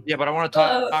 Yeah, but I want to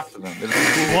talk to them.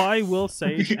 What I will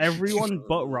say is everyone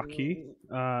but Rocky.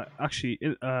 Actually,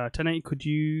 Tene, could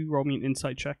you roll me an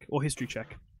insight check or history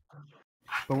check?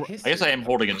 I guess I am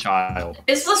holding a child.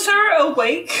 Is Lucera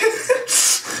awake?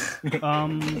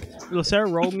 Lucera,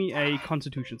 roll me a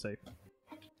Constitution save.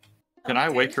 Can I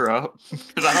wake her up?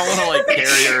 Because I don't want to like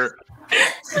carry her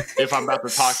if I'm about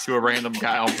to talk to a random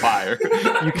guy on fire.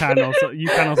 You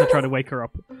can also try to wake her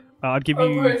up. I'd give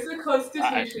you. it's a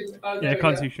Constitution. Yeah,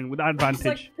 Constitution with It's advantage.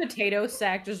 like potato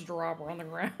sack, just drop her on the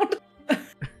ground.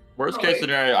 Worst case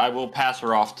scenario, I will pass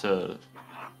her off to.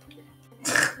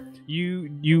 You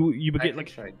begin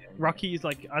like Rocky's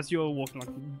like as you're walking like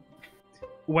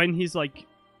when he's like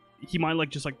he might like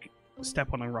just like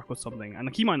step on a rock or something and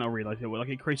like he might not realize it, but like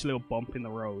it creates a little bump in the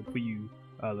road for you,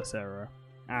 Lucera,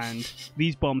 and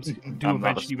these bumps do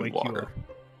eventually wake you up.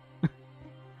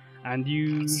 And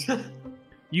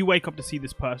you wake up to see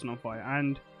this person on fire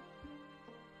and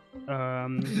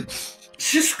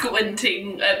just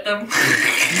squinting at them.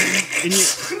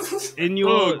 in your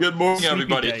Oh, good morning, sleepy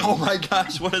everybody! days- Oh my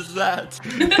gosh, what is that?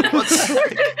 What's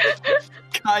that?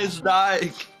 Guy's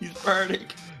dying. He's burning.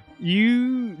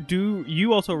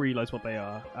 You also realize what they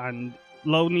are, and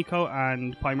Lo Nico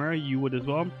and Primera, you would as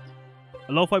well.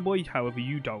 Lo-Fi Boy, however,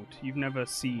 you don't. You've never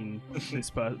seen this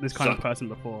kind of person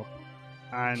before,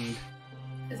 and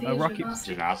Rocky.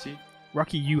 Genasi?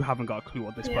 Rocky, you haven't got a clue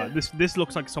what this person. This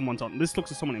looks like someone's on. This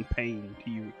looks like someone in pain to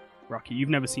you, Rocky. You've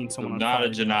never seen someone on Not fire. a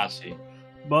Genasi.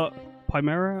 But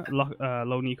Primera,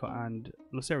 Lo Nico, and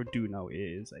Lucera do know it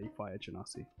is a fire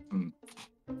genasi.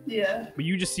 Yeah. But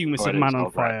you just assume it's a man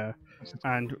on fire,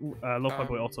 and Lo-Fi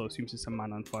Boy also assumes it's a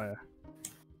man on fire.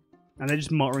 And they're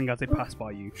just muttering as they pass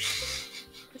by you.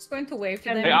 Just going to wave to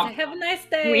them Hey, and say, "Have a nice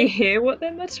day." We hear what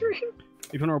they're muttering.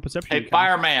 If you want to roll perception, Hey, you can.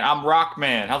 fireman, I'm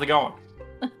Rockman. How's it going?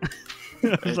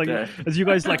 It's like Okay. as you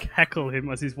guys like heckle him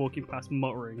as he's walking past,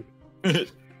 muttering.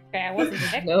 I wasn't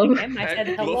heckling him. I said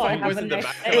hello. Lo-Fi Have was a in the nice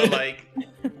back, day. like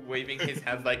waving his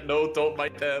hands, like, "No, don't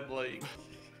bite them." Like,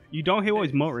 You don't hear what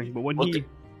he's muttering, but when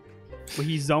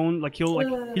he's zoned, like he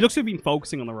looks to have been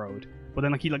focusing on the road, but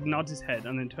then like he like nods his head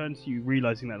and then turns to you,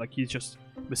 realizing that like he's just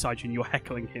beside you and you're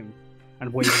heckling him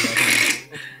and waving at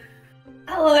him.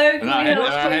 Hello.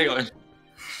 Hang on.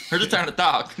 We're just trying to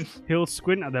talk. He'll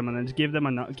squint at them and then just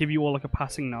give you all like a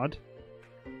passing nod.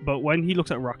 But when he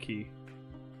looks at Rocky,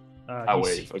 I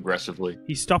wave aggressively.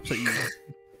 he stops at you.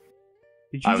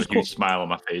 Did I you have a just huge smile on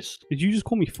my face. Did you just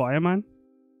call me Fireman?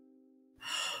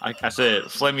 I said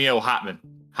Flamio Hotman.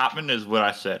 Hotman is what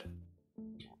I said.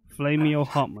 Flamio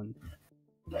Hotman.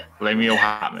 Flamio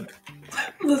Hotman.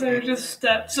 Lucera just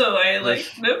steps away, like,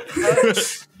 nope.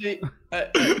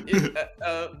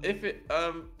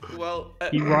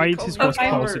 He rides his horse Okay.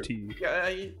 closer to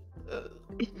you.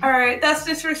 Alright, that's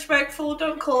disrespectful.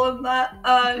 Don't call him that.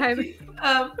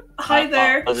 Hi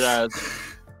there.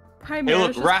 Hey,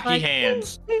 look, Rocky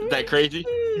hands. Is that crazy?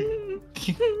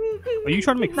 Are you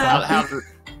trying to make fun?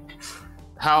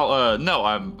 No,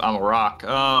 I'm a rock.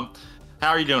 How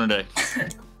are you doing today?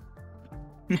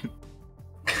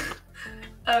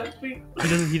 He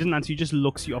doesn't answer. He just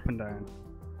looks you up and down.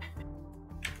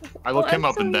 I look him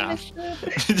up and down.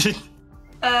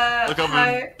 Look up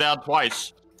and down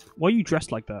twice. Why are you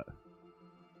dressed like that?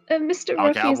 Mr. I'm a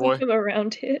Rocky cowboy. isn't from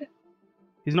around here.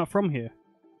 He's not from here.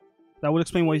 That would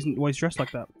explain why he's dressed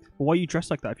like that. But why are you dressed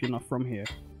like that if you're not from here?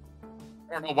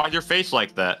 I don't know, why's your face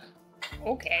like that?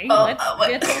 Okay, Oh,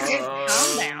 let's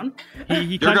calm down.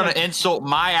 He You're gonna insult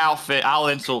my outfit. I'll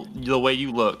insult the way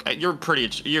you look. You're pretty.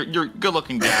 You're a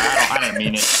good-looking guy. I didn't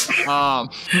mean it.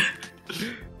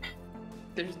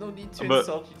 there's no need to But-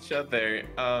 insult each other.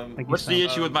 What's the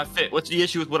issue with my fit? What's the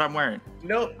issue with what I'm wearing?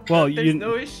 No. Well, there's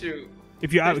no issue.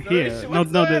 If you're out There's no here, issue no,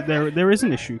 whatsoever. there is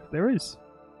an issue. There is.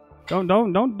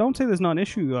 Don't say there's not an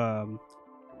issue.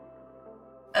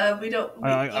 We don't. You don't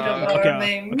know our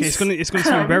names. Okay, it's gonna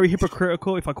seem very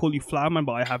hypocritical if I call you Flowerman,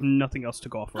 but I have nothing else to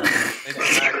go off right now.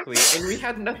 Exactly, and we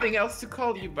had nothing else to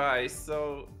call you by.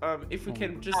 So, if we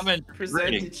can just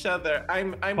present each other,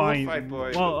 I'm Fine. Lo-Fi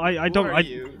Boy. Well, I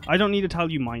don't need to tell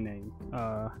you my name.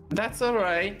 That's all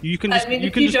right. You can just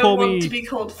you can just don't call want me. to be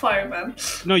called Fireman.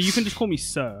 No, you can just call me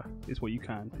Sir. Is what you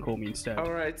can call me instead.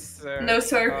 All right, sir. No,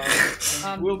 sir.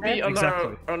 We'll be on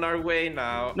Exactly. on our way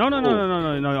now. No.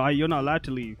 You're not allowed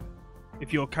to leave.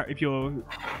 If you're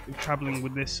traveling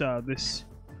with this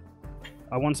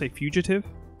I want to say fugitive,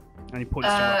 and he points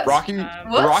to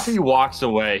Rocky walks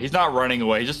away. He's not running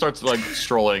away. He just starts like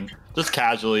strolling, just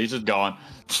casually. He's just gone.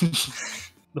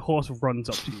 the horse runs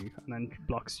up to you and then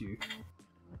blocks you.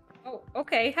 Oh,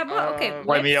 okay. How about okay?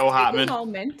 Wait, me, let's Hotman. take a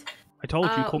moment. I told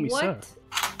you, call me Sir.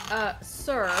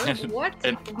 Sir, what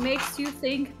makes you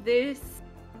think this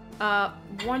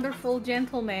wonderful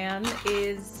gentleman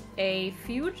is a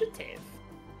fugitive?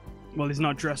 Well, he's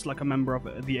not dressed like a member of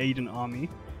the Aiden army.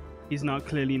 He's not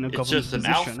clearly in a government just an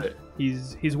position. outfit.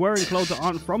 He's wearing clothes that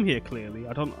aren't from here. Clearly,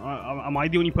 I don't. Am I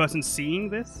the only person seeing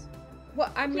this?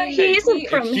 Well, I mean, he isn't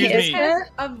from Excuse here. me. has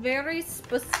a very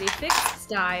specific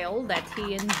style that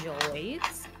he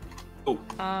enjoys. Oh,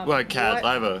 well, Kaz,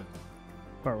 I have a.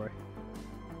 Far away.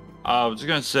 I was just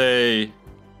gonna say.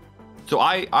 So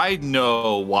I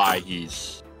know why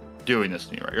he's doing this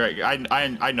to me, right?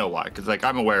 I know why, because like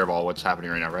I'm aware of all what's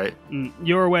happening right now, right?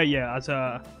 You're aware, yeah. As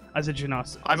a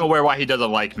Genas. I'm aware why he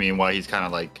doesn't like me and why he's kind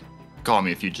of like calling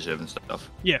me a fugitive and stuff.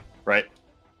 Yeah. Right.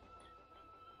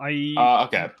 Okay.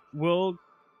 Okay. We'll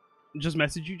just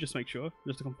message you, just to make sure,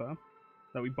 just to confirm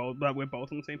that we're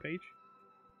both on the same page.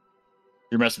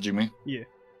 You're messaging me. Yeah.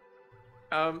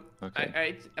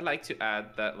 Okay. I'd like to add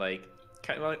that like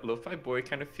kind of like Lo-Fi Boy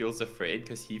kind of feels afraid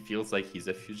because he feels like he's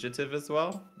a fugitive as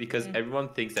well because everyone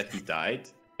thinks that he died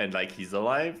and like he's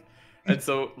alive. And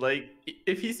so like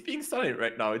if he's being silent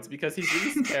right now, it's because he's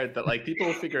really scared that like people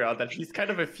will figure out that he's kind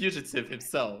of a fugitive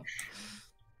himself.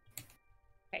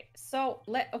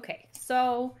 Okay,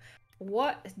 so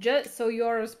what? Just so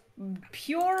you're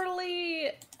purely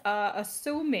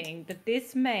assuming that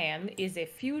this man is a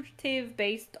fugitive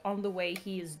based on the way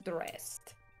he is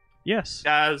dressed. Yes.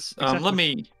 Guys, Exactly. let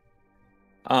me.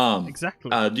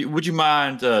 Exactly. Would you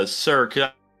mind, sir?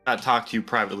 Could I talk to you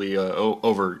privately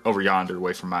over yonder,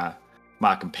 away from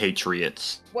my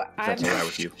compatriots? What, If that's all right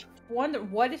with you. Wonder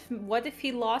what if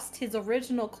he lost his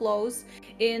original clothes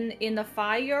in a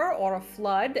fire or a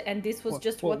flood, and this was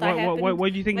just what happened? Why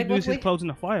do you think Like, he lose what his clothes in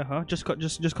a fire, huh? Just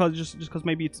cause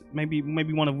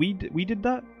maybe one of we did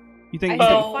that? You think?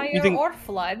 Fire or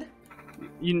flood?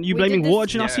 You We blaming did this-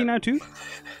 water Genasi now too?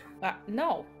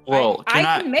 No. Well,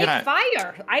 I can make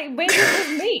fire. Maybe it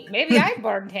was me. Maybe I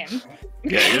burned him.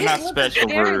 Yeah, you're not special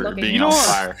for being You know on what?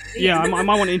 fire. Yeah, I might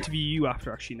want to interview you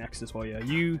after actually next as well. Yeah,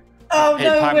 you. Oh Hey,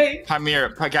 no, wait.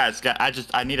 Pamir, guys,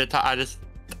 I need to talk.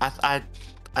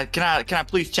 Can I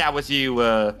please chat with you?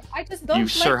 I just don't You like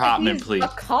Sir that Hotman, he's please.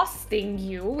 accosting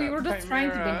you. We were just trying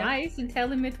to be Chimera. nice and tell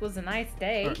him it was a nice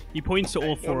day. Alright, he points to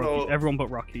all four of you, know. everyone but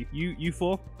Rocky. You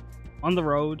four, on the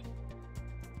road,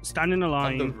 stand in a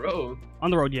line. On the road. On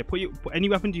the road, yeah. Put any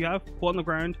weapons you have, put on the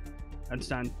ground, and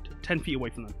stand 10 feet away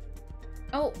from them.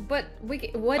 Oh, but what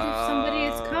if somebody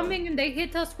is coming and they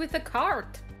hit us with a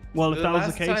cart? Well, if The that was the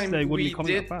last case, time they wouldn't we be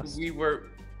coming did, that fast.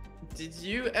 Did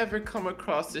you ever come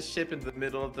across a ship in the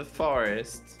middle of the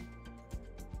forest?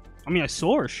 I mean, I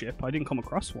saw a ship. I didn't come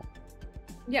across one.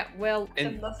 Yeah, well,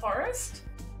 In the forest?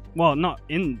 Well, not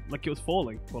in like it was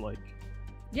falling, but like.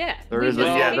 yeah. There we is a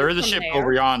just came there is a from ship there.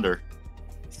 over yonder.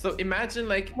 So imagine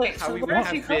like Wait, how so we where would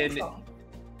did you have come been from?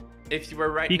 if you were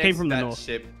right He next came from to the that north.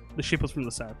 ship. The ship was from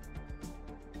the south.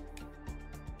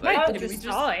 Right, How but did we we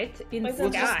saw it in Like, the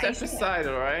We'll just sky. step aside,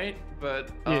 all right? But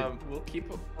Yeah.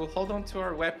 we'll hold on to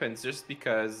our weapons just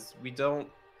because we don't,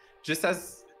 just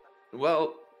as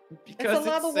well because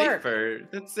lot it's of work. safer.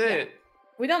 That's it.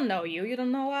 We don't know you. You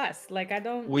don't know us. Like I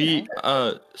don't. We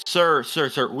sir,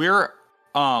 we're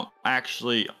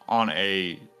actually on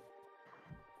a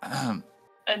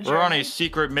we're on a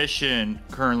secret mission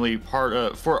currently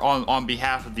on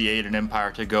behalf of the Aiden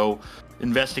Empire to go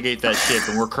investigate that ship,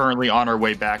 and we're currently on our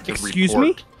way back to Excuse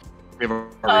report. me? We have a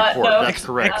report. No. That's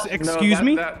correct. Excuse No,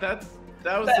 me?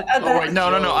 That was That the other- Oh wait,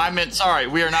 no. I meant sorry.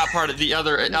 We are not part of the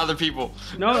other people.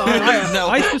 No, No.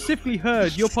 I specifically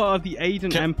heard you're part of the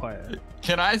Aiden Empire.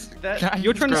 Can I?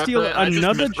 You're trying to scrap steal that? I just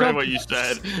another misread job? what you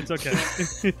said. It's okay.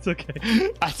 It's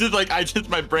okay. I just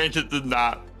my brain just did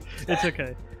not. It's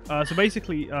okay. So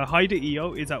basically, Haida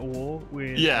Io is at war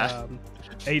with Yeah.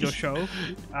 Ado Show,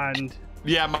 and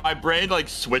Yeah, my brain like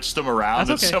switched them around,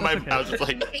 That's okay, and so that's okay. I was just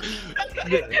like,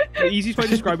 The easiest way to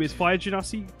describe it is Fire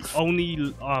Genasi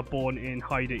only are born in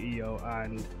Haida Io,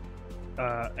 and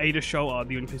Ada Show are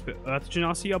the only place where Earth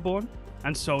Genasi are born.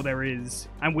 And so there is,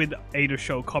 and with Ada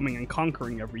Show coming and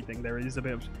conquering everything, there is a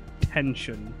bit of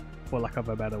tension, for lack of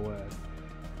a better word.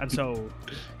 And so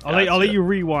I'll let you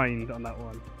rewind on that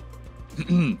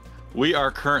one. we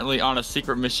are currently on a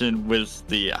secret mission with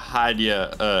the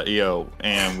Haida EO,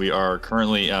 and we are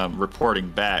currently reporting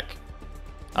back.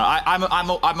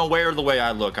 I'm aware of the way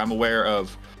I look. I'm aware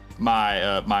of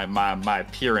my my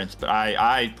appearance, but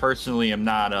I personally am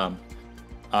not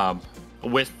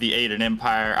with the Aiden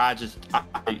Empire.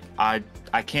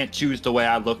 I can't choose the way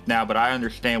I look now, but I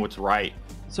understand what's right.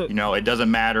 So you know, it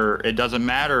doesn't matter. It doesn't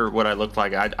matter what I look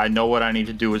like. I know what I need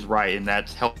to do is right, and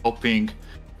that's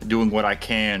doing what I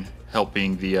can,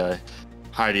 helping the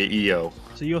Haida EO.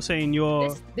 So you're saying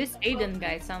you're this Aiden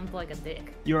guy sounds like a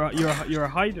dick. You're a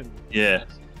Haiden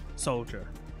soldier.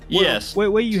 Yes. Where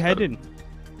are you heading?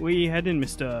 Where are you heading,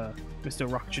 Mr.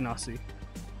 Rock Genasi?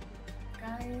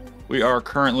 We are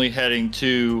currently heading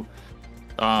to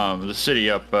the city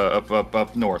up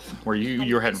north, where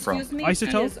you're heading from. Excuse me?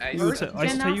 Isotope?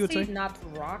 You would say? Not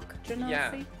Rock Genasi?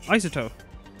 Yeah. Isotope.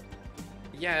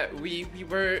 Yeah, we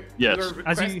were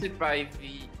requested by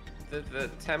the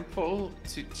temple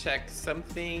to check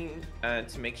something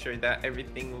to make sure that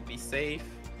everything will be safe.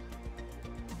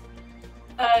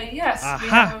 Yes, Aha! we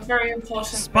have a very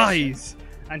important Spies!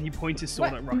 And he points his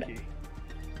sword at Rocky.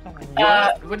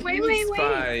 What do you mean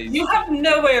spies? You have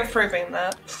no way of proving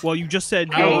that. Well, you just said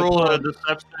I'll you're... roll a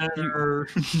deception.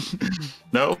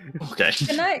 No? Okay.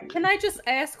 Can I just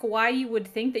ask why you would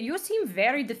think that? You seem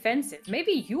very defensive.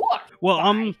 Maybe you are.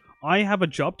 Well, I have a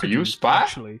job to do. Are you a spy?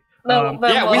 Actually.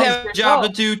 Yeah, we have a job to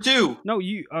do too. No,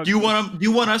 you. Do you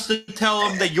want us to tell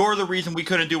them that you're the reason we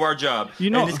couldn't do our job?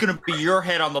 You know, and it's gonna be your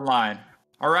head on the line.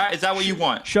 All right? Is that what you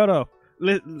want? Shut up.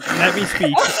 Let me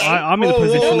speak. I'm in the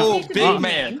position. Big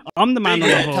man. I'm the man big on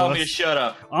the man, horse. tell me to shut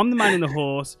up. I'm the man in the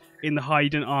horse in the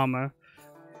Haiden armor.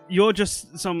 You're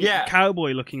just some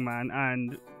cowboy-looking man,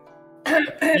 and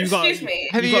you got. Excuse me.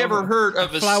 Have you ever heard of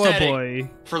flower aesthetic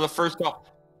boy for the first time?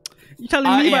 You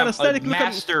telling me about aesthetic?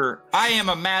 I am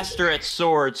a master at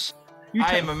swords.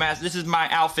 I am a master. This is my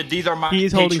outfit. These are my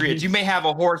patriots. You may have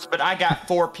a horse, but I got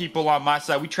 4 people on my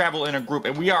side. We travel in a group,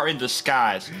 and we are in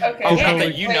disguise. Okay. Not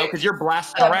that you know, because you're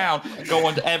blasting around,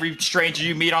 going to every stranger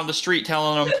you meet on the street,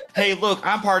 telling them, "Hey, look,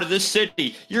 I'm part of this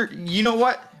city." You know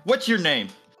what? What's your name?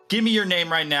 Give me your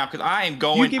name right now, because I am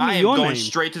going.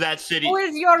 Straight to that city. Who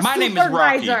is your my supervisor? name is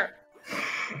Rocky.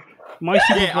 My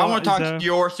supervisor. Yeah, I want to talk to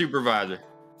your supervisor.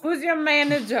 Who's your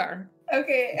manager?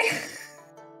 Okay.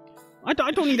 I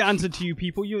don't need to answer to you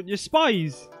people. You're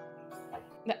spies.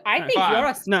 I think you're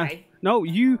a spy. No,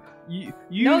 you're being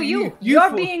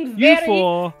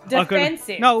very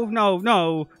defensive.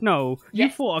 No. You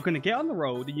 4 are gonna get on the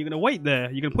road and you're gonna wait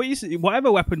there. You're gonna put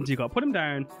whatever weapons you got, put them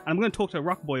down, and I'm gonna talk to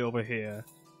Rock Boy over here,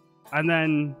 and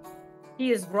then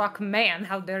he is Rock Man.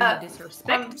 How dare you disrespect?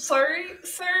 I'm sorry,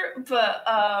 sir, but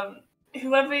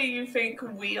whoever you think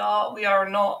we are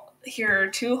not here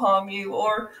to harm you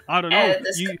or. I don't know.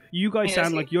 You guys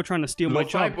sound like you're trying to steal my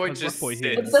job. Boy just Rock Boy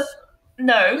here.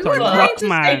 No, sorry, but... Rock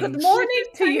Man. Good morning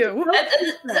to you. Let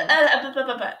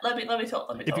me talk.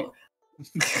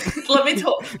 Let me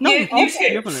talk. No, you two.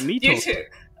 You're gonna let me talk. You two.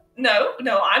 No,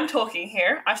 I'm talking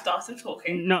here. I started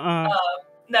talking. No,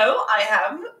 I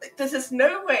am. This is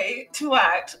no way to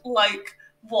act like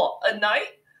a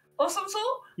knight or some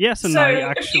sort. Yes, a knight.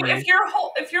 Actually,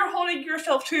 if you're holding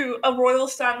yourself to a royal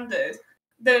standard,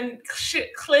 then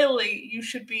clearly you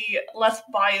should be less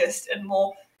biased and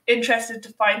more interested to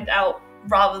find out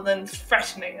rather than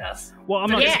threatening us. Well,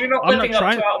 I'm you're not living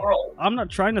up to our role. I'm not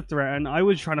trying to threaten. I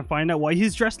was trying to find out why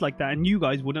he's dressed like that, and you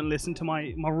guys wouldn't listen to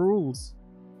my rules.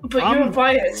 But you're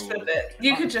biased with it.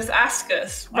 You could just ask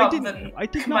us rather than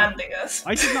commanding us.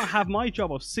 I did not have my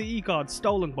job of city guard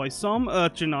stolen by some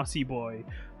Genasi boy.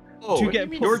 Oh,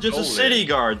 you're just a city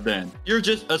guard then. You're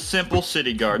just a simple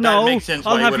city guard. No, that makes sense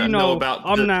why you wouldn't know about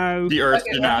the Earth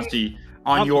Genasi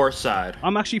on your side.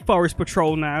 I'm actually Forest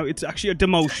Patrol now. It's actually a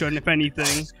demotion, if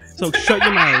anything. So shut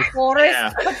your mouth.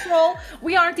 Forest Patrol?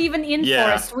 We aren't even in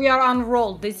forest. We are on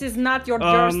roll. This is not your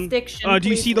jurisdiction. Do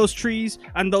you see those trees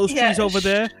and those trees over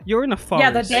there? You're in a forest.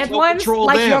 Yeah, the dead ones,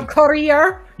 like your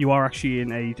career. You are actually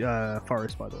in a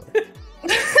forest, by the way.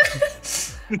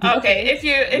 Okay, if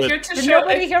you're to Did show,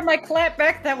 nobody hear my clap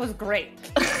back? That was great.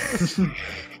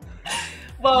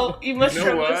 Well, you must know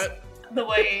show what? us the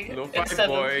way instead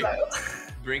Boy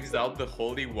of brings out the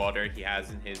holy water he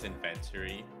has in his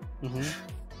inventory.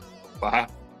 Wow.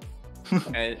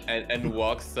 and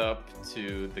walks up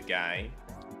to the guy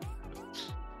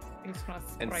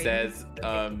and says,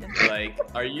 like,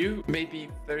 "Are you maybe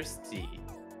thirsty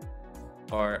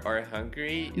or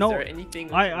hungry? Is No, there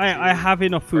anything?" I have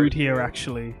enough food here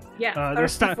actually. Yeah,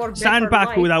 Just thirsty for stand better back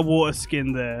life. with that water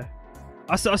skin there.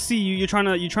 I see you. You're trying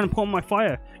to put on my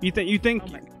fire. You think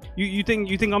you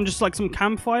think I'm just like some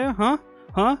campfire,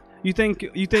 huh? You think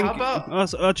How about-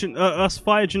 us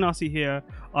fire genasi here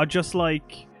are just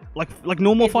like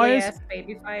normal fires? Yes,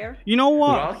 baby fire. You know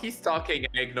what? While he's talking,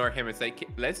 I ignore him and say,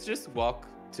 let's just walk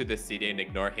to the city and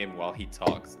ignore him while he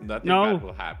talks. Nothing No. bad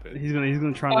will happen. He's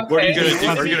gonna try. Okay. What are you gonna do?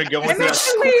 Are you gonna go with I'm us?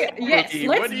 actually, yes, Cookie,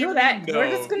 let's what do do you that. mean, We're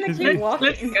no? just gonna Let's keep walking.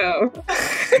 Let's go.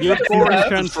 You're forest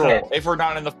Yeah. control. If we're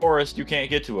not in the forest, you can't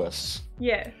get to us.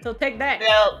 Yeah, so take that.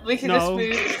 Yeah, we can No, just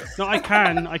move. no, I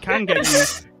can get you.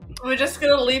 We're just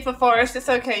gonna leave the forest. It's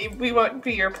okay. We won't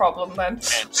be your problem then.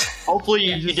 Hopefully,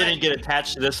 you didn't get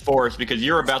attached to this forest because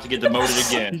you're about to get demoted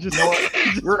again. He just, You know what? he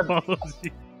just You're- follows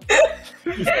you.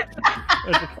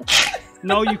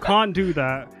 No, you can't do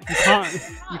that.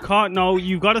 You can't. No,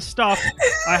 you gotta stop.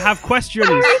 I have questions.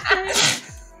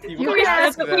 He You walks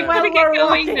asked to me the- while Gotta we're get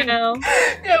going walking. now.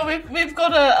 Yeah, we've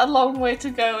got a long way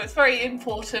to go. It's very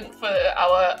important for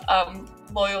our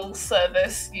loyal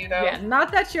service, you know. Yeah,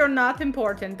 not that you're not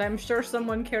important. I'm sure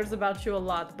someone cares about you a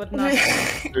lot, but not.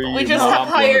 We just No, have I'm one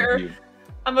of higher. you.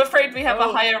 I'm afraid we have a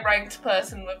Oh. higher ranked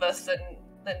person with us than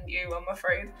you. I'm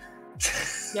afraid.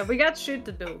 Yeah, we got shit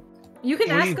to do. You can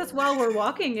When ask you- us while we're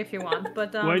walking if you want,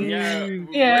 but When Yeah, you-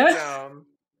 we're Yeah. down.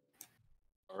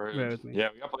 Bear with me. Yeah,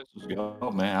 we got places to go. Oh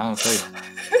man, I don't say.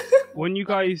 When you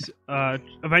guys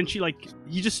eventually, like,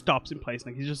 he just stops in place,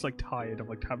 like he's just like tired of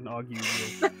like having to argue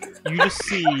with you. You just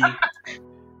see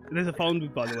there's a phone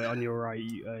booth, by the way, on your right.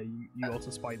 You also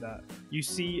spy that. You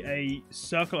see a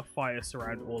circle of fire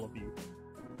surround all of you.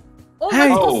 oh, Hey!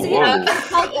 let's go Oh, see whoa. it.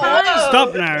 Oh,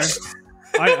 Stop now!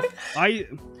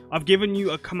 I've given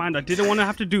you a command. I didn't want to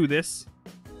have to do this.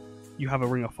 You have a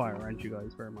ring of fire around you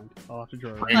guys. Bear in mind. I'll have to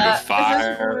draw a ring. Ring of Is this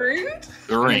fire. rude?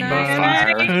 The ring of Can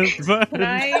fire. Can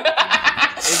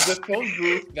I, Is the phone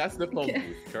booth? That's the phone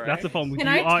booth, correct? That's the phone booth. can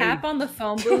You I are- tap on the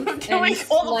phone booth Can we and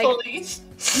call the like police?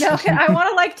 no? I want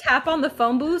to like tap on the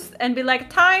phone booth and be like,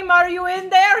 "Time, are you in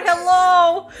there?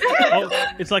 Hello." Oh,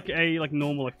 it's like a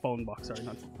normal phone box. Sorry,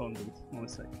 not phone booth. 1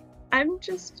 sec. I'm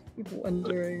just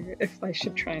wondering if I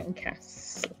should try and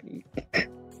cast sleep.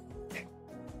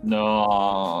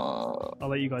 No. I'll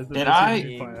let you guys.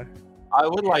 And fire. I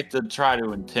would like to try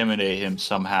to intimidate him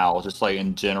somehow, just like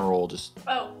in general. Just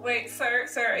Oh wait, sir,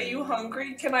 are you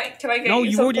hungry? Can I get No,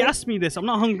 you you already something? asked me this. I'm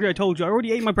not hungry. I told you. I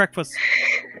already ate my breakfast.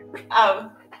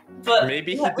 But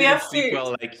Maybe he we didn't have sleep food.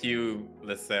 well like you,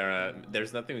 Lysera.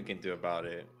 There's nothing we can do about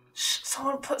it. Shh,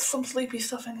 someone put some sleepy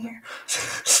stuff in here.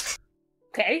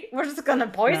 Okay, we're just gonna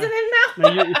poison No.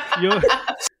 him now. No, you're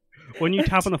when you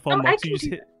tap on the phone Oh, I box, you can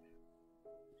just do hit.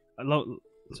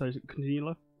 Sorry, continue,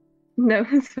 Lo. No,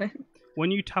 it's fine.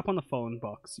 When you tap on the phone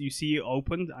box, you see it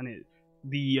opened, and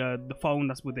the phone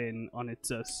that's within on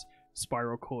its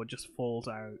spiral cord just falls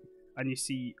out, and you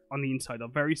see on the inside are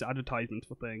various advertisements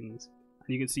for things, and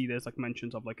you can see there's like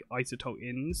mentions of like isotope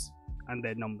inns and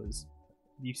their numbers.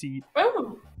 You see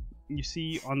Oh,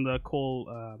 on the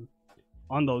call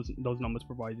on those numbers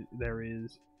provided there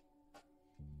is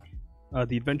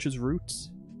the adventures routes,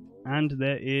 and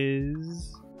there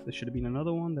should have been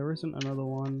another one. There isn't another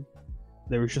one.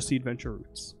 There is just the adventure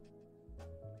routes.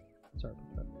 Sorry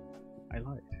about that. I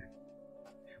lied.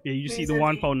 Yeah, you just see These the are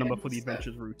one the phone number for the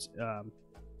adventures. adventures routes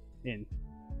in.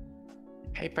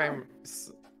 Hey,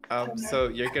 so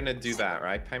you're gonna do that,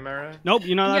 right, Chimera? Nope,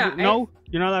 you're not allowed Yeah, to, no,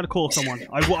 you're not allowed to call someone.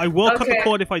 I will cut the Okay.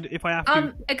 cord if I have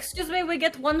to. Excuse me, we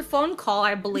get one phone call,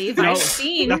 I believe. No, I've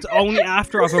seen. That's only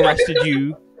after I've arrested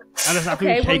you, and that's after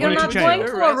Okay, we've well, taken you're you to not jail. going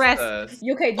to arrest. us.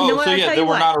 Okay, you know what? so I yeah, tell then you we're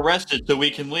what. not arrested, so we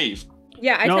can leave.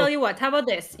 Yeah, I No. tell you what. How about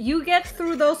this? You get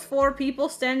through those 4 people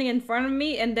standing in front of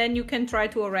me, and then you can try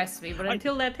to arrest me. But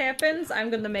until that happens,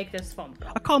 I'm gonna make this phone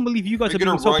call. I can't believe you guys You're are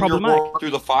gonna being so run your problematic. roar through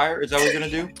the fire? Is that what you're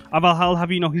gonna do? I'll have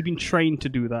you know he's been trained to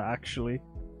do that actually.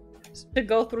 To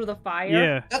go through the fire.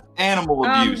 Yeah. That's animal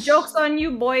abuse. Jokes on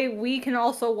you, boy. We can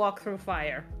also walk through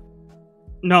fire.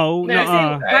 No, No,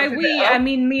 no. By we, I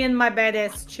mean me and my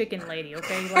badass chicken lady.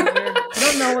 Okay, like, you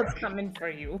don't know what's coming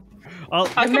for you. I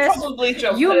could mess- probably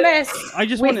jump You it. mess I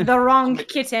just with wanted. the wrong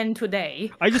kitten today.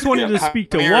 I just wanted to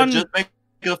speak to Chimera, one. Just make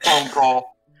a phone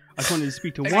call. I just wanted to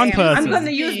speak to Okay, one I'm person.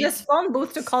 gonna use this phone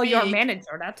booth to call your Speak.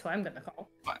 manager. That's who I'm gonna call.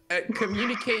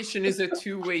 Communication is a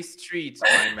two-way street,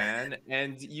 my man,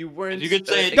 and you weren't. You could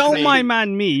say it- Don't Exactly. my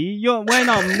man me. You're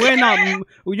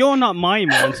not my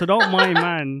man, so don't my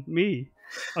man me.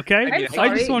 Okay, I mean, I just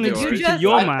sorry, wanted did to you speak to just-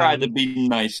 your I tried to man. be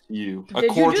nice to you. A Did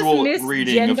you cordial just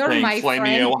greeting of misgender saying my "Flame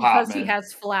friend Ale because Hotman." he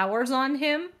has flowers on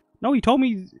him? No, he told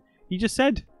me. He just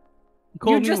said. He You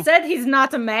called me- just said he's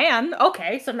not a man.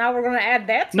 Okay, so now we're gonna add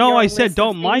that to No, your I list said of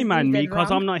don't my things man you me did because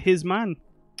wrong. I'm not his man.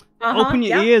 Uh-huh, Open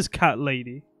your yeah. ears, cat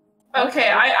lady. Okay,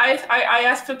 I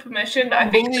asked for permission. I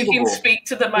think we can Unbelievable. speak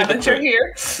to the manager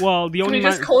here. Well, the Can only we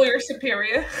man just call your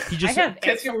superior? he just I have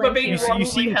Because you're excellent being you, hearing. you wrongly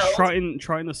seem held.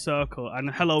 trying a circle,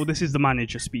 and hello, this is the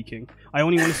manager speaking. I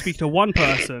only want to speak to one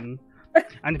person,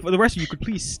 and for the rest of you, could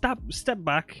please step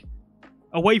back,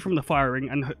 away from the firing,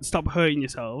 and stop hurting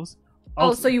yourselves.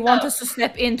 Oh, so you want us to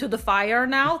step into the fire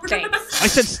now? Thanks. I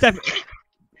said step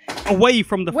away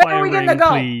from the Where fire are we ring, gonna go?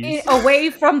 please. Away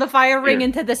from the fire ring Here.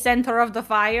 into the center of the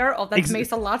fire? Oh, that Ex-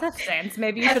 makes a lot of sense.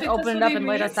 Maybe you I should think that's open it what up he and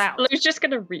let means. us out. Lou's just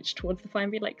gonna reach towards the fire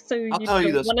and be like, so you tell you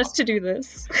don't this. want us to do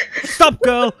this? Stop,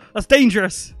 girl. That's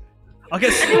dangerous. I'll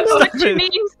get What stop do you it,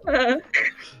 mean, sir?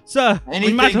 sir.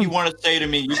 Anything madam. you want to say to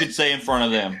me, you can say in front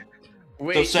of them.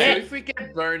 Wait, so say it. if we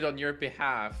get burned on your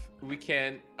behalf, we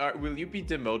can. Will you be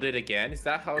demoted again? Is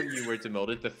that how you were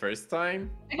demoted the first time?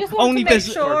 I just want Only to make there's-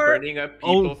 For sure. burning up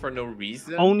people for no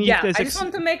reason? Only Yeah, if there's I just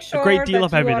want to make sure great deal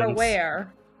that of you are evidence.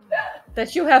 aware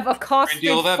that you have accosted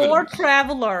deal of 4 evidence.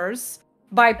 travelers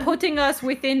by putting us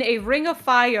within a ring of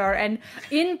fire and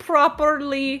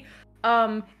improperly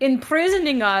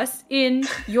imprisoning us in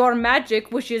your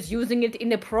magic, which is using it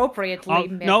inappropriately.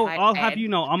 No, might I I'll have add. you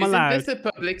know, I'm Isn't allowed. this a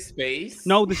public space?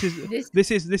 No, this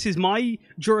is my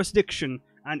jurisdiction,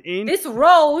 and in This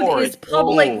road Or is it's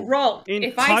public old. road. In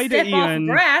If I step Hydeian-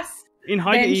 off grass, in then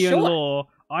Hydeian sure. law,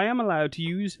 I am allowed to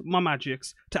use my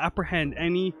magics to apprehend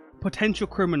any potential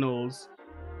criminals.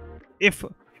 If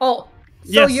oh, so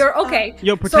Yes. you're okay.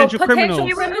 Your potential so criminals.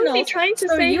 Potential We're only criminals. trying to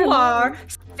so say you hello. are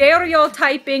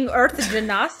stereotyping Earth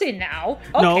Genasi now.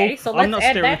 Okay, no, so let's I'm not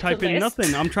add that to stereotyping list.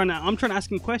 nothing. I'm trying to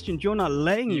ask him questions. You're not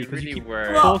letting me You because really you keep were.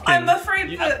 Well, talking. I'm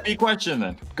afraid that Pee question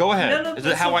then. Go ahead. None of Is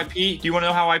this it how will- I pee? Do you want to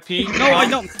know how I pee? No, I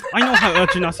know how Earth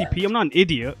Genasi pee. I'm not an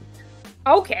idiot.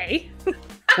 Okay.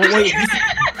 Well, wait,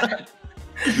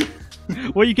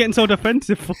 what are you getting so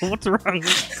defensive for? What's wrong?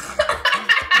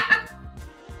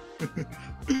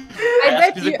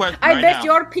 Ask me the question I right bet now.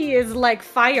 your pee is like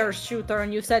fire shooter,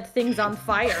 and you set things on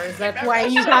fire. Is that why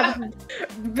you got?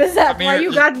 Is that why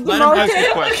you got Let him ask demoted?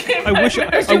 the question.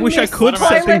 I wish I could Let him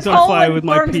set ask things the on fire with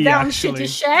my burned pee. down Actually,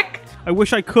 Shitty Shack. I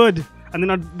wish I could, and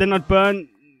then I'd burn.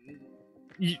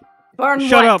 Burn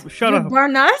Shut what? up, shut you up.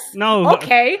 Burn us? No.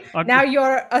 Okay. I- Now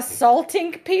you're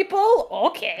assaulting people?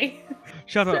 Okay.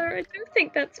 Shut up. Sir, I don't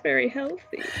think that's very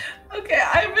healthy. okay,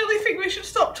 I really think we should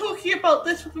stop talking about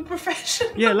this with a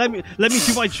professional. Yeah, let me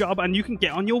do my job, and you can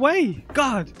get on your way.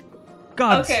 God.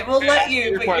 Okay, we'll let you,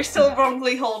 Your but you're question. still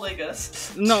wrongly holding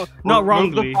us. No, not Remove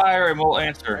wrongly. the fire and we'll Are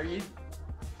answer. you?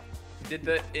 Did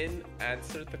the inn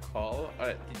answer the call?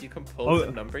 Did you compose Oh.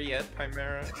 a number yet,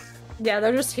 Chimera? Yeah,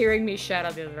 they're just hearing me shout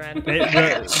at this random.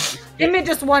 The- Give me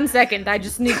just 1 second. I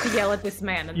just need to yell at this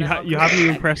man. And you then I'll you come haven't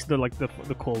even back. pressed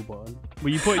the call button. Well,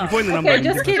 you put in the number. Okay, and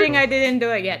just you kidding. call. I didn't do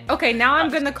it yet. Okay, now I'm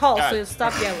gonna call, so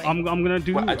stop yelling. I'm gonna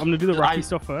do Well, the Rocky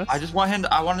stuff first. I just want him.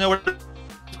 I want to know what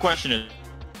his question is.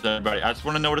 Everybody, I just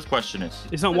want to know what his question is.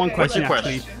 It's not one Okay, question what's the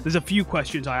actually. question? There's a few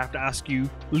questions I have to ask you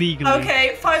legally.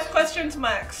 Okay, 5 questions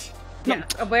max. Yeah,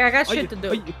 but I got Are shit to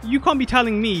do. you can't be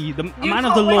telling me, the You man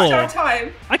of can't the waste our law.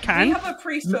 time. I We can. have a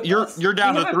priest with You're us. down We to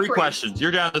have a 3 priest. questions. You're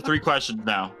down to 3 questions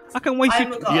now. I can waste I'm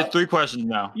it. a You god. get 3 questions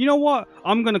now. You know what?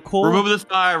 I'm gonna call. Remove this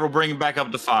fire. We'll bring it back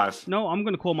up to 5. No, I'm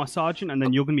gonna call my sergeant, and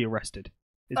then you're gonna be arrested.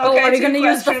 Is Oh, Okay, are you 2 gonna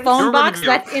use the questions. phone You're gonna box be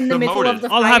that's in the middle of demoted.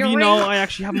 the I'll fire have you know, ring? I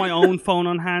actually have my own phone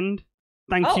on hand.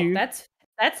 Thank Oh, you. that's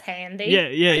handy. Yeah,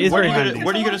 it's What very are you gonna- handy.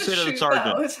 what are you gonna Someone say to the just shoot that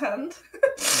sergeant? out his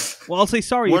hand. Well, I'll say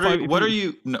sorry. What if I- are if what you- are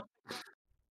you? No.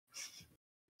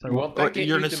 Sorry, Won't what? that get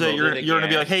You're you gonna say you're demoted gonna be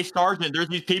again? like, hey sergeant, there's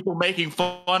these people making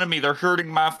fun of me. They're hurting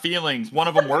my feelings. One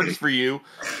of them works for you.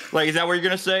 Like, is that what you're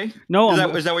gonna say? No, Is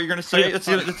I'm- that what you're gonna say? Yeah.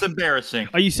 That's embarrassing.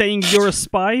 Are you saying you're a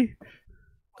spy?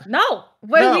 No,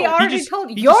 well, No, we he already just- told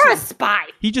you. he You're a just- spy.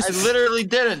 He I just. literally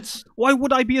didn't. Why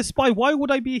would I be a spy? Why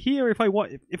would I be here if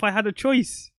I had a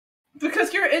choice?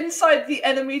 Because you're inside the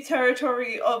enemy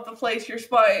territory of the place you're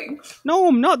spying. No,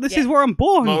 I'm not. This Yeah. is where I'm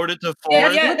born. Promoted to Yeah,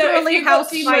 fourth. yeah. literally if you how got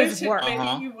spies demoted, work. maybe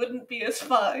Uh-huh. you wouldn't be a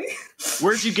spy.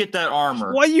 Where'd you get that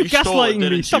armor? Why are you stole it, gaslighting me?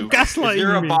 didn't Stop you? gaslighting Is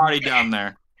there a me. body down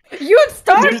there? You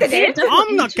started it.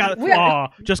 I'm not We are-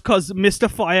 just because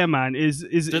Mr. Fireman is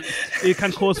it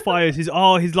can cause fires. He's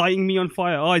lighting me on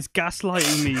fire. Oh, he's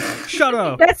gaslighting me. Shut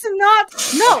up. That's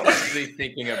not. No. Actually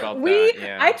thinking about We. that,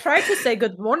 yeah. I tried to say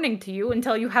good morning to you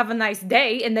until you have a nice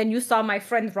day, and then you saw my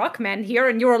friend Rockman here,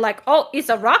 and you were like, "Oh, it's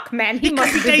a Rockman. He He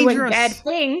must could be be doing dangerous." bad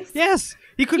things." Yes,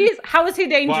 He could. How is he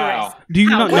dangerous? Wow. Do you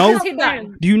How? not What know? has he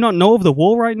done? Do you not know of the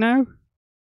wall right now?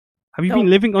 Have you No. been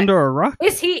living under a rock?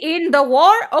 Is he in the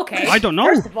war? Okay. I don't know.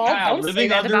 First of all, Wow, don't say living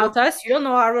that under about us. You don't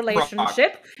know our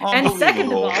relationship. And second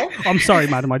of Unbelievable. all, I'm sorry,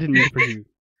 madam. I didn't mean to presume.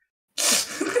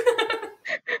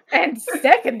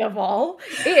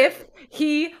 if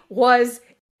he was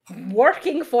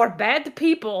working for bad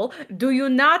people, do you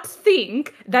not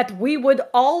think that we would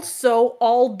also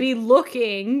all be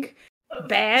looking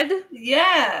bad?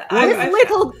 Yeah.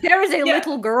 There is a Yeah.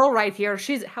 little girl right here.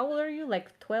 She's, how old are you?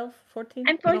 Like 12, 14?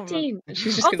 I'm I don't know. 14.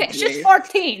 She's just Okay, gonna she's leave.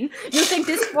 14. You think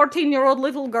this 14-year-old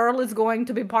little girl is going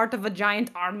to be part of a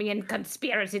giant army and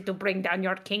conspiracy to bring down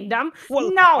your kingdom?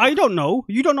 Well, no. I don't know.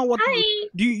 You don't know what. Hi.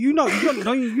 Do you know?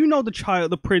 You know the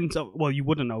child, the prince of. Well, you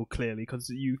wouldn't know clearly because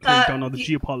you clearly don't know the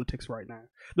geopolitics right now.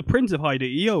 The prince of Haida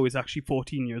Io is actually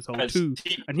 14 years old too,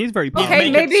 and he's very. Okay,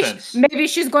 making sense. maybe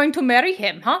she's going to marry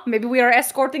him, huh? Maybe we are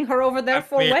escorting her over there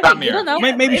for mean, wedding. You don't know.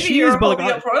 Maybe she you're is, but like,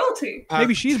 holding up royalty.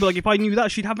 maybe she is, but like, if I knew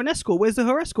that, she'd have an escort. Where's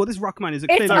her escort? This rockman is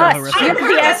It's clearly not us. her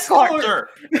You're escort. the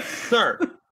escort. Sir,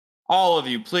 all of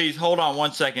you, please hold on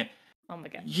 1 second. Oh my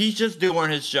god. He's just doing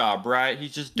his job, right?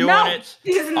 He's just doing No, it.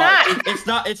 he's not.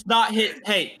 It's not his.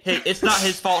 Hey, it's not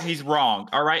his fault. He's wrong.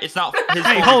 All right. It's not his fault.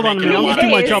 Hey, hold he's on a making minute. I'm lot just of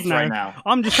doing my mistakes job right now. now.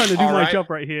 I'm just trying to do All my right. job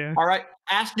right here. All right.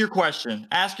 Ask your question.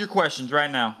 Ask your questions right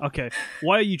now. Okay,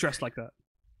 why are you dressed like that,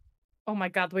 Oh my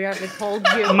god, we already told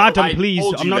you. madam? I Please,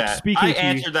 told I'm you not that. speaking I to you.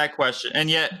 answered that question, and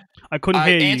yet I couldn't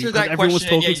I hear you answered because that everyone was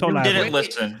question, and talking yet so you loud. didn't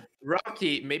listen.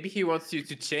 Rocky, maybe he wants you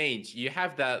to change. You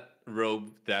have that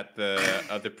robe that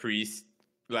the priest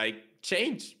like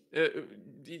change.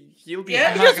 He'll be.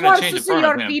 Yeah. He I'm not just gonna wants change to in see front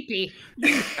your of him. pee-pee.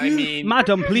 I mean,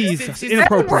 Madam, please, since that's she's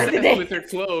inappropriate. obsessed with her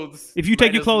clothes. If you take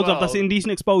might your as clothes off, that's well.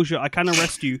 indecent exposure. I can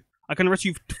arrest you. I can arrest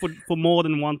you for more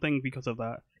than one thing because of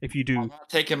that. If you I'm do, not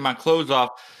taking my clothes off.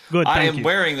 good. I Thank am you.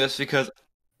 wearing this because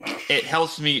it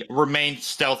helps me remain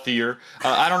stealthier.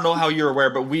 I don't know how you're aware,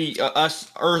 but we, us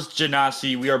Earth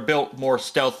Genasi, we are built more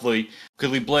stealthily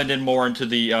because we blend in more into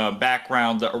the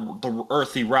background, the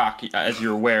earthy rock, as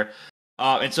you're aware.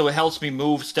 And so it helps me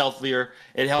move stealthier.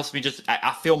 It helps me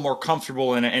I feel more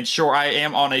comfortable in it. And sure, I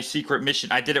am on a secret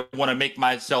mission. I didn't want to make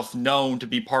myself known to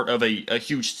be part of a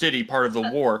huge city, part of the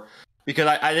war, because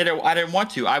I didn't want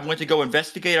to. I went to go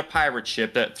investigate a pirate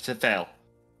ship to fail.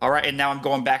 All right, and now I'm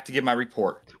going back to give my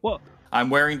report. Well,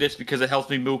 I'm wearing this because it helps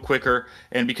me move quicker,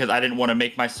 and because I didn't want to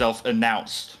make myself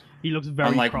announced. he looks very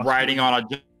I'm like cross. riding on a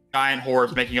giant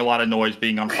horse, making a lot of noise,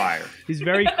 being on fire. He's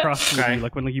very cross with Okay. you.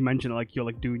 Like when you mention like you're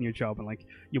like doing your job and like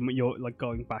you're like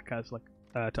going back as like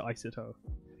to Isoto.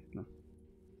 No.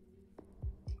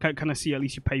 Can I see at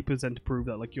least your papers and to prove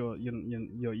that like you're that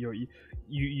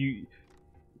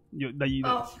you.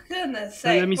 Oh, for goodness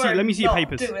Let sake. me see- we're let me see your not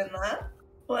papers. doing that.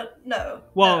 What? No.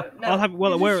 Well, no, I'll have.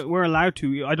 Well, You just- we're allowed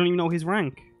to. I don't even know his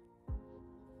rank.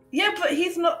 Yeah, but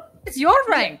he's not. It's your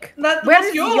rank. That Where was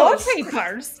is your yours.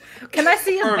 papers? Can I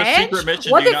see a Or a badge? secret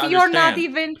mission, What do if you not you're not understand?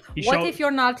 even? He What show- if you're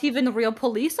not even a real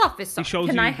police officer? He shows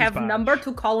Can you I his have badge. number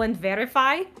to call and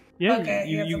verify? Yeah. Okay,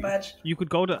 you, here's you, the badge. you could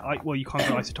go to. Well, you can't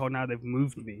go to Isoto now. They've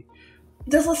moved me.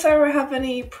 Does Lysera have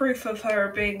any proof of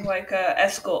her being like a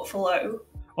escort for Lo?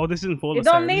 Oh, this isn't for You the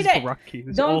don't Sarah, need this is it. for Rocky.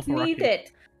 This is all Don't for need Rocky.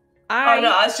 it. Oh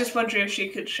no, I was just wondering if she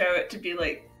could show it to be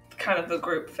like kind of a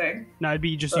group thing. No, it'd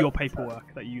be just Oh, your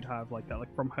paperwork that you'd have like that,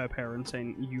 like from her parents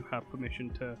saying you have permission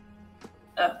to.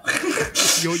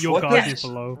 Oh. Your What guardian does-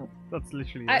 below. That's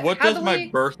literally. I- it. What how does do my we-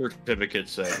 birth certificate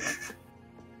say?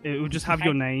 It would just have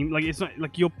your name. Like it's not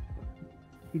like your.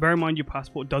 Bear in mind, your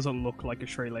passport doesn't look like a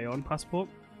Sri Leon passport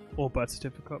or birth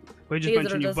certificate. But it just Neither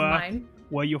mention your does birth, mine.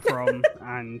 where you're from,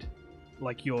 and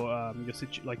like your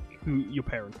like who your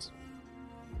parents.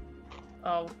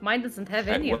 Oh, mine doesn't have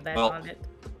Okay, any of that well- on it.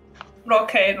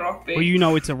 Rock A and Rock B. Well, you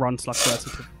know it's a Ron Slack birth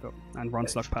certificate and Ron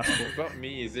Slack passport. What about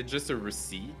me? Is it just a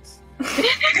receipt?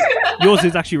 Yours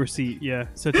is actually receipt, yeah.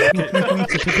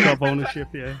 Certificate of ownership,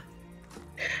 yeah.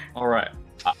 All right.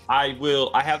 I will.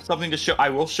 I have something to show. I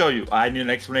will show you. I need an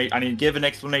explanation. I need to give an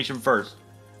explanation first.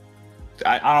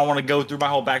 I don't want to go through my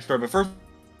whole backstory, but first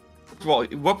of all,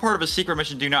 what part of a secret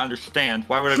mission do you not understand?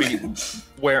 Why would I be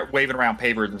waving around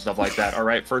papers and stuff like that? All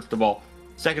right. First of all.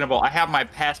 Second of all, I have my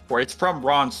passport. It's from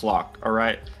Ronslack. All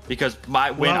right. Because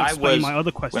when I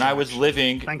was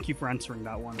living. Thank you for answering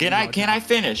that one. Can I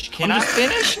finish? Can I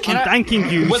finish? I'm thanking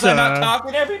you, Was sir. I not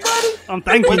talking, everybody? I'm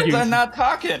thanking Was you. I not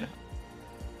talking?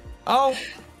 Oh,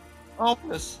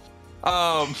 this.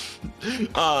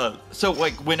 So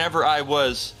like whenever I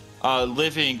was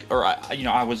living, or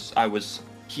I was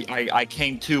I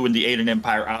came to in the Aiden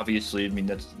Empire. Obviously, I mean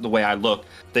that's the way I look.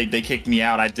 They kicked me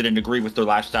out. I didn't agree with their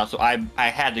lifestyle, so I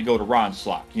had to go to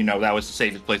Ronslaw. You know, that was the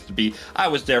safest place to be. I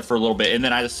was there for a little bit, and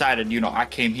then I decided, you know, I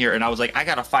came here and I was like, I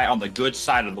gotta fight on the good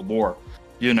side of the war.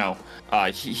 You know,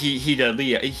 he to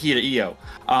EO.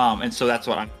 And so that's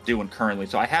what I'm doing currently.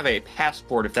 So I have a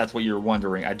passport, if that's what you're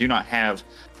wondering. I do not have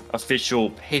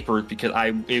official papers because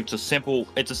it's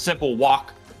a simple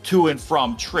walk to and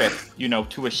from trip, you know,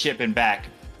 to a ship and back.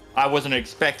 I wasn't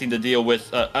expecting to deal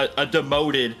with a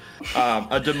demoted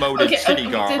city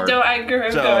guard. Don't anger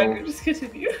him. Don't anger. Just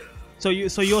continue. So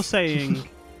you're saying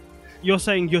your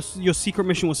secret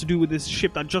mission was to do with this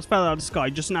ship that just fell out of the sky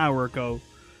just an hour ago,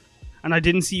 and I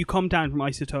didn't see you come down from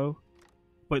Isoto,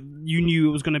 but you knew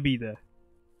it was going to be there.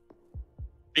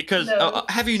 Because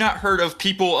have you not heard of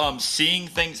people seeing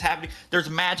things happening? There's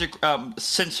magic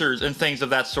sensors and things of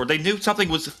that sort. They knew something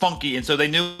was funky, and so they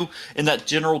knew in that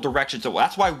general direction. So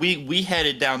that's why we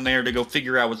headed down there to go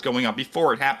figure out what's going on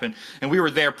before it happened, and we were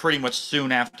there pretty much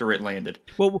soon after it landed.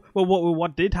 Well,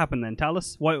 what did happen then? Tell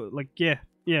us. What, like, yeah.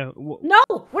 No,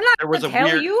 we're not going to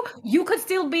tell you. You could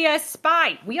still be a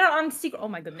spy. We are on secret. Oh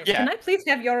my goodness. Yeah. Can I please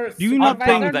have your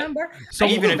supervisor number? So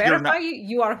even if verify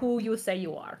you are who you say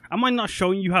you are. Am I not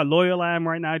showing you how loyal I am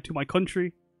right now to my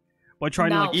country by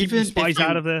trying to like, keep you spies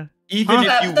out of there? Even if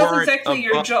you that's weren't exactly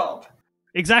your job.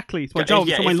 Exactly, it's my job.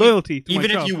 It's my loyalty.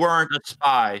 Even if you weren't a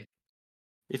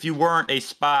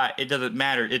spy, it doesn't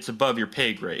matter. It's above your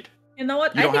pay grade. You know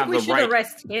what? I think we should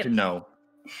arrest him. No.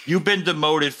 You've been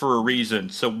demoted for a reason,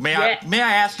 so may I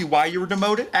ask you why you were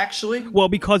demoted, actually? Well,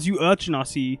 because you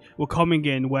Urchinasi were coming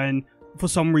in when, for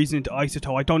some reason, into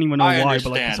Isoto. I don't even know why,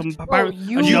 but like some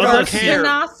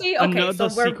Urchinasi? Okay, so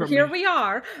here we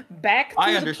are, back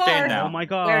to the part now. Oh my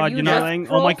god, you're not letting.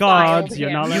 Oh my god,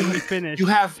 you're not letting me finish. You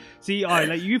have. See, I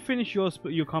let you finish your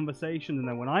conversation, and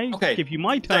then when I give you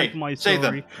my turn for my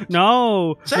story,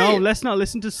 let's not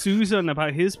listen to Susan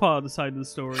about his part of the side of the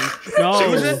story.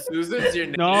 No, Susan's your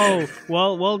name. No,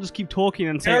 we'll just keep talking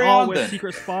and say, we're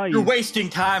secret spies. You're wasting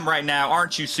time right now,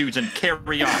 aren't you, Susan?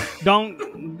 Carry on. Don't,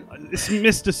 it's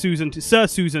Mr. Susan, Sir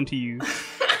Susan to you.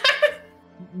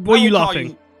 What are you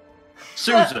laughing?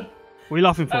 Susan. What are you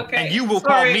laughing for? Okay, and you will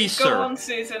call me sir. Go on,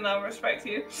 Susan. I'll respect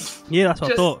you. Yeah, that's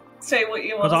what I thought. Say what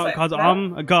you want to say. Because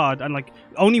I'm a guard, and like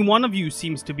only one of you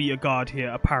seems to be a guard here.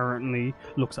 Apparently,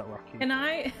 looks at Rocky. Can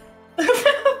I? Well,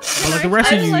 like the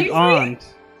rest of you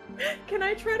aren't. Can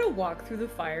I try to walk through the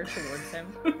fire towards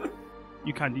him?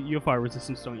 You can. You're fire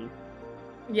resistance, don't you?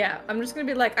 Yeah, I'm just gonna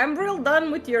be like, I'm real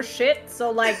done with your shit. So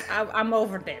like, I'm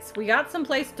over this. We got some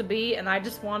place to be, and I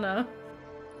just wanna.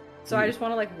 So I just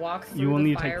wanna like walk through. You will the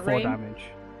need to fire take 4 ring. damage.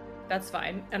 That's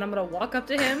fine. And I'm gonna walk up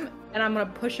to him, and I'm gonna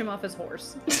push him off his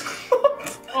horse.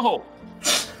 Oh.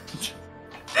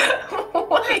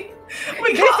 Wait.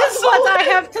 This is what I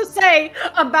have to say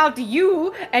about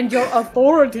you and your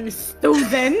authority,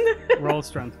 Susan. Roll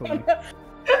strength for me.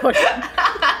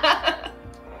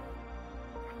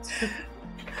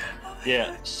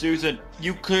 Yeah, Susan,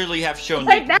 you clearly have shown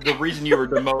that the reason you were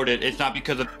demoted is not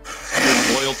because of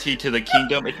your loyalty to the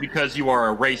kingdom, it's because you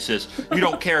are a racist. You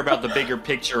don't care about the bigger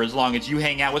picture as long as you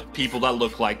hang out with people that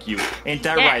look like you. Ain't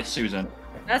that right, Susan?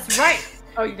 That's right.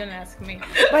 Oh, you didn't ask me.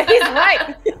 But he's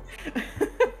right.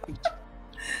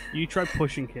 You try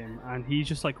pushing him, and he's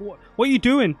just like, What are you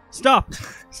doing? Stop!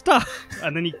 Stop!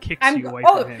 And then he kicks you away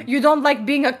from him. You don't like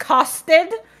being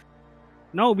accosted?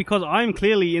 No, because I'm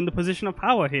clearly in the position of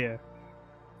power here.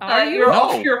 You're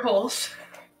off your horse.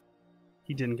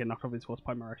 He didn't get knocked off his horse.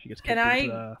 Palmer actually gets kicked Can I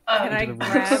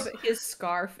grab his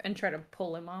scarf and try to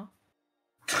pull him off?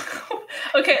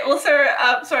 Okay, Luther,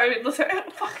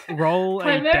 fuck. Roll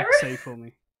a dex save for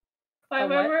me. I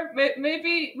remember,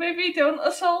 maybe don't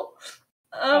assault.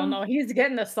 Oh no, he's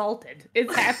getting assaulted.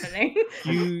 It's happening.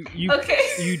 You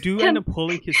do end up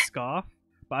pulling his scarf,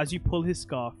 but as you pull his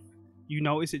scarf, you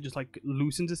notice it just like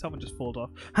loosens itself and just falls off.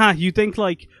 You think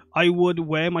like I would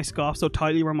wear my scarf so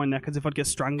tightly around my neck as if I'd get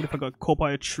strangled if I got caught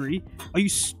by a tree? Are you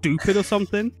stupid or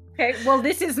something? Okay, well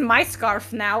this is my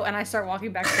scarf now, and I start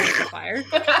walking back towards the fire.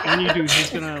 When you do, he's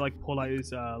gonna like pull out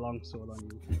his longsword on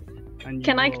you. And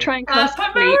Can I try and cast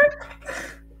sleep?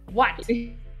 What?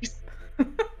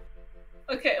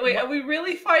 Okay, wait, are we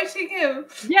really fighting him?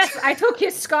 Yes, I took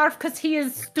his scarf because he is a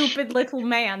stupid little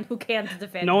man who can't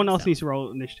defend No one else himself. needs to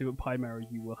roll initiative, but Primary,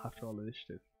 you will have to roll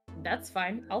initiative. That's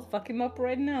fine. I'll fuck him up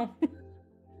right now.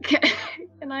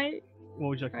 Can I? What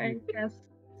would you like to do? Cast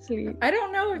sleep? I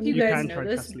don't know if you guys know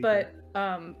this, sleep, but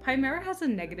Chimera has a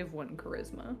 -1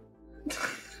 charisma.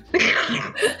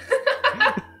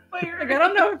 Like, I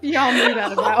don't know if y'all knew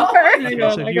that about her. Hang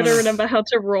on, I gotta remember how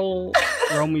to roll.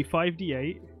 Roll me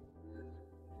 5d8.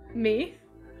 Me?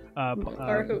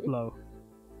 Or who? Blow.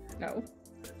 No.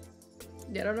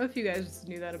 Yeah, I don't know if you guys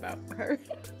knew that about her.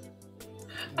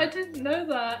 I didn't know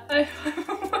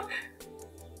that.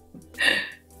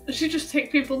 She just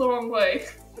take people the wrong way.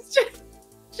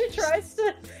 She tries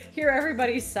to hear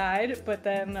everybody's side, but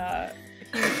then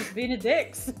he was just being a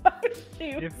dick, so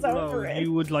she was If over Blow, it.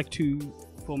 you would like to,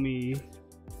 for me,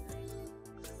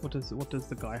 what does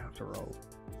the guy have to roll?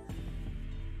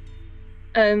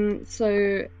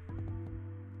 So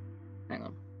hang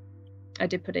on. I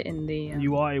did put it in the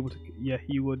You are able to, yeah,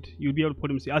 you'd be able to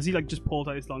put him, as he like just pulls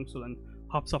out his longsword and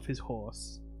hops off his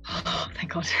horse. Oh,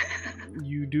 thank God.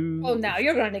 You do. Oh, now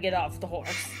you're gonna get off the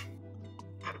horse.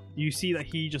 You see that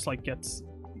he just like gets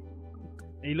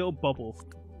a little bubble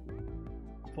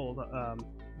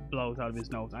blows out of his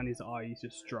nose, and his eyes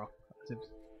just drop as if,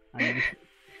 and he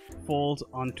just falls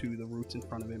onto the roots in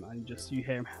front of him, and you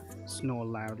hear him snore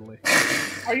loudly.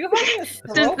 Are you having a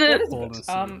stroke? Does What the- is Falling this?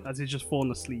 asleep, as he's just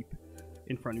fallen asleep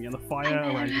in front of you, and the fire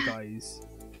around you guys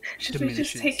Should we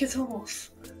just diminishes. take his horse?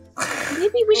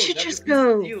 Maybe we Oh, should that just would be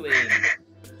go. stealing.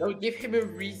 That would give him a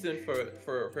reason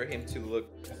for him to look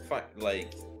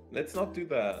like. Let's not do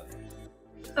that.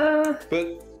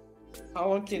 But how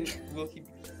long will he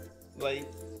like?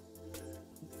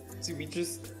 Do we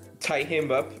just tie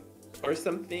him up or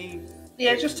something?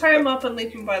 Yeah, just tie him up and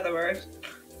leave him by the road.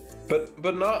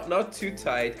 But not too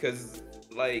tight, cause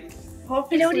like.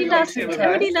 It only lasts. Him It back.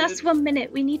 only lasts 1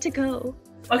 minute. We need to go.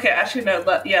 Okay, actually no.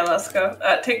 Let's go.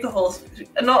 Take the horse.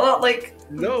 Not like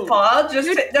No. far.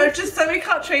 Just so we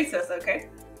can't trace us. Okay.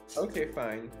 Okay,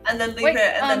 fine. And then leave Wait,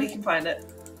 it, and then he can find it.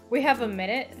 We have a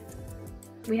minute.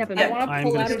 We have a I minute. want to I'm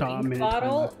pull gonna out an start a ink minute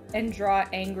bottle and draw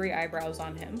angry eyebrows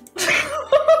on him.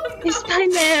 It's fine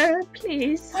there,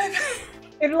 please.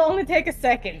 It'll only take a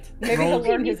second. Maybe Roll. he'll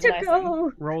learn We need his to lesson.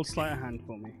 go. Roll sleight of hand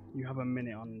for me. You have a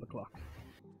minute on the clock,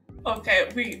 Okay,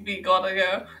 we gotta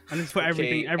go. and it's for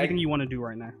Okay, everything you want to do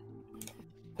right now.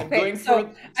 Okay, so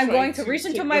I'm going to reach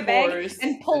into my bag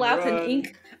and pull out an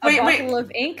ink, a bottle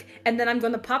of ink, and then I'm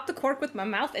going to pop the cork with my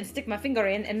mouth and stick my finger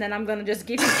in, and then I'm going to just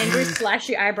give him angry,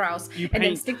 flashy eyebrows, You and then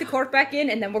paint- stick the cork back in,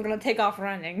 and then we're going to take off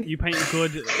running. You paint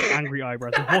good, angry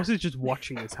eyebrows. The horse is just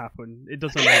watching this happen. It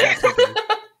doesn't know what to do.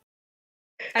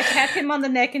 I pat him on the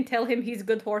neck and tell him he's a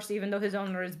good horse, even though his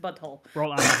owner is butthole.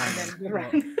 Roll animal And then handling. we Roll,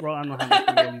 run. roll animal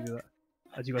handling when you do that.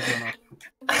 As you guys run off.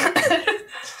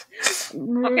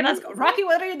 Okay, let's go. Rocky,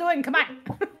 what are you doing? Come on.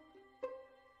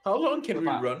 How long can we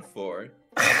run for?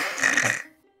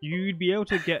 You'd be able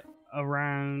to get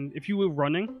around if you were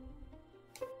running.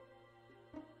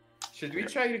 Should we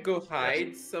try to go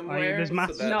hide somewhere? There's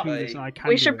maths so that, to this, and like... I can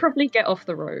We do should it. probably get off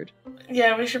the road.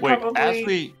 Yeah, we should Wait,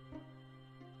 probably.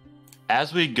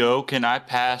 as we go, can I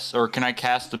cast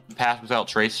the pass without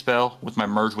trace spell with my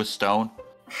merge with stone?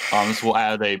 This will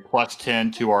add a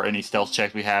 +10 to any stealth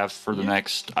check we have for the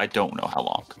next. I don't know how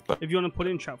long, but If you want to put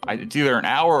it in chat, it's either an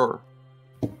hour.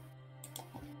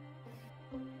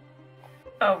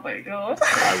 Oh my god.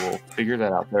 I will figure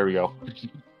that out. There we go.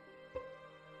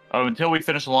 Oh, until we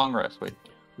finish a long rest. Wait.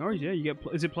 no, yeah, you get.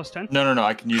 Is it +10? No.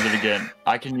 I can use it again.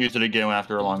 I can use it again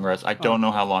after a long rest. I don't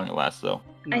know how long it lasts though.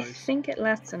 I Nice. think it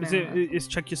lasts an Is hour. it's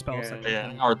check your spell section. Yeah,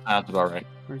 an hour sounds about right.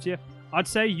 Right, yeah, I'd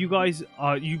say you guys,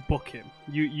 you book him.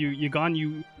 You're gone.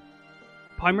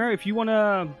 Chimera, if you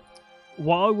wanna,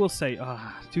 what I will say,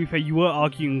 to be fair, you were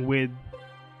arguing with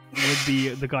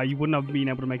the guy. You wouldn't have been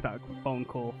able to make that phone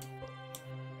call.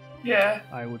 Yeah.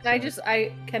 I would.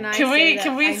 Can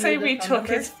Can we say we took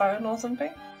his phone or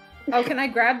something? Oh, can I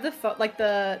grab the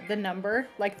the number,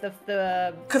 like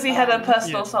the Because he had a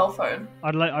personal yeah. cell phone.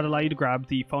 I'd allow you to grab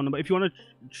the phone number if you want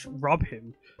to rob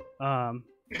him. Rob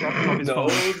him of his No,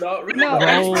 phone. not really. No,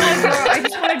 Roll. I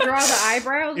just want to draw the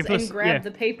eyebrows If and it's- grab yeah.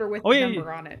 the paper with Oh, the yeah,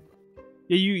 number on it.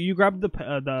 Yeah, you grab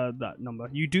that number.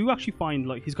 You do actually find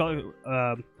like he's got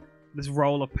this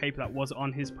roll of paper that was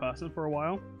on his person for a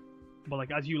while, but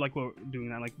like as you like were doing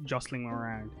that, like jostling him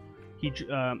around,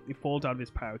 it falls out of his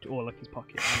pouch or like his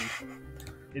pocket,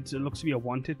 and it looks to be a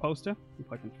wanted poster.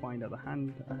 If I can find out the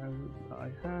hand that I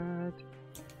had,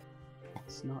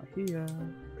 it's not here.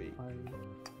 I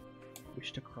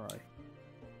wish to cry.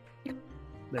 There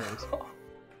it is.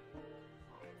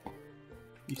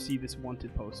 You see this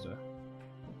wanted poster.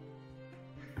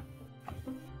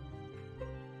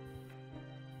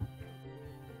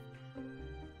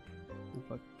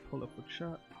 If I pull up the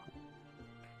chat,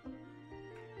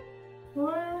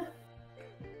 What?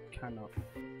 cannot.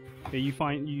 Yeah,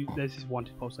 there's this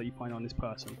wanted poster that you find on this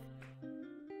person.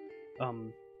 But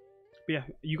yeah,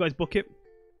 you guys book it,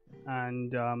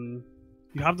 and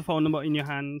you have the phone number in your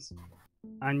hands,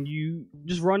 and you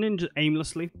just run in just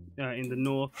aimlessly in the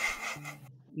north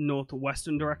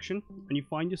northwestern direction, and you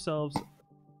find yourselves.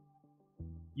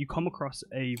 You come across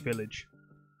a village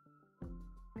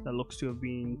that looks to have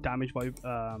been damaged by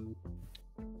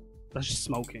that's just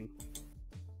smoking.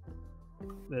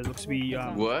 There looks to be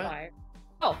What? Fire.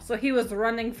 Oh, so he was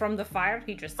running from the fire.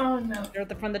 He just Oh no.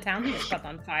 from the town. He just got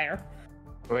on fire.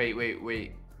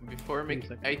 Wait. Before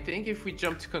I think if we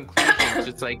jump to conclusions,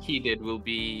 just like he did, we'll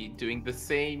be doing the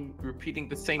same, repeating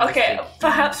the same. Okay, mistake.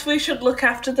 perhaps we should look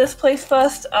after this place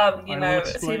first. You I will know, see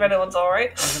explain- if anyone's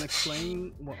alright. I'm gonna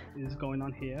explain what is going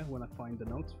on here when I find the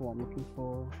notes for what I'm looking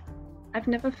for. I've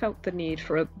never felt the need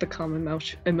for the calm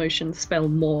emotion spell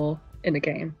more in a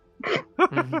game.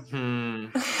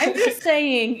 Mhm. I'm just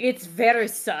saying it's very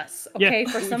sus. Okay,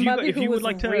 for somebody if who you was would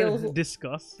like to real.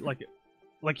 discuss,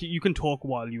 like you can talk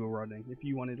while you were running if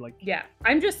you wanted, like. Yeah,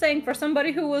 I'm just saying for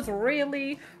somebody who was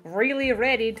really, really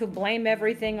ready to blame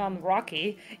everything on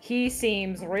Rocky, he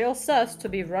seems real sus to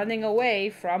be running away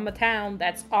from a town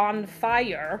that's on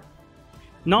fire.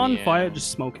 Not on Yeah. fire, just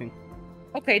smoking.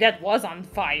 Okay, that was on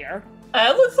fire.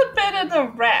 It looks a bit in a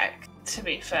wreck, to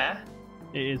be fair.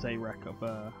 It is a wreck of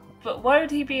But why would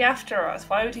he be after us?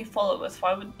 Why would he follow us?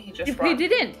 Why wouldn't he just He run?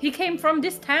 didn't. He came from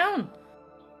this town.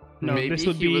 No, Maybe this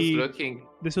would he was be. looking.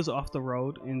 This was off the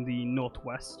road in the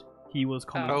northwest. He was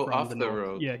coming Oh, from off the the north.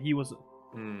 road. Yeah, he was.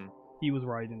 Hmm. He was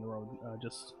riding the road.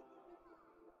 Just.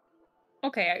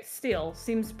 Okay, still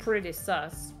seems pretty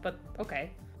sus, but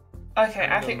okay. Okay,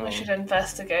 I I think don't we know. should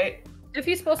investigate. If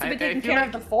he's supposed to be I taking feel care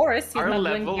like of the forest, he's Our not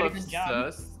doing a level very of good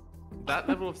job. sus. That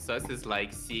level of sus is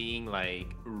like seeing like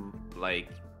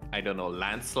I don't know,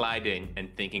 landsliding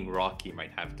and thinking Rocky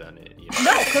might have done it. You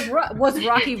know? No, because was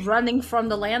Rocky running from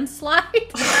the landslide?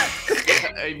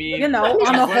 I mean, You know, it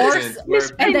on a wasn't, horse, where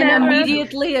and then people-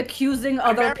 immediately accusing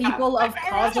other people of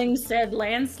causing said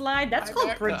landslide? That's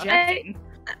called projecting.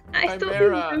 I thought we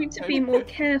were going to be more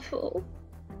careful.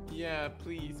 Yeah,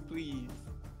 please.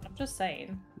 I'm just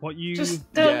saying. What you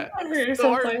Just don't Yeah. hurt yourself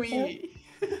So are like that. we.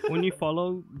 when you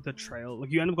follow the trail, like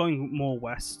you end up going more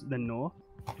west than north.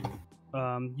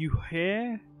 You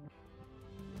hear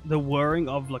the whirring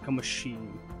of like a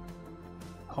machine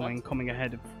coming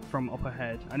ahead from up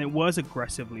ahead, and it whirs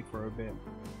aggressively for a bit,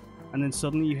 and then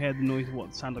suddenly you hear the noise of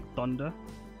what sounds like thunder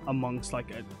amongst like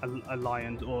a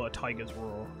lion's or a tiger's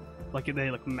roar, like they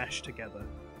like mesh together.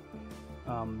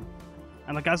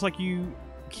 And like as like you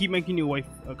keep making your way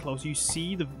closer, you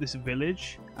see this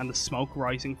village and the smoke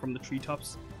rising from the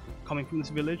treetops coming from this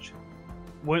village.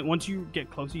 Once you get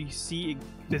closer, you see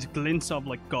there's glints of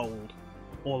like gold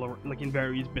all like in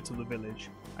various bits of the village,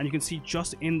 and you can see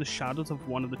just in the shadows of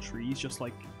one of the trees, just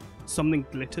like something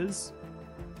glitters,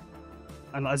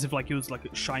 and as if like it was like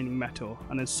shining metal,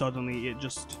 and then suddenly it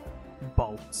just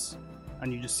bolts,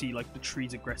 and you just see like the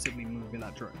trees aggressively move in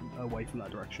that away from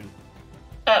that direction.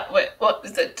 Wait, what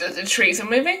is it? The trees are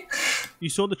moving? You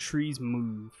saw the trees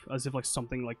move as if like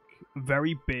something like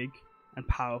very big and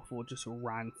powerful just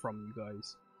ran from you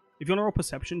guys. If you want to roll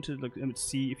perception to like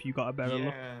see if you got a better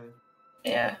look,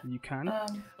 Yeah. you can.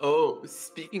 Oh,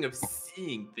 speaking of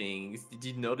seeing things, did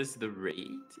you notice the raid?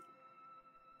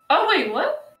 Oh wait,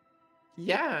 what?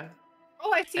 Yeah.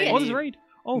 Oh, I see And Oh, it. there's a raid.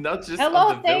 Oh, Not just Hello,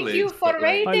 on the thank village, you for but, like,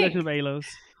 raiding. hi, Legend of Alos.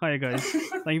 Hiya, guys.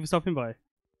 Thank you for stopping by.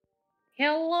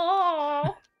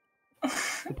 Hello. The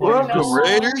party Welcome, just-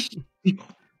 Raiders.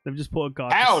 They've just put a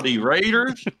guard. Howdy,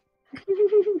 Raiders.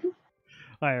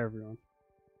 Hi, everyone.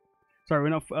 Sorry, we're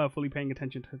not fully paying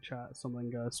attention to chat.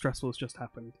 Something stressful has just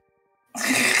happened.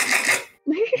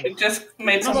 It just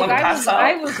made No, someone look, pass out.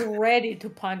 I was ready to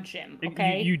punch him.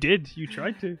 Okay. You did. You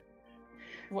tried to.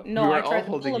 No, We I were all tried to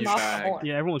holding pull him you off back. the horse.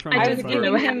 Yeah, everyone was trying I to was do don't it.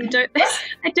 even giving know. him-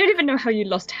 I don't even know how you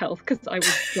lost health because I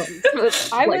was gone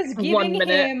for I like was 1 giving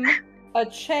minute. him a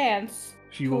chance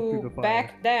She walked through to the fire.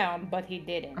 back down, but he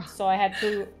didn't. So I had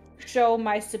to show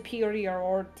my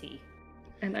superiority.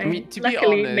 And I, I mean, to be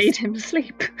luckily honest- made him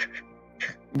sleep.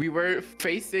 We were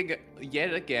facing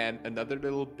yet again another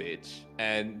little bitch,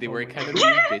 and they were kind of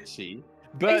being bitchy.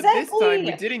 But this time we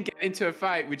Exactly. didn't get into a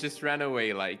fight. We just ran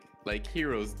away like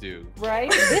heroes do.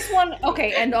 Right? This one,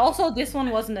 okay, and also this one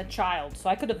wasn't a child, so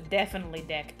I could have definitely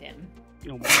decked him.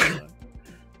 Oh my god.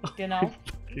 You know?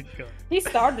 Good god. He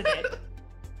started it.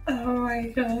 Oh my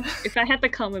god. If I had the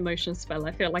calm emotion spell,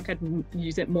 I feel like I'd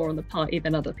use it more on the party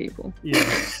than other people. Yeah.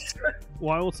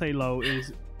 What I will say, low,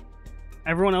 is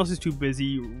everyone else is too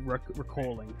busy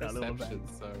recalling that little event.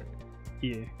 Perception, sorry.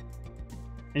 Yeah.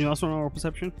 Anyone else want to roll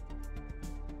perception?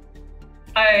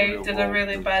 I did a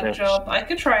really bad job. I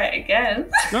could try it again.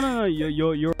 No.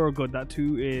 You're good. That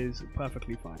 2 is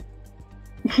perfectly fine.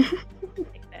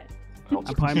 Like that. And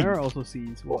Pymera also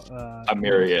sees what.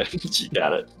 Amiria, she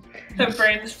got it. Her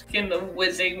brain's begin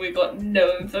whizzing. We got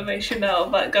no information out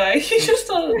of that guy. He just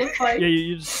started the fight. Yeah,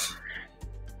 you just.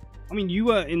 I mean, you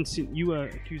were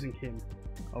accusing him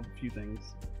of a few things.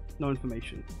 No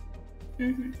information.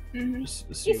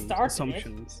 Just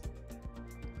assumptions.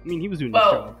 I mean, he was doing his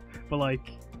job, but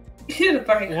like, he did a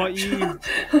very what good you job.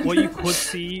 what you could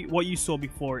see, what you saw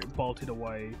before it bolted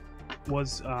away,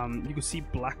 was you could see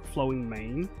black flowing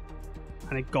mane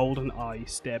and a golden eye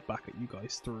stare back at you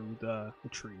guys through the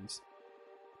trees,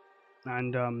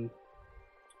 and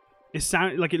it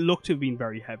sounded like it looked to have been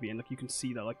very heavy, and like you can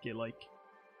see that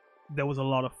there was a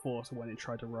lot of force when it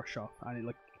tried to rush off,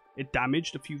 and it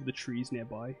damaged a few of the trees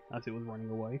nearby as it was running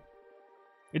away.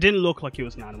 It didn't look like it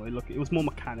was an animal. It was more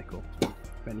mechanical,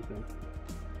 if anything.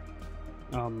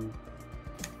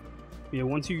 Yeah.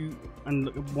 Once you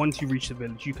reach the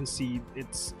village, you can see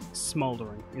it's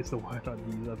smoldering. Is the word I'd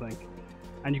use, I think.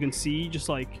 And you can see just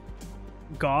like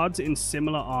guards in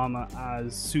similar armor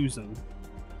as Susan,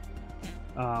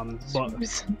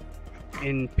 but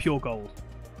in pure gold.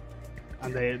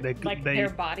 And they their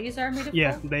bodies are made of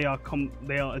gold?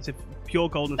 they are as if pure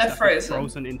gold and They're stuff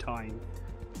frozen in time,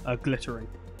 glittering.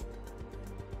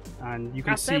 And you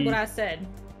can see. I said what I said.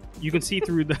 You can see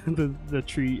through the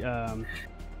tree,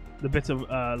 the bits of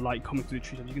light coming through the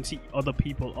trees. You can see other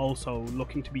people also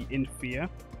looking to be in fear,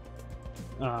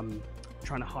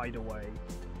 trying to hide away,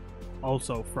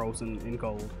 also frozen in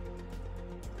gold.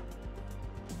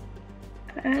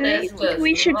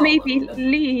 We should maybe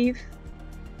leave.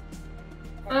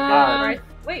 Right.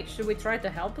 Wait, should we try to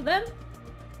help them?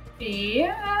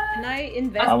 Yeah. Can I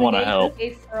investigate help.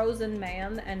 a frozen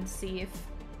man and see if,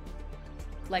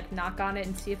 knock on it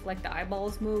and see if, the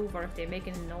eyeballs move or if they make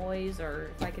any noise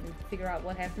or if I can figure out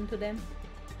what happened to them?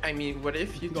 I mean, what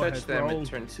if you Go touch ahead, them roll. and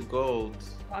turn to gold?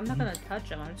 Well, I'm not gonna touch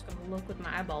them. I'm just gonna look with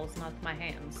my eyeballs, not my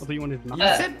hands. I thought you wanted to knock. You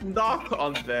said knock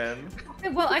on them. Okay,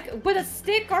 well, with a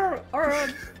stick or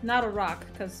not a rock,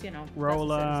 because Roll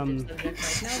that's a sensitive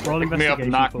subject right now. roll Me up,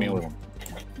 investigation. knock for me me. with him.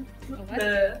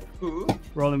 What? Who?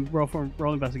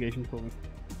 Roll investigation for me.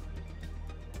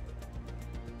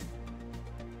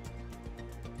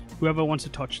 Whoever wants to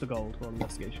touch the gold, roll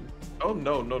investigation. Oh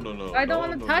no! I don't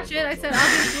want to touch it. I said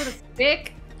I'll just with a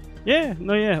stick. Yeah,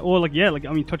 or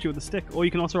touch it with a stick. Or you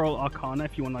can also roll Arcana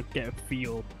if you want to get a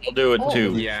feel. I'll do it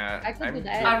too. Yeah, I can do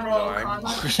that. I roll I'm-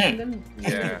 Arcana. I'm gonna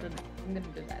Yeah. I'm gonna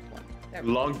do that one. There we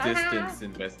go. Long distance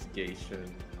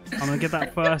investigation. I'm gonna get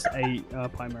that first 8,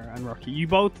 Pymera and Rocky. You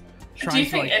both try Do you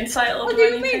to think insight will What do do you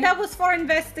anything? mean? That was for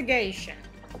investigation.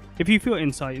 if you feel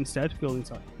insight instead, feel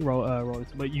insight. Roll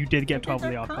insight. But you did get Okay, 12 on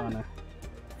the that's fine. Arcana.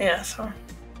 Yeah, so.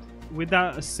 With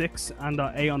that a 6 and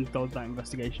an A on that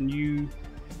investigation,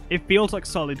 it feels like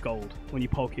solid gold when you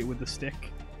poke it with the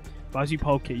stick. But as you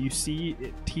poke it, you see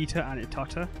it teeter and it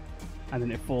totter, and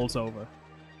then it falls over.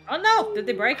 Oh no! Did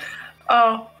they break?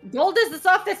 Oh. Gold is the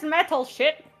softest metal.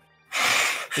 Shit.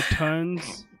 It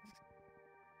turns.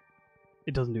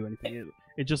 It doesn't do anything.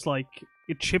 It just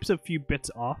it chips a few bits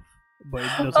off, but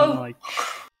it doesn't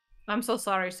I'm so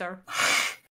sorry, sir.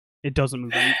 It doesn't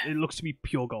move. It looks to be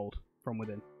pure gold from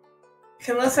within.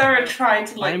 Can Sarah try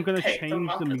to I am gonna pick them change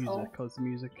up the at music all? because the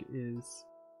music is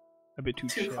a bit too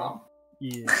Too chill. calm.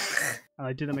 Yeah, and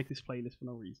I didn't make this playlist for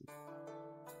no reason.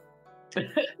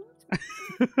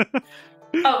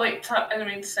 Oh wait, I didn't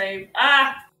mean to save.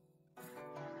 Ah!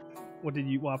 What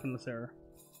happened to Sarah?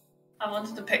 I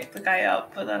wanted to pick the guy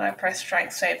up, but then I pressed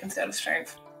strength save instead of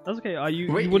strength. That's okay. Wait,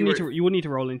 you wouldn't need to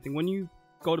roll anything when you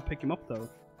go to pick him up though.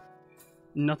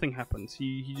 Nothing happens.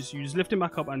 You just lift him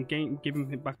back up and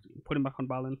put him back on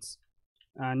balance,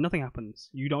 and nothing happens.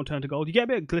 You don't turn to gold. You get a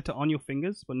bit of glitter on your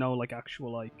fingers, but no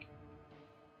actual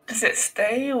Does it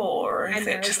stay, or is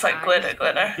it just eyes.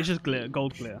 glitter? It's just glitter,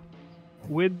 gold glitter.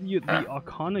 With the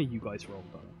Arcana you guys rolled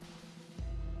though,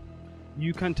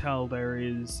 you can tell there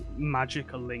is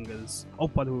magic lingers. Oh,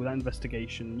 by the way, with that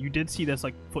investigation, you did see there's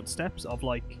footsteps of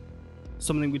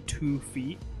something with 2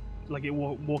 feet,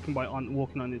 walking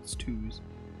on its toes.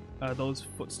 Those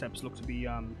footsteps look to be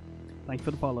thank you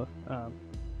for the follow,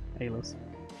 Aylas.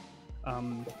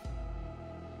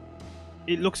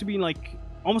 It looks to be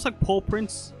almost like paw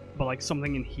prints, but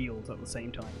something in heels at the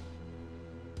same time.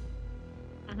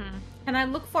 Can I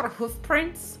look for hoof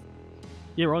prints?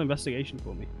 Yeah, roll investigation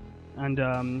for me. And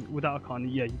with that Arcana,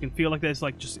 yeah, you can feel there's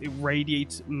it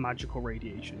radiates magical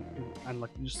radiation, and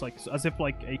as if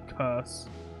a curse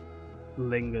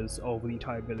lingers over the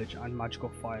entire village, and magical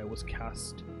fire was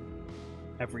cast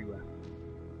everywhere.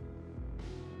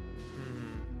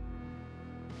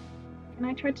 Can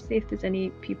I try to see if there's any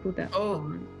people that Oh.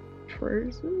 aren't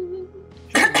frozen?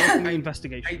 Roll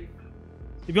investigation.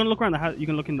 If you want to look around the house, you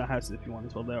can look in the house if you want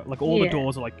as well. There, like all the Yeah.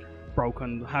 doors are like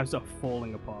broken, the houses are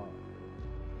falling apart.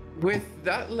 With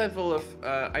that level of,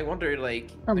 I wonder, like,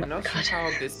 Oh my I'm not God. sure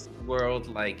how this world,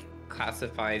 like,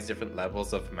 classifies different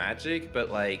levels of magic,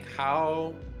 but, like,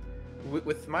 how,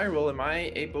 with my role, am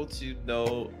I able to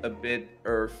know a bit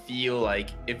or feel, like,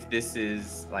 if this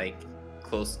is, like,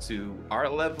 close to our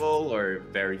level or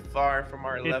very far from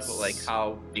our level, like, It's-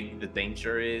 how big the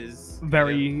danger is?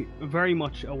 Very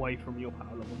much away from your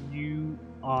power level. You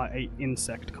are a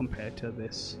insect compared to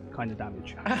this kind of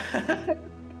damage.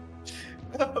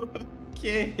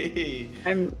 Okay.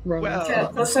 I'm wrong. Well- Okay,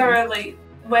 so Sarah,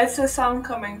 where's the sound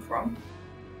coming from?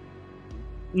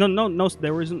 No,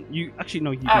 there isn't. You actually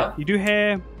no, you Oh. do. You do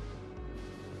hear.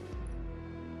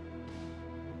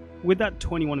 With that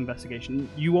 21 investigation,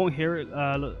 you won't hear it,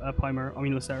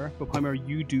 Lysera, but Primera,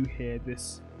 you do hear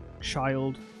this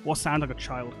child, what sounds like a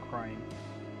child crying,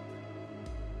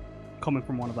 coming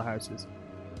from one of the houses.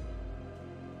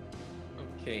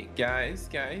 Okay, guys,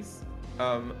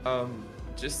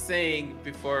 just saying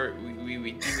before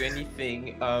we do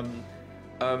anything,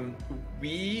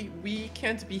 we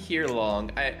can't be here long.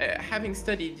 Having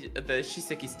studied the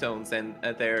Shiseki stones and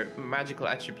their magical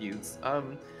attributes,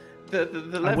 the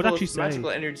level actually of say, magical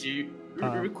energy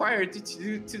required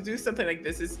to do something like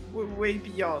this is way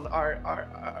beyond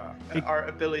our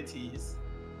abilities.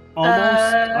 Almost,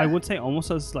 I would say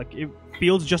almost as like it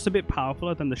feels just a bit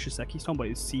powerfuler than the Shiseki stone, but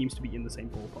it seems to be in the same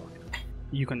ballpark.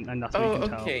 You can, and that's what you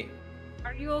can Okay.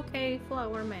 Are you okay,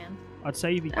 Flower Man? tell. I'd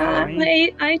say the crying.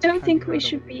 I don't can think be we heard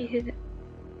should over be here.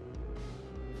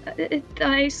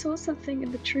 I saw something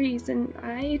in the trees, and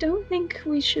I don't think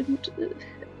we should.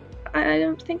 I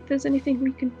don't think there's anything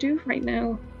we can do right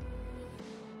now.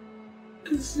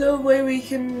 Is there a way we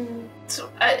can?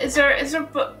 Is there?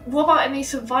 But what about any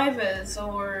survivors,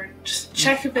 or just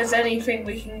check if there's anything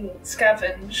we can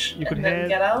scavenge You could and then hear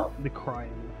get out? the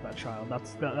crying of that child.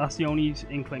 That's the only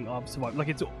inkling of survival. Like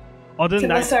it's other than Can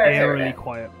that, the it's Sarah hear eerily it?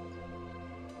 quiet.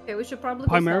 Okay, we should probably.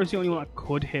 go Primera's south. the only one that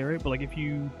could hear it, but like if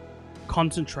you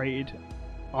concentrated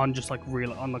on just like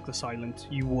the silence,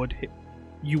 you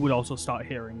would also start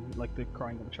hearing like the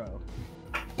crying of a child.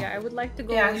 Yeah, I would like to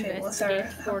go Yeah, okay, well, investigate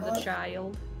Sarah, for have a the look.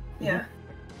 child. Yeah.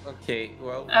 Okay,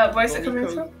 well. Where's it coming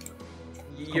Loniko, from?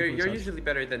 You're research. usually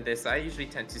better than this. I usually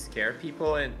tend to scare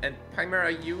people, and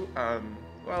Primera, you how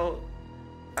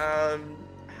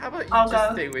about you I'll just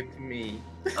go. stay with me?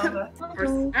 Okay. For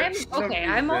some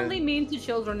I'm only reason. mean to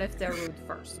children if they're rude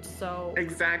first. So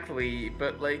Exactly,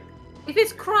 but like if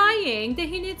he's crying, then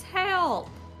he needs help.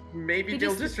 maybe He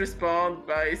they'll just- just respond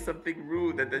by something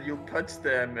rude, and then you'll punch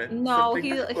them, and No,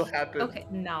 something bad will happen. Okay,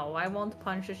 no, I won't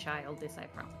punch a child. This I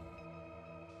promise.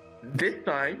 This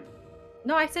time?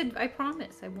 No, I said I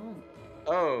promise I won't.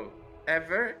 Oh,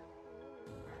 ever?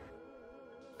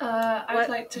 I'd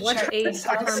like to what check age this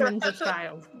house. determines a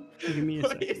child? Give me a Why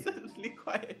second. is suddenly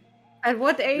quiet? At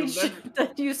what age never-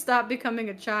 did you stop becoming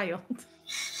a child?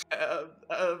 I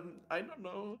don't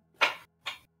know.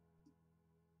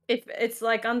 If it's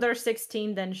like under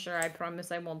 16, then sure, I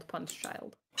promise I won't punch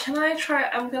child. Can I try?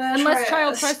 I'm gonna Unless try.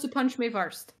 child tries to punch me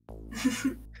first.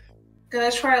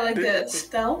 Gonna try like a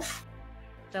stealth.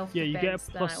 Yeah, you get a Self-defense,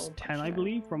 then I plus will 10, punch I child.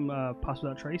 believe, from Pass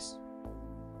Without Trace.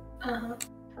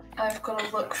 I've got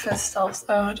to look for stealth.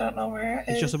 Oh, I don't know where it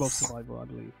is. It's just above survival, I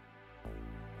believe.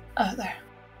 Oh, there.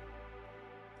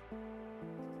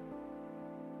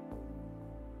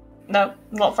 No,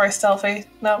 not very stealthy.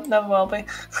 No, never will be.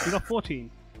 You got 14.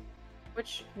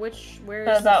 Where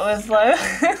is That was low.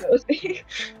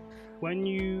 When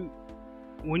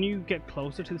you get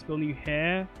closer to this building, you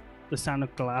hear the sound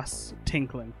of glass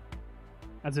tinkling,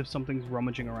 as if something's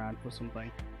rummaging around for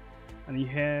something. And you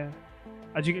hear,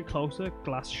 as you get closer,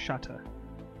 glass shatter.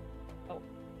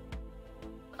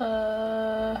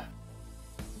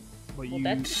 But Well,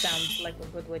 that sounds like a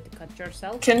good way to cut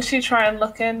yourself. Can she try and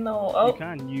look in or? Oh, You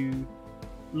can. You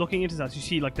looking into that, you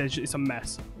see like it's a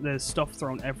mess. There's stuff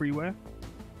thrown everywhere,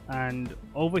 and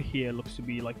over here looks to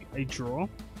be like a drawer.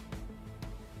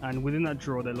 And within that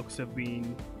drawer, there looks to have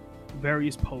been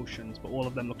various potions, but all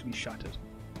of them look to be shattered.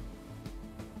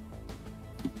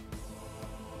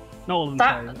 Not all of them.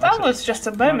 sorry, I that said- was just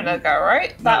a moment No, ago,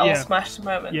 right? That all yeah. smashed a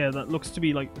moment. Yeah, that looks to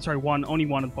be like only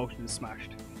one of the potions is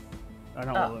smashed. Not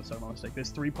all Oh. of them. Sorry, my mistake. There's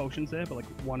 3 potions there, but like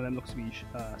one of them looks to be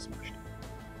smashed.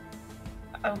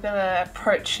 I'm gonna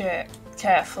approach it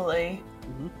carefully.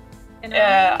 And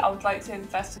I would like to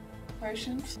investigate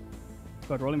potions.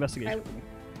 Go ahead, roll investigation I- for me.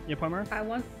 Yeah, Primera? I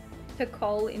want to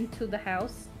call into the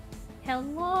house.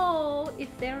 Hello, if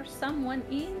there's someone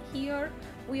in here,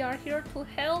 we are here to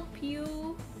help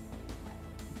you.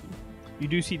 You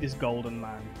do see this golden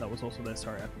man that was also there.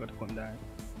 Sorry, I forgot to put him down.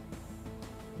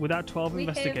 Without 12 We have-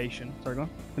 investigation. Sorry, go on.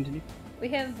 Continue. We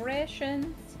have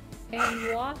rations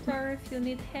and water if you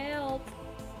need help.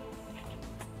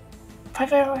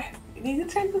 Primera, you need to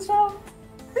take this out.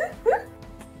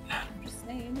 I'm just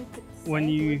saying, if it's When sad,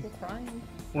 you- we're crying.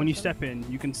 When you step in,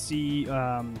 you can see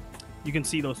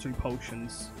those 3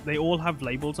 potions. They all have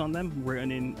labels on them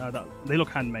written in that they look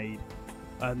handmade.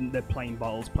 They're plain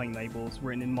bottles, plain labels,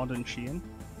 written in modern Shein.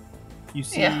 You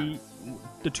see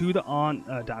the 2 that aren't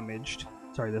damaged.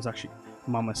 Sorry, there's actually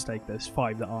my mistake. There's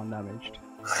 5 that aren't damaged.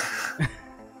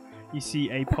 You see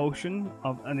a potion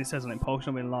of, and it says on it, potion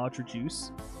of enlarged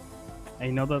reduce.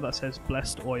 Another that says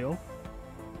blessed oil.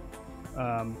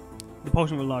 The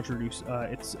potion of enlarged reduce.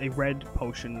 It's a red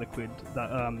potion liquid that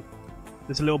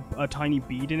there's a tiny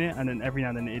bead in it, and then every now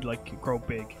and then it like grow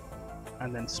big,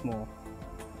 and then small.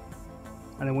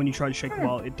 And then when you try to shake the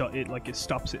bottle, it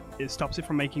stops it. It stops it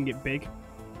from making it big,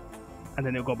 and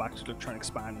then it'll go back to try and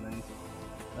expand and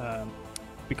then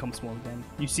become small again.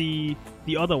 You see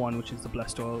the other one, which is the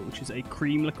blessed oil, which is a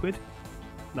cream liquid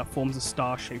that forms a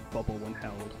star-shaped bubble when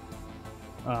held,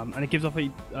 and it gives off a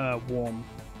warm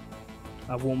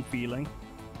feeling,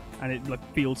 and it like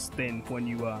feels thin when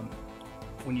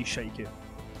you shake it,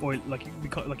 or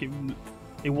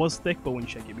it was thick, but when you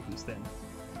shake it, it becomes thin.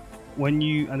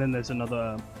 And then there's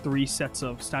another 3 sets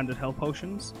of standard health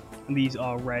potions, and these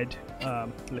are red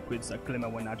liquids that glimmer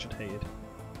when agitated.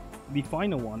 The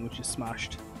final one, which is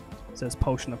smashed, says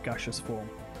potion of gaseous form.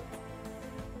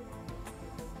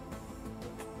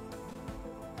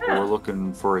 We're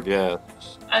looking for a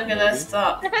guess. I'm gonna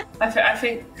start. I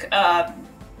think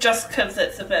just because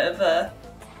it's a bit of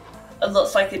it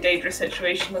looks like a dangerous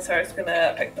situation, the Sarah's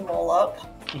gonna pick them all up.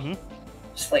 Mm-hmm.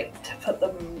 Just like to put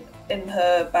them in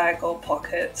her bag or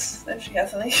pockets if she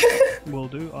has any. Will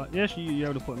do. Yes, you're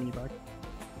able to put them in your bag.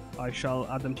 I shall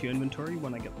add them to your inventory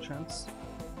when I get the chance.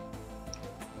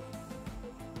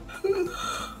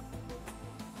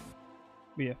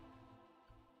 But yeah.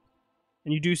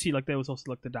 And you do see like there was also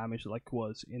like the damage that like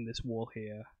was in this wall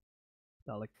here.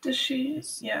 That like Does she?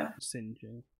 is Yeah.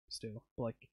 singeing still.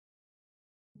 Like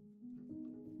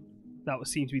that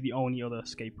seems to be the only other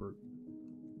escape route.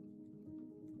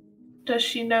 Does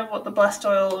she know what the blessed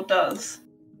oil does?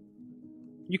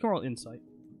 You can roll insight.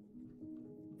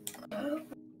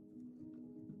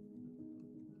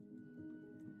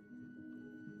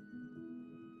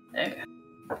 Okay.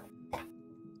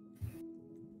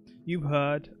 You've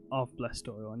heard of blessed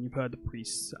oil, and you've heard the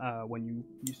priests when you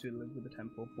used to live with the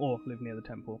temple or live near the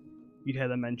temple. You'd hear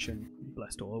them mention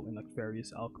blessed oil in like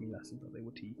various alchemy lessons that they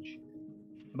would teach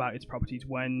about its properties.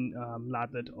 When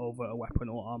lathered over a weapon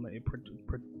or armor, it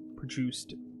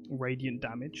produced radiant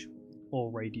damage or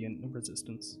radiant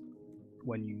resistance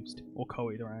when used or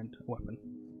coated around a weapon.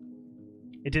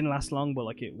 It didn't last long, but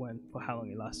like it went for how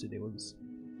long it lasted, it was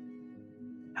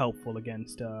helpful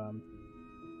against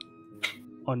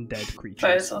undead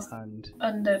creatures and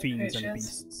Undead fiends creatures. and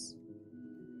beasts.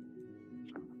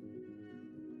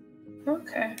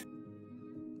 Okay.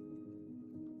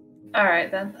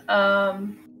 Alright then.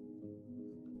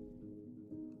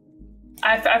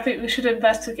 I think we should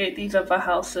investigate these other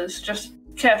houses just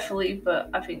carefully, but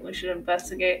I think we should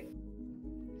investigate.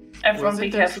 Everyone Wasn't be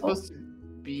there careful. supposed to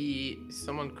be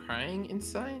someone crying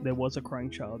inside? There was a crying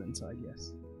child inside,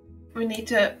 yes. We need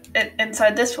to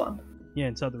inside this one. Yeah,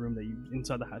 inside the room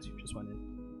inside the house you just went in.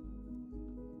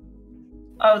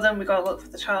 Oh, then we gotta look for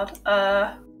the child.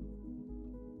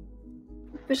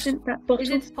 Wasn't that Is bottle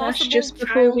it smashed possible just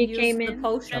before child we used came the in?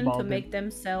 potion About to it. make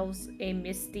themselves a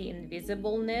misty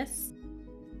invisibleness?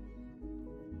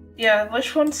 Yeah,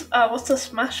 which one's what's the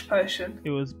smash potion? It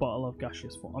was bottle of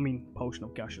gaseous form. I mean, potion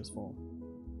of gaseous form.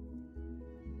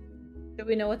 Do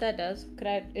we know what that does?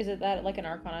 Is it that like an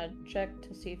Arcana check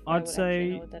to see if I I'd would actually say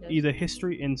know what that is? either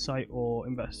history, insight, or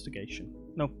investigation.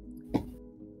 No,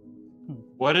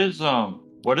 What is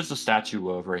the statue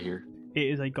of right here? it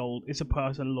is a gold. It's a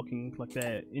person looking like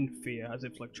they're in fear, as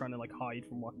if like trying to like hide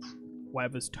from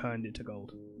whatever's turned it to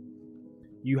gold.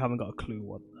 You haven't got a clue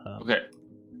what Okay.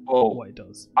 Well, what it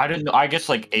does. I didn't know. I guess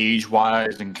like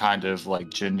age-wise and kind of like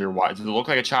gender-wise, does it look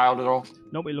like a child at all?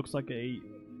 Nope, it looks like a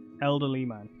elderly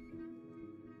man.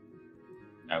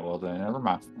 Yeah, well then, never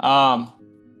mind.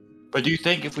 But do you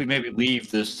think if we maybe leave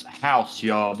this house,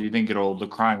 y'all, do you think the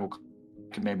crying will,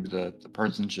 maybe the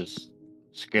person's just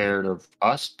scared of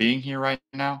us being here right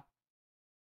now?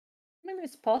 Maybe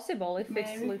it's possible if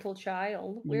it's Maybe. little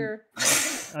child. You- We're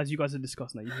As you guys are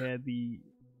discussing that, you hear the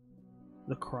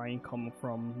crying come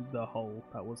from the hole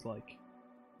that was like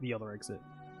the other exit.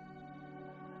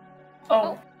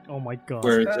 Oh, Oh my god.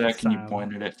 Where is that? Can you Sam.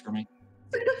 point at it for me?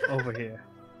 over here.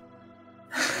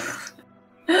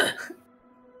 I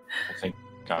think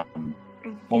one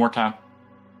more time.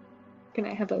 Can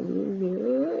I have a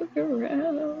look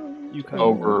around? You can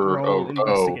Over- roll oh,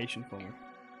 investigation for me.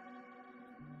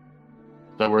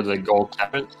 Is that where the gold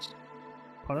tap is?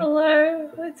 Pardon? Hello,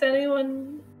 is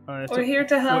anyone? We're here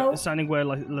to help. Standing where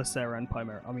Lacera and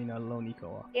Primera,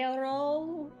 Lonico are.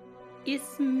 Hello,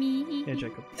 it's me. Yeah,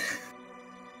 Jacob.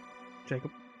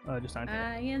 Jacob, just stand here.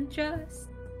 I am just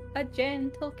a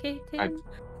gentle kitten,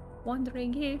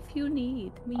 wondering if you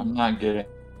need me. I'm not getting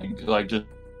like just.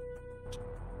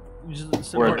 You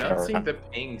just Where- Pronouncing the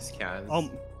pings, Kaz.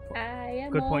 I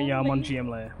am Good point. Yeah, I'm on only GM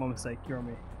layer. My mistake. You're on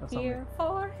me. That's not me. here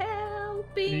for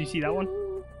helping. Did you see that one?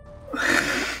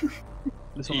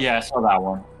 This one? Yeah, I saw that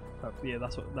one. Yeah,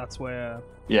 that's where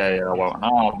Yeah. Well,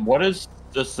 what is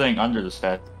this thing under the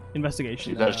statue?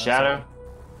 investigation. Is that a shadow sorry.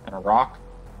 and a rock?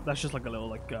 That's just like a little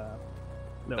little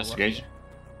Investigation. Rock.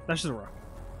 That's just a rock.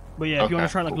 But yeah, if you want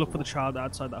to try and Okay, look cool. for the child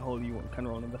outside that hole, you can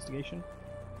roll an investigation.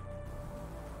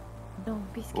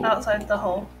 Don't be scared. Outside the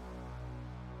hole.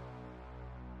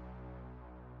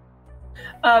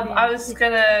 I was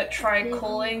gonna try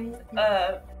calling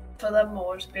for them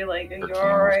or just be like, "Are you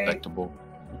alright?" Respectable.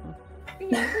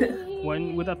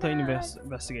 When with that third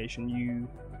investigation,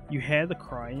 you hear the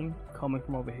crying coming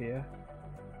from over here,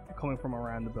 coming from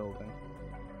around the building.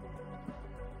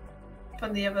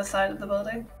 From the other side of the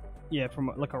building. Yeah,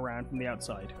 from like around from the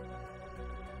outside,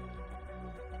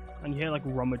 and you hear like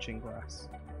rummaging grass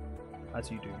as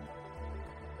you do.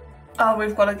 Oh,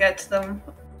 we've got to get to them,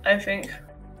 I think.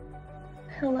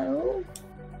 Hello?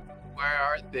 Where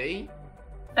are they?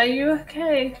 Are you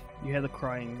okay? You hear the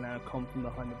crying now come from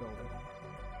behind the building.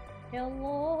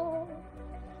 Hello.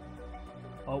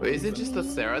 Oh, Wait, is it just the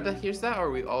Sarah that hears that,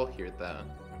 or we all hear that?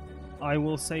 I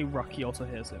will say Rocky also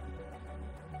hears it.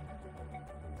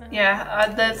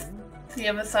 Yeah, there's the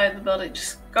other side of the building.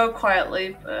 Just go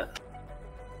quietly, but.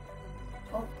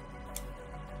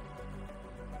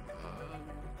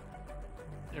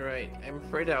 Alright, I'm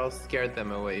afraid I'll scare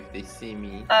them away if they see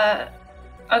me.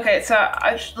 Okay, so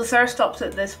Sarah stops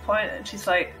at this point and she's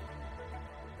like,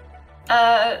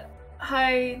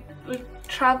 hi, we're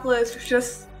travelers,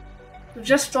 we've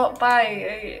just stopped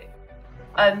by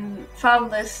and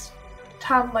found this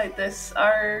town like this.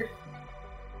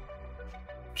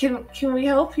 Can we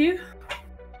help you?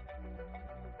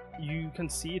 You can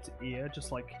see its ear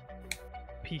just like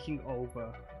peeking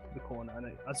over the corner,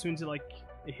 and as soon as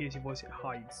it hears your voice, it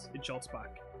hides, it jolts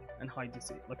back and hides its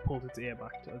ear, like pulls its ear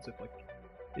back as if like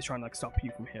it's trying to like stop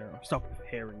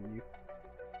hearing you.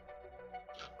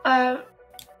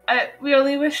 We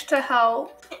only wish to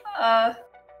help. I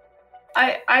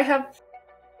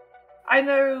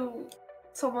know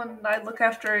someone I look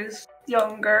after is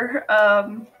younger.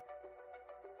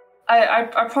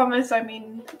 I promise, I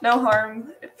mean no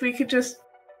harm. If you could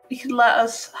let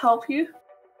us help you.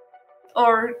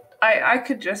 Or I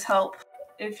could just help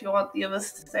if you want the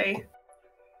others to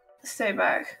stay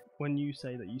back. When you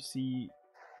say that, you see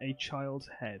a child's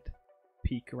head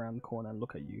peek around the corner and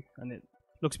look at you, and it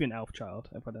looks to be an elf child,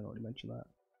 if I didn't already mention that.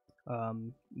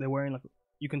 They're wearing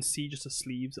you can see just the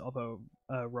sleeves of a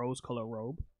rose-colored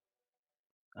robe,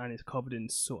 and it's covered in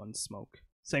soot and smoke.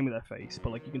 Same with their face,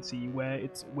 but like you can see where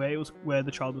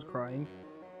the child was crying,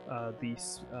 the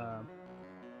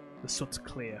soot's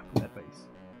clear from their face.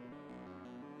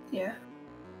 Yeah.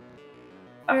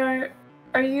 Are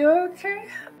you okay?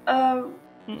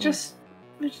 Just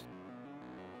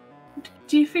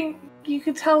do you think you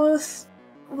could tell us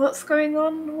what's going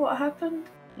on? What happened?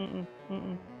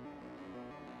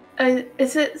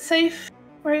 Is it safe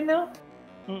right now?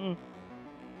 I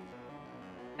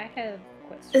have a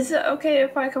question. Is it okay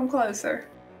if I come closer?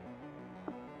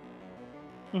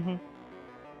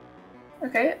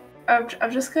 Okay, I'm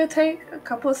just gonna take a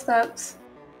couple of steps.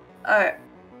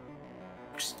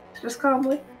 Just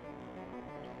calmly.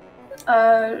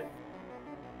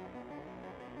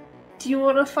 Do you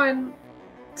want to find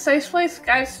a safe place?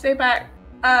 Guys, stay back.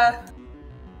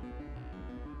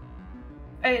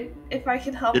 If I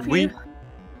can help Did you. we?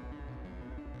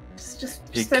 Just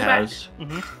Hey, stay back. Kaz,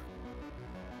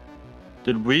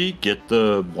 did we get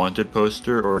the wanted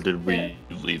poster or did we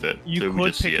leave it? You Did we could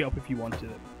just see pick it up if you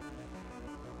wanted it.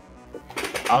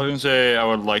 I was gonna say I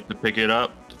would like to pick it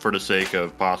up for the sake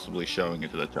of possibly showing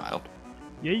it to the child.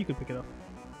 Yeah, you could pick it up.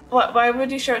 Why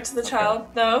would you show it to the child?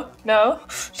 No.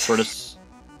 For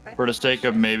the sake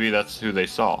of maybe that's who they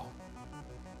saw.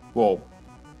 Well,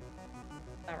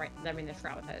 Alright, I mean the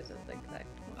shroud has the exact.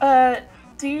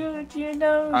 Do you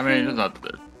know? I mean who- it's not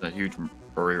a huge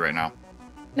worry right now.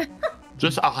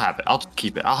 I'll have it. I'll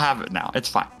keep it. I'll have it now. It's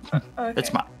fine. Okay.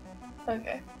 It's mine.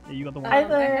 Okay. Yeah, you got the one. Hi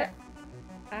there.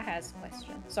 I has a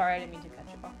question. Sorry, I didn't mean to cut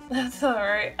you off. That's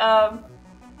alright.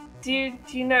 Do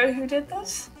you know who did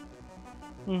this?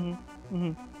 Do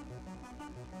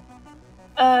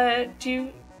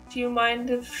you mind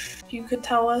if you could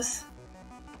tell us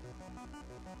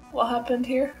what happened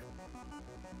here?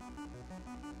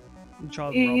 The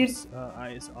child rubs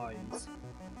his eyes.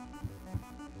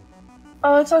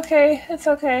 Oh, it's okay. It's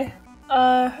okay.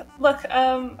 Look,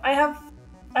 I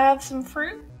have some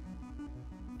fruit.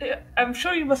 I'm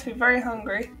sure you must be very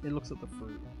hungry. It looks at the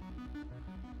fruit.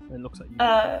 It looks at you.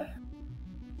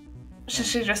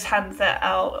 She just hands it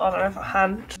out on her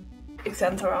hand,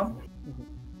 extends her arm.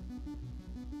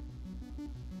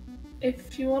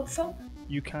 If you want some.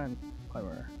 You can,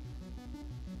 Pyra.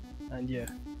 And yeah,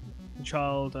 the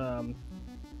child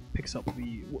picks up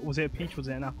the. Was it a peach? Was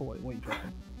it an apple? What are you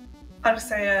dropping? I'd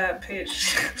say a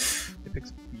peach. It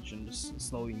picks up the peach and just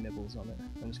slowly nibbles on it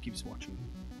and just keeps watching.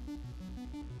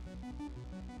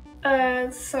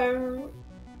 So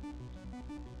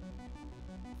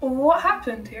what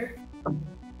happened here?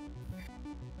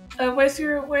 Where's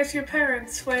your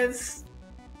parents? Where's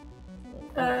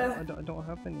I don't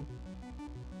have any.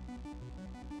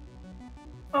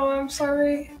 Oh, I'm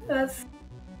sorry. That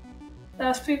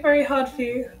must be very hard for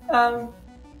you.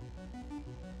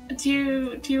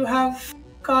 Do you have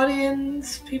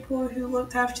guardians, people who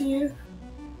looked after you?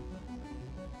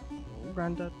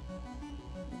 Granddad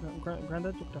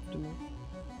looked after me.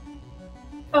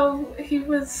 Oh, he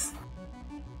was.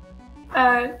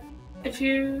 Did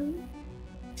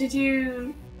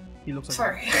you? He looks like.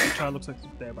 Sorry. The child looks like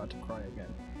they're about to cry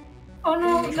again. Oh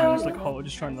no, no.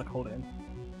 Just trying to hold it in.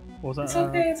 What was that? It's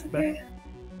okay. It's okay.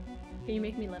 Can you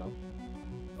make me little?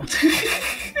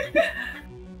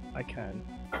 I can.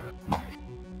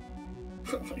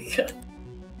 Oh my god.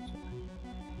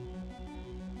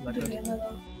 Like Maybe a that.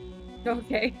 little.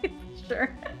 Okay, sure.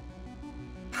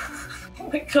 Oh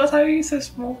my god, how are you so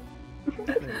small?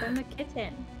 I'm a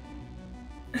kitten.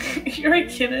 You're a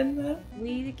kitten, though.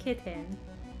 We the kitten.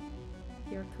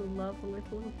 Here to love a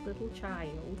little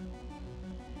child.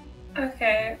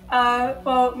 Okay.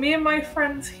 Well, me and my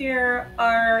friends here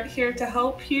are here to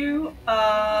help you.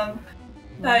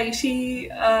 You see,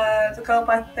 the girl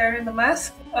back there in the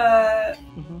mask.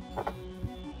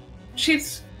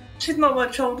 She's not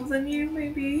much older than you,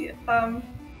 maybe. I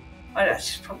know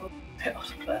she's probably a bit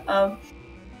older,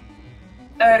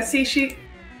 but see,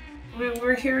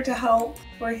 we're here to help.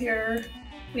 We're here.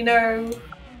 We know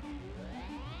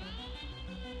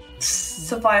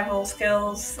survival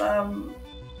skills.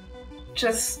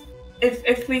 Just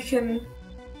if we can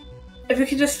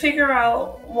just figure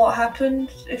out what happened,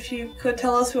 if you could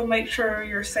tell us, we'll make sure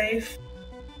you're safe.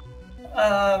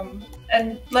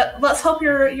 And let's help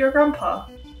your grandpa.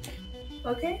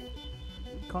 Okay?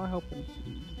 Can't help him.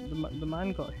 The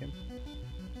man got him.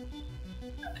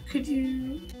 Could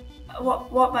you?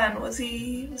 What man was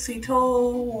he? Was he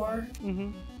tall or?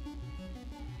 He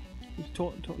was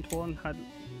tall and had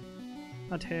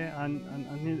hair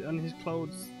and his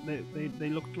clothes. They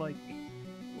looked like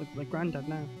Granddad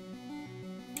now.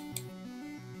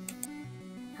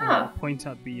 Huh. Point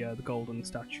at the golden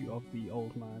statue of the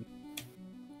old man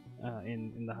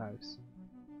in the house.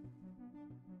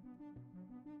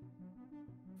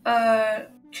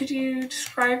 Could you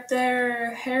describe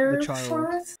their hair The child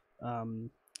for us?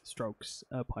 Strokes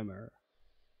Pymera,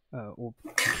 or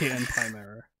kitten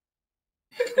Pymera.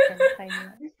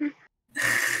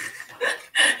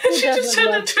 She just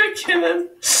turned into a kitten.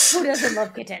 Who doesn't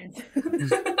love kittens?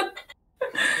 Just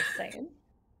saying.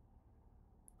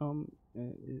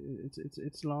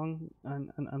 It's long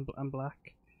and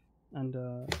black and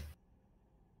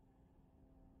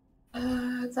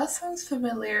that sounds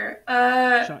familiar.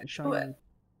 shiny.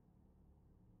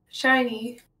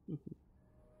 Shiny.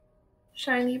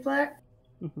 Shiny black.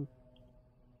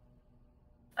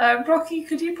 Rocky,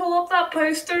 could you pull up that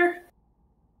poster?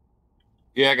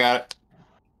 Yeah, I got it.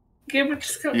 Gabriel,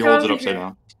 just He holds it upside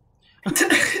down.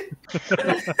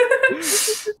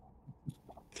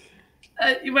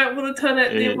 You might want to turn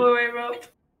it the other way up.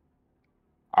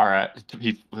 Alright,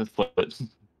 let's flip it.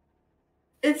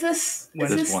 Is this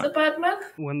one. the bad man?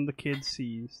 When the kid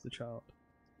sees the child,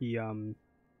 he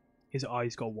his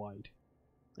eyes go wide,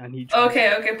 and he tries,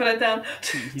 Okay, put it down.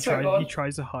 he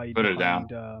tries to hide Put it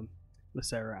behind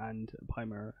Lysera and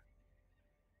Pymera.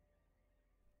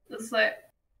 It's like,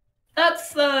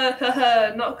 that's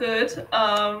not good.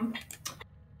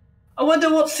 I wonder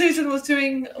what Susan was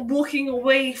doing walking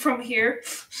away from here.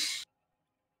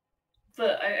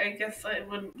 But I guess I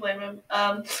wouldn't blame him.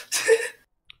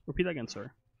 Repeat that again,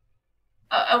 sir.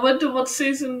 I wonder what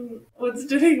Susan was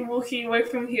doing walking away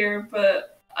from here,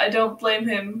 but I don't blame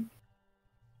him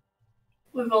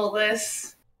with all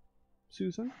this.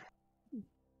 Susan?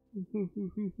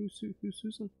 Who's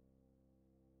Susan?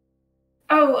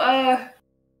 Oh,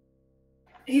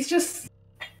 he's just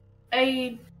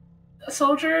a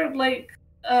soldier, like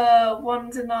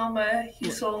ones in armor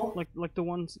you saw. Like the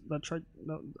ones that tried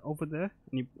over there,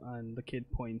 and the kid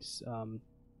points.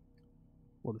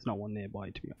 Well, there's not one nearby,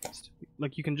 to be honest.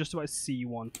 Like you can just about see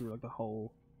one through like the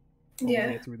hole.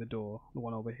 Yeah. Through the door, the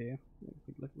one over here.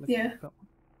 Yeah. That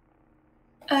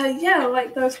one. Yeah,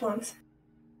 like those ones.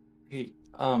 Hey,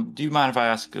 do you mind if I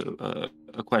ask a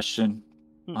question?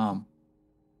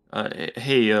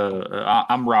 Hey,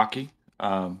 I'm Rocky.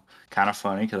 Kind of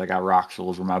funny because I got rocks all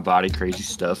over my body, crazy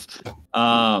stuff.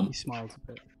 He smiles a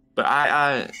bit. But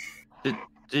I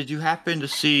did you happen to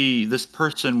see this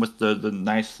person with the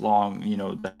nice long,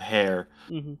 the hair,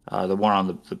 the one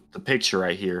on the picture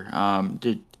right here?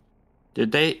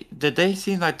 Did they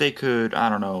seem like they could, I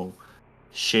don't know,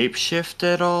 shapeshift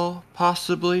at all,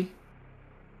 possibly,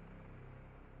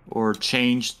 or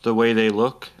change the way they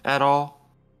look at all?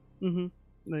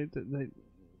 They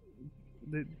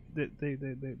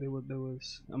were there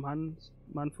was a man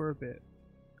for a bit,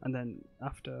 and then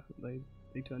after they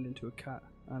turned into a cat,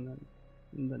 and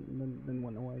then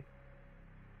went away.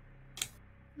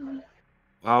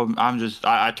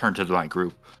 I turned to my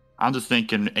group. I'm just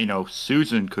thinking,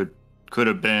 Susan could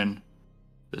have been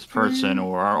this person,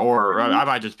 or I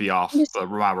might just be off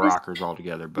my rockers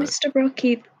altogether. But Mr.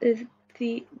 Rocky,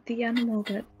 the animal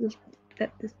that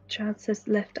the child says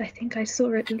left, I think I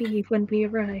saw it leave when we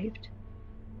arrived.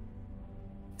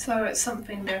 So it's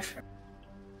something different.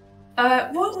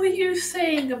 What were you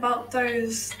saying about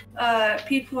those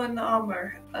people in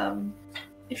armor?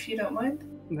 If you don't mind.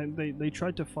 They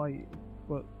tried to fight,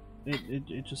 but it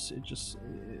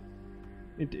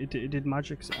did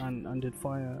magics and did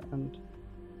fire, and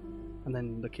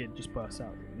then the kid just bursts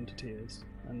out into tears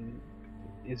and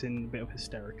is in a bit of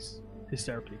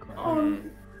hysterically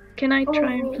crying. Can I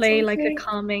try and play like a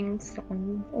calming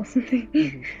song or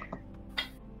something?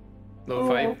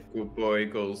 Lo-fi boy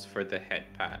goes for the head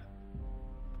pat.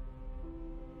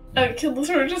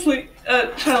 Killisor just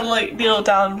trying to kneel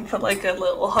down for like a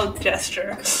little hug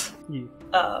gesture.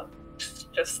 Yeah.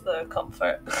 Just the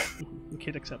comfort. The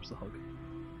kid accepts the hug.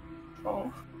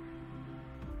 Oh.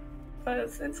 But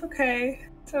it's okay.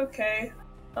 It's okay.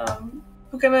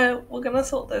 We're gonna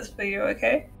sort this for you,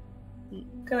 okay?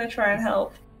 Gonna try and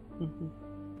help.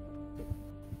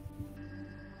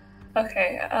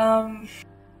 Okay,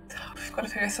 we've got to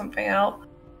figure something out.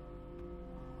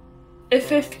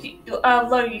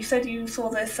 Lo, you said you saw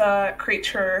this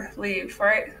creature leave,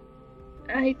 right?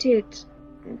 I did.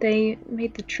 They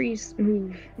made the trees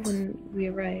move when we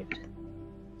arrived.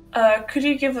 Could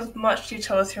you give as much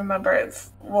detail as you remember?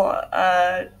 It's what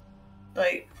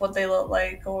they look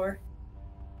like, or?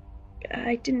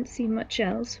 I didn't see much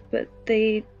else, but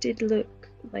they did look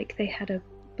like they had a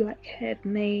black head,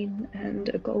 mane, and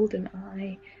a golden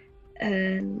eye,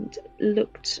 and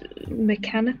looked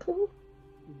mechanical.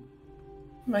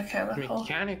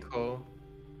 Mechanical?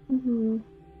 Mm-hmm.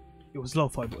 It was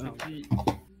lo-fi, but no.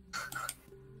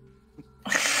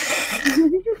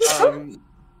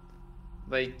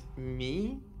 Like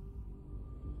me?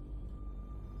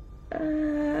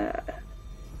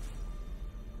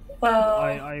 Well,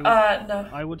 no.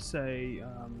 I would say,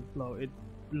 Lo, it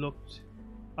looked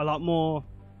a lot more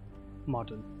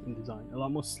modern in design, a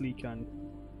lot more sleek and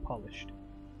polished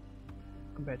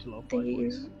compared to lo-fi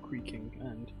boys creaking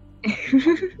and.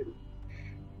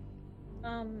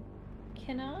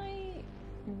 Can I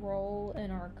roll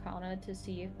an Arcana to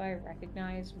see if I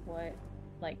recognize what,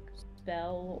 like,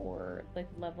 spell or like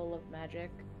level of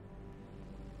magic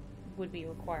would be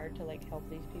required to like help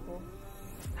these people?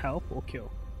 Help or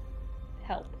kill?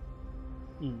 Help.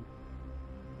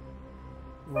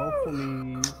 Roll for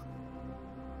me.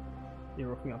 Yeah,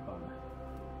 roll for me Arcana.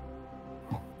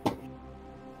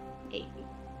 8.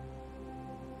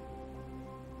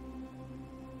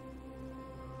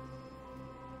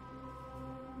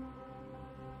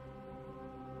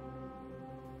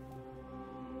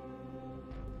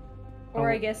 Or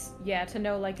I guess, yeah, to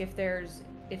know like if there is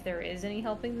any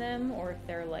helping them, or if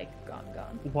they're like gone.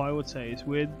 What I would say is,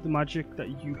 with the magic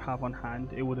that you have on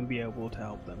hand, it wouldn't be able to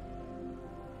help them,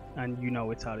 and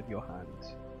it's out of your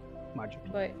hands,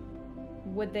 magically. But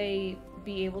would they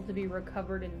be able to be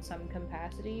recovered in some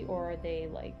capacity, or are they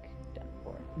like done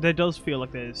for? There does feel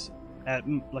like there's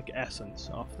like essence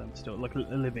of them still, like a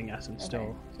living essence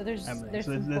still. So there's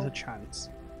a chance.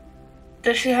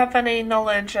 Does she have any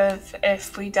knowledge of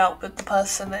if we dealt with the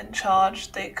person in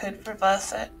charge, they could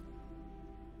reverse it?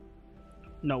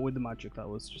 Not with the magic that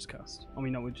was just cast. I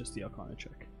mean, not with just the Arcana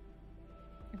check.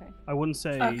 Okay. I wouldn't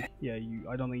say. Okay. Yeah,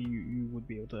 I don't think you would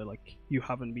be able to, like. You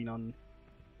haven't been on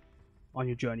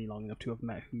your journey long enough to have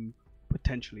met who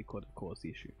potentially could have caused the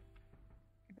issue.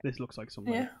 This looks like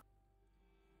something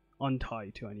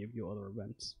untied to any of your other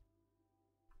events.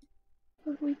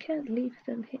 Well, we can't leave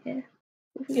them here.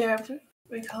 Yeah,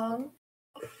 we can't.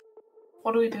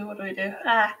 What do we do?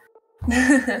 Ah.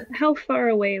 How far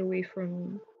away are we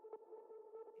from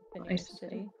The Ice nearest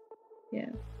city. Yeah.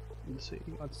 Let's see.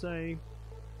 I'd say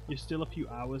you're still a few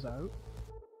hours out.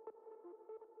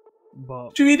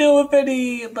 But Do we know of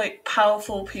any like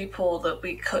powerful people that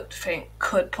we could think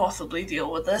could possibly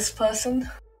deal with this person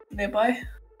nearby?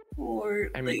 Or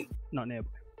I mean, not nearby.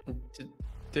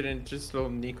 Didn't just little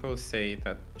Nico say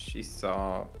that she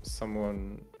saw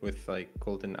someone with like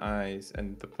golden eyes,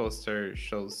 and the poster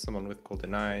shows someone with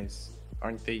golden eyes?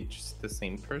 Aren't they just the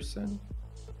same person?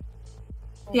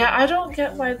 yeah, I don't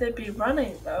get why they'd be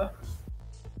running though.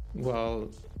 Well,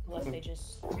 Unless they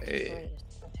just destroyed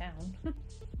a town.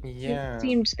 yeah. It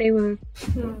seemed they were,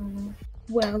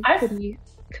 well, I've- pretty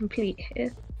complete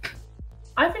here.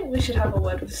 I think we should have a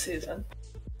word with Susan.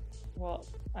 Well,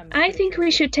 I'm I pretty think sure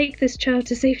we should take this child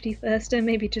to safety first and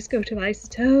maybe just go to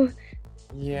Isotope.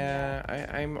 Yeah,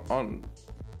 I'm on.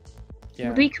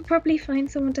 Yeah. We could probably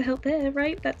find someone to help there,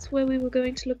 right? That's where we were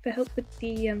going to look for help with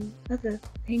the other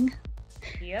thing.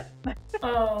 Yep.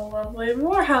 Oh, lovely.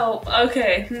 More help.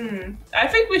 Okay, I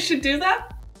think we should do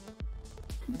that.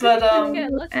 But, Yeah,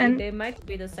 let's see. and- They might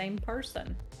be the same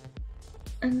person.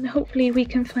 And hopefully we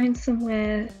can find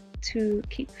somewhere to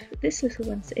keep this little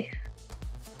one safe.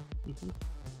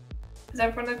 Has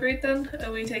everyone agreed then?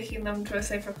 Are we taking them to a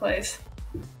safer place?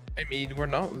 I mean, we're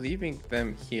not leaving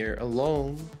them here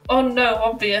alone. Oh no,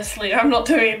 obviously, I'm not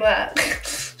doing that.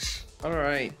 All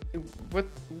right.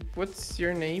 What's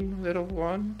your name, little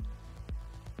one?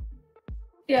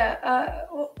 Yeah,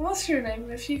 what's your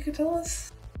name, if you could tell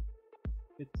us?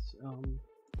 It's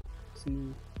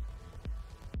Snee.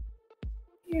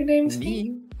 Your name's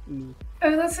Me? Snee.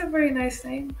 Oh, that's a very nice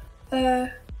name.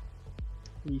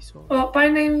 Esau. Well, my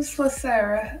name's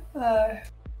Lacera.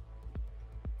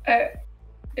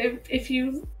 If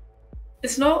you...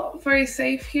 It's not very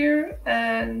safe here,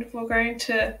 and we're going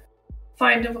to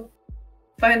find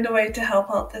a way to help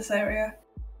out this area.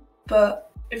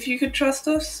 But if you could trust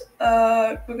us,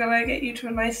 we're gonna get you to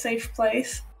a nice, safe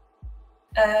place,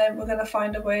 and we're gonna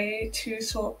find a way to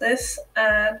sort this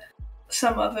and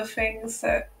some other things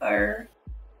that are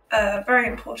very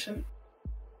important.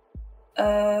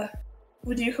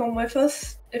 Would you come with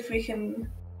us if we can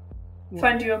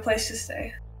find you a place to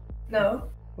stay? No?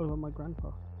 What about my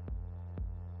grandpa?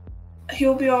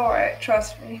 He'll be alright,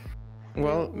 trust me.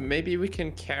 Well, maybe we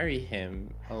can carry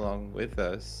him along with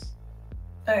us.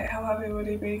 Alright, how heavy would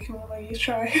he be? Come on, let you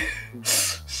try.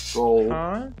 Gold.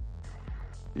 Huh?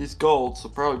 He's gold, so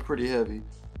probably pretty heavy.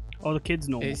 Oh, the kid's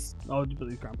normal. Is- Oh, but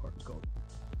his grandpa is gold.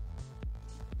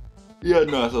 Yeah,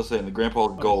 no, as I was saying, the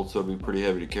grandpa's gold, so it'd be pretty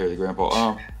heavy to carry the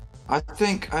grandpa. I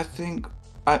think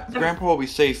grandpa will be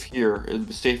safe here. It'll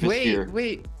be safest here.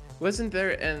 Wait. Wasn't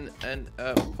there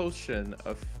a potion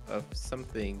of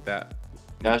something that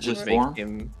Gaseous would form? make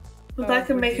him? But that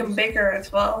could make him bigger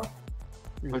as well.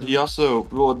 But he also,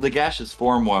 well, the gaseous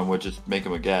form one would just make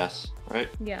him a gas, right?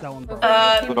 Yeah. That one But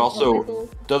burns. But also,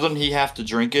 doesn't he have to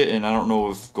drink it? And I don't know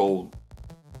if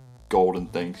golden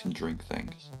things can drink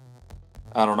things.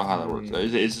 I don't know how that works.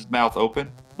 Is his mouth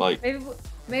open? Like,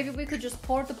 maybe we could just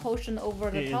pour the potion over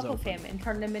It the is top of open. him and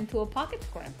turn him into a pocket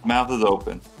grandpa. mouth is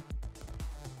open.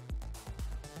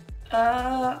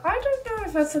 I don't know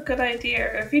if that's a good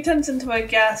idea. If he turns into a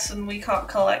gas and we can't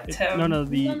collect him. No,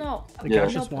 the No. the Yeah.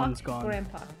 gaseous No one's pocket gone.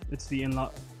 grandpa. It's the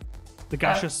the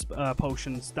gaseous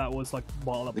potions that was like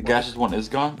bottled up. The gaseous one is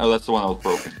gone? Oh, that's the one that was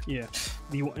broken. Yeah,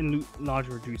 the large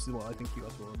reduce is what I think you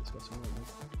guys were discussing right now.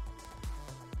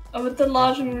 Oh, would the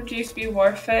large and reduced be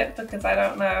worth it? Because I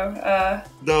don't know.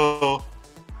 No.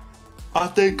 I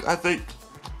think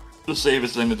the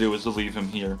safest thing to do is to leave him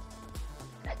here.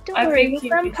 Don't I worry, think your he'd be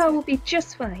grandpa safe. will be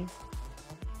just fine.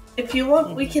 If you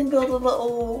want, we can build a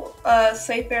little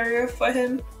safe area for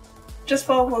him just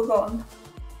while we're gone.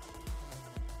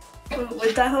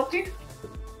 Would that help you?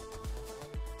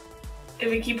 If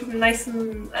we keep him nice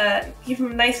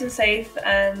and safe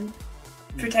and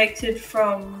protected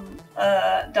from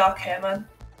Dark Hairman.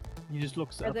 He just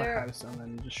looks Are at the there- house and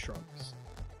then just shrugs.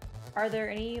 Are there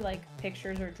any like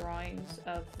pictures or drawings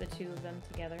of the two of them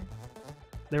together?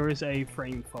 There is a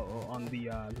frame photo on the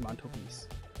mantelpiece.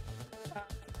 I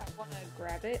want to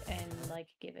grab it and like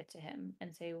give it to him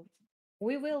and say,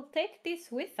 "We will take this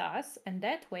with us, and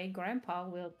that way Grandpa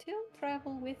will still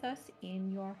travel with us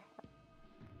in your heart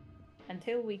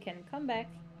until we can come back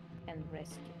and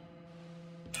rescue."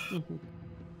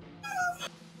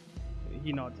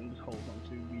 He nods and just holds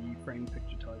onto the framed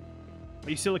picture type. Are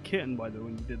you still a kitten, by the way,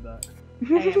 when you did that?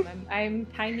 I'm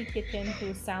tiny kitten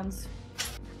who sounds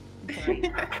great.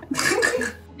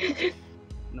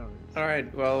 No.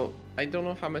 Alright, well, I don't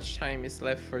know how much time is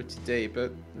left for today,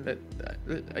 but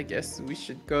I guess we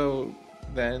should go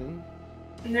then.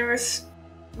 Nearest.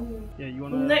 Yeah, you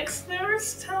wanna. Next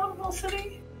nearest town or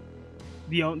city?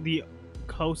 The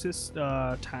closest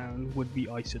town would be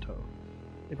Isoto.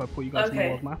 If I put you guys on the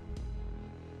world map.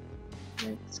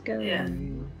 Let's go. Yeah.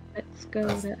 Let's go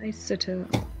to Isoto.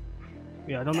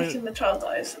 Yeah, I don't know. Taking the child to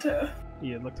Isoto.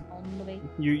 Yeah, look. On the way.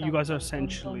 You guys are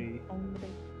essentially On the way.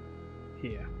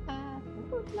 here.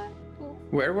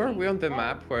 Where were we on the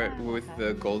map with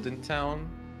the golden town?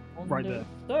 Right there.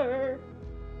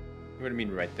 What do you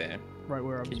mean right there? Right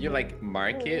where I was. Can you like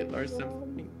mark it or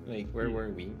something? Like where were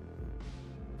we?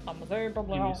 Give me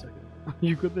a second.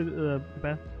 You got the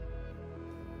Beth?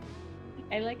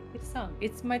 I like this song.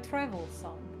 It's my travel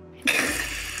song.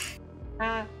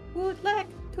 I would like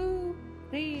to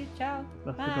reach out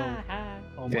That's the my goal. hand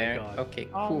Oh my There? god. Okay,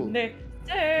 on cool. the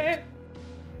day.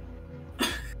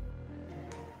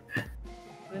 Do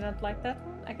you not like that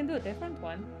one? I can do a different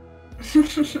one.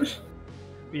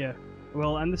 Yeah.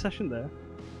 We'll end the session there.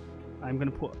 I'm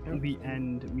gonna put the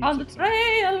end music. On the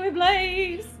trail we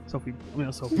blaze. Sophie, I mean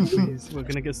not Sophie, please. We're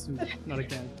gonna get some. Not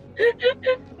again. You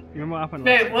remember what happened?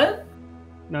 Wait, what?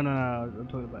 No, I'm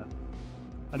talking about.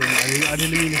 I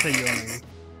didn't mean to say your name.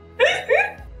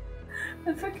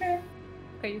 It's okay.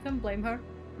 Okay, you can blame her.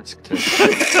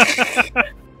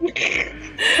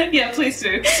 Yeah, please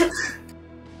do.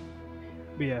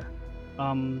 But yeah,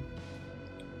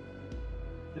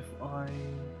 if I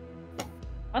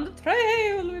On the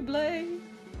trail we blaze.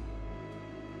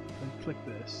 click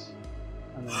this,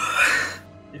 and then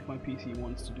if my PC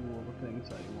wants to do all the things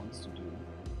that it wants to do.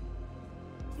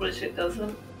 Which it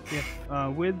doesn't. Yeah.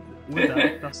 With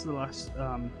that, that's the last.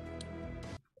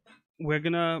 We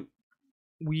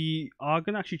are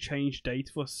gonna actually change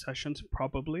dates for sessions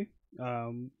probably.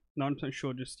 Not 100%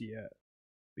 sure just yet,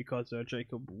 because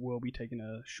Jacob will be taking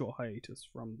a short hiatus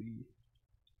from the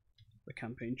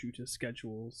campaign due to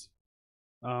schedules.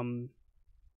 But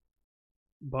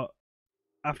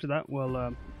after that,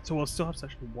 so we'll still have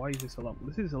sessions. Why is this a lot?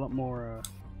 This is a lot more.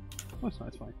 Oh, it's not.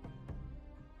 It's fine.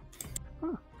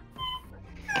 Huh.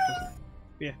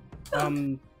 Yeah.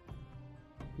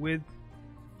 With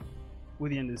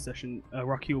the end of the session,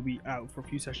 Rocky will be out for a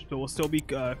few sessions, but we'll still be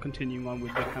continuing on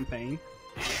with the campaign.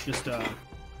 Just a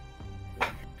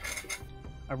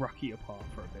Rocky apart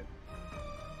for a bit.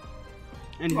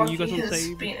 Anything Rocky you guys want to has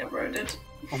say? been eroded.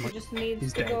 Oh my! He just needs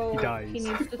he's to dead. go. He dies. He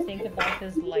needs to think about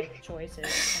his life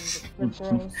choices and the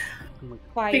gross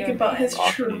fire. Think about his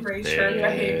that true he racial feels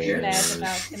behavior. bad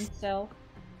about himself.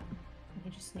 He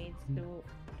just needs to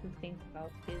think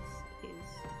about his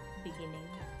beginning.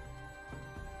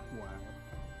 Wow.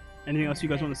 Anything else you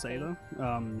guys want to say though?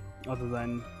 Other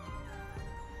than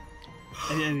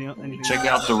anything? Check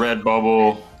out the red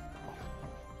bubble.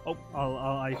 Oh,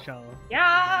 I shall.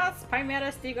 Yes,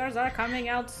 Chimera stickers are coming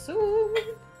out soon.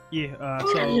 Yeah.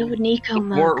 Hello, So Nico.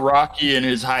 Support Rocky in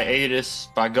his hiatus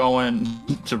by going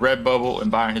to Redbubble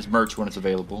and buying his merch when it's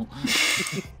available.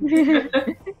 He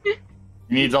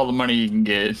needs all the money he can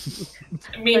get.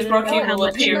 It means Rocky will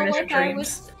appear in his what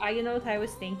dreams. you know what I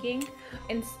was thinking,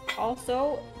 and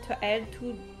also to add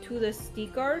to the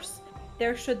stickers,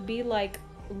 there should be like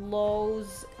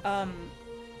Lowe's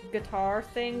guitar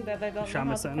thing that I don't know how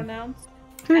to Shamisen. pronounce,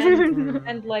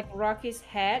 and like Rocky's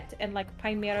hat, and like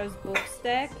Chimera's book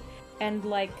stack, and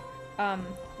like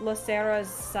Lacera's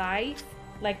scythe.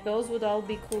 Like those would all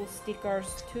be cool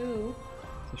stickers too.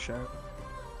 it's a shout.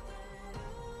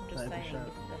 I'm just That is a saying.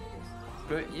 shout.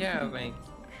 But yeah, like,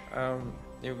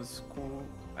 it was cool.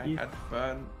 I Yeah. had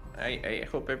fun. I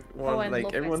hope Oh, everyone, and like,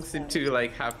 Lopez everyone seemed fun. to,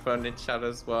 like, have fun in chat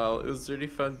as well. It was really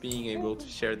fun being able to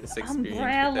share this experience with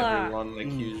Umbrella. everyone,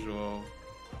 like usual.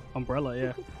 Umbrella,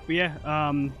 yeah. But yeah,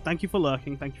 thank you for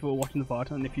lurking. Thank you for watching the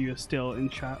VOD, and if you are still in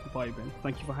chat vibing,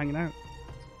 thank you for hanging out.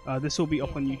 This will be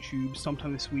up on YouTube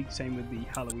sometime this week. Same with the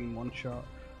Halloween one shot.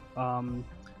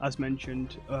 As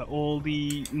mentioned, all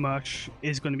the merch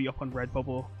is going to be up on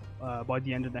Redbubble by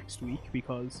the end of next week,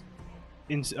 because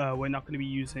we're not going to be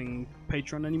using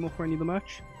Patreon anymore for any of the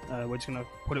merch. We're just going to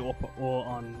put it up all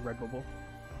on Redbubble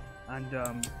and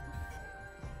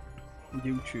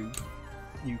YouTube.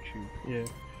 Yeah.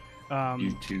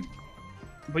 YouTube.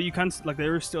 But you can like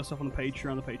there is still stuff on the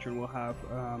Patreon. The Patreon will have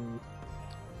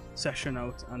session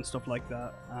notes and stuff like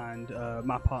that, and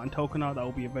map art and token art that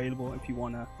will be available if you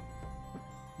want to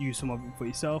use some of it for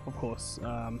yourself. Of course,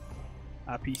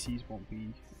 our PCs won't be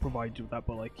provided with that,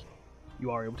 but like you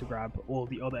are able to grab all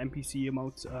the other NPC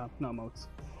emotes, not emotes,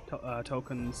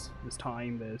 tokens. There's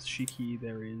time, there's Shiki,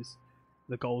 there is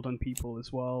the golden people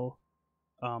as well.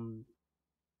 I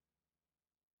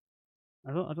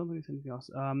don't think there's anything else.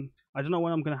 I don't know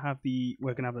when we're gonna have the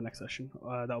next session.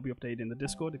 That'll be updated in the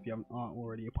Discord if you aren't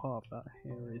already a part of that.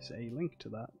 Here is a link to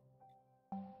that.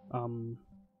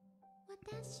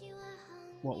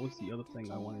 What was the other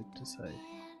thing I wanted to say?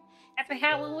 Happy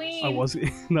Halloween! That was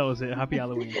it. Happy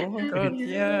Halloween. Oh my god,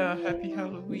 yeah, happy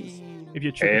Halloween. If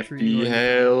you're trick or Happy treating,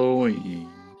 Halloween.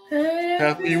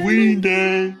 Happy Ween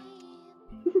Day.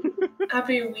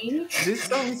 Happy Ween. This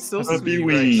song's so Happy sweet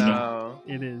Ween. right now.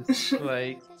 it is.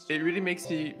 Like, it really makes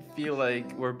me feel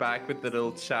like we're back with the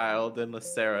little child, and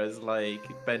Sarah's like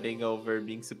bending over,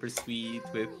 being super sweet,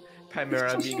 with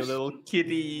Chimera being a little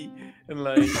kitty, and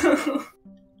like.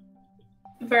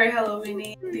 Very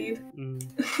Halloween-y indeed.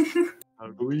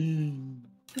 Halloween.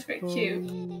 It's very cute.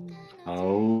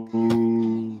 Oh.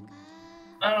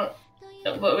 I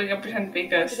don't. But we can pretend to be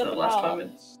ghosts at the last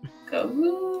moment. Go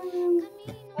woo.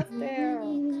 What's there?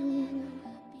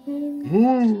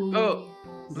 Oh,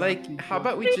 like, how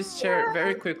about we just share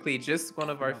very quickly just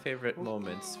one of our favorite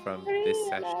moments from this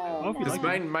session? Oh, if you Because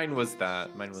like it. mine was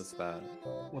that. Mine was that.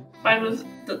 Mine was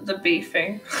the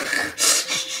beefing.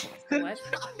 What?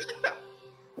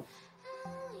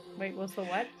 Wait, what's the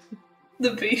what?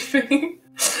 The beefing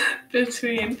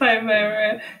between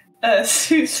Chimera,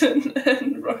 Susan,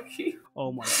 and Rocky.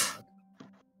 Oh my god.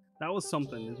 That was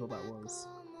something, is what that was.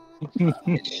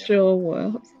 It sure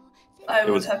was. I It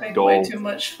was was having gold. way too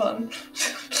much fun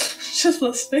just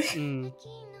listening.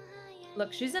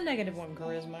 Look, she's a -1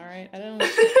 charisma, right? I don't.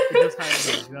 It's just how it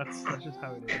is. That's just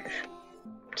how it is.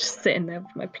 Just sitting there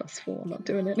with my +4, not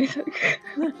doing anything.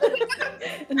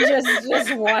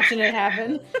 just watching it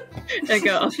happen. I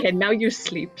go, okay, now you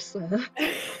sleep, sir.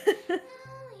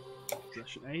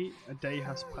 Session 8. A day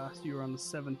has passed. You're on the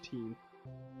 17th.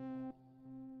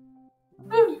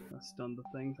 That's done the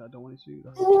things I don't want to do.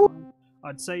 That's fine.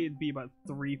 I'd say it'd be about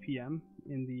 3 p.m.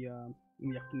 in the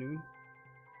afternoon.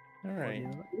 All right.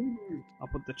 I'll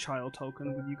put the child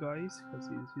token with you guys because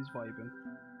he's vibing.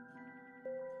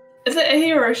 Is it a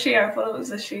he or a she? I thought it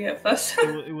was a she at first.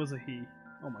 It was a he.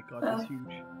 Oh my god, he's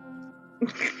huge.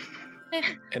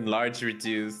 Enlarged,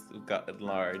 reduced, got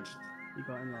enlarged. He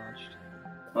got enlarged.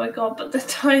 Oh my god, but they're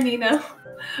tiny now.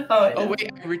 Oh wait. Oh no.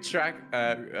 wait, I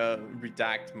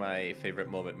redact my favorite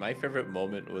moment. My favorite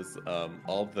moment was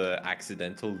all the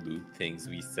accidental loot things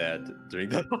we said during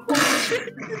the.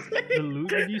 The loot,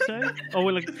 did you say? Oh,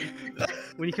 when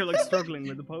you kept like struggling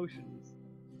with the potions.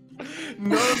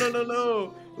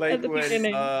 No. Like At the when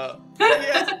beginning. yeah.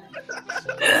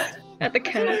 At the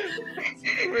camp.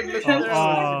 When the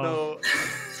Oh.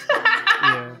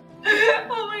 Yeah.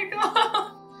 Oh my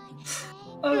god.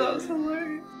 Oh, that was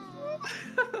hilarious.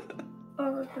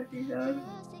 Oh my fucking god.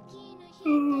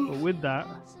 But with that,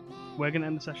 we're gonna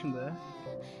end the session there.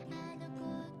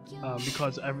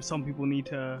 Because some people need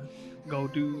to go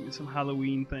do some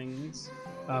Halloween things.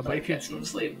 But Like, if get some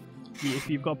sleep.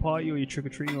 you've got a party or you're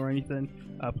trick-or-treating or anything,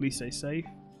 please stay safe.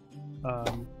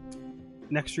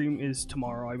 Next stream is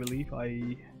tomorrow, I believe.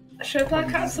 Show Black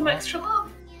Cat some extra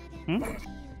love. Hmm?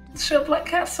 Show Black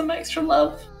Cat some extra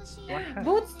love.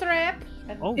 Bootstrap.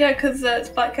 Oh, Yeah, because it's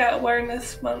Black Cat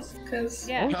Awareness Month. Because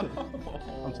Yeah.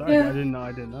 I'm sorry, Yeah.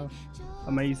 I didn't know.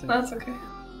 Amazing. that's okay.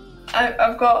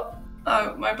 I've got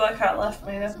my Black Cat left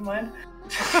me. Never mind.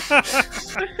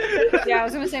 Yeah, I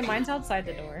was gonna say mine's outside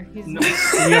the door. He's No,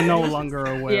 we are no longer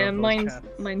aware. Yeah, of those mine's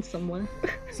cats. somewhere.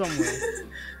 Somewhere.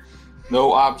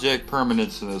 No object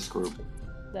permanence in this group.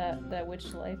 that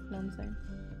witch life. Know what I'm saying?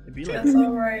 It'd be like That's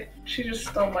alright. She just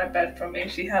stole my bed from me.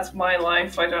 She has my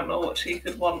life. I don't know what she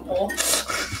could want more.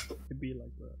 it'd be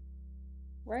like that.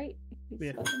 Right? He's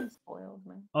Yeah. fucking spoiled,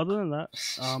 man. Other than that,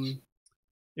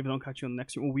 if we don't catch you on the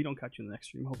next stream, or we don't catch you on the next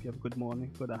stream, hope you have a good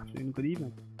morning, good afternoon, good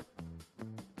evening.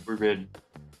 We're good.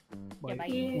 Yeah, bye.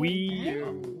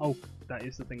 Oh, that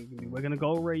is the thing. We're gonna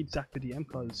go raid Zach the DM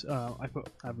because I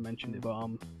haven't mentioned it, but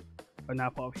I'm now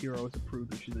part of Heroes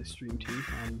Approved, which is a stream team,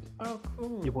 and Oh,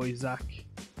 cool. your boy Zach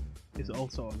is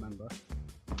also a member.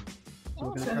 So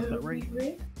we're gonna have that raid.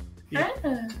 Yeah. Ah, So,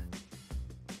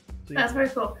 yeah. that's very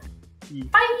cool. Yeah.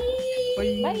 Bye.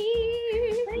 Bye.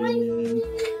 Bye.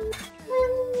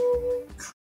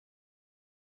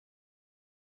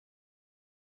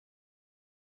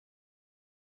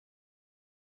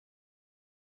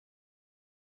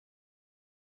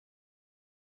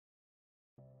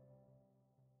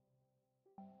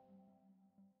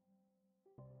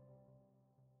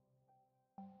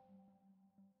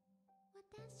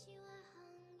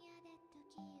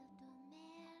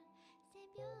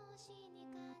 しに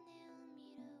金を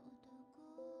見る男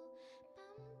パ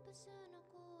ンプスの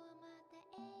子はまた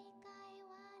英会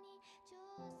話に挑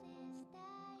戦したい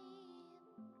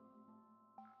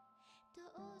盗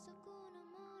賊の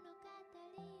物語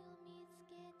を見つ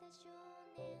けた少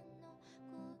年の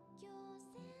国境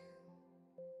線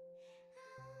青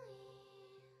い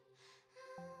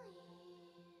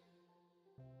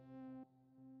青い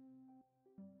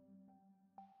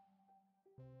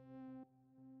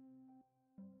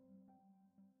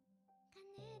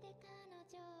金で彼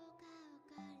女を買う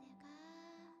彼が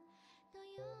土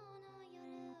曜の夜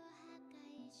を破壊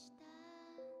した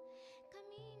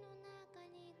髪の中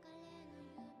に彼の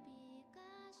指が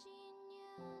侵入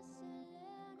するの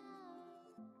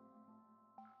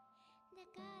だ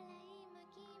から今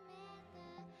決めた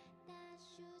脱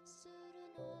出する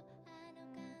のあの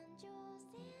感情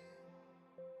線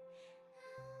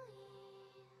青い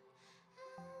青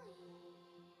い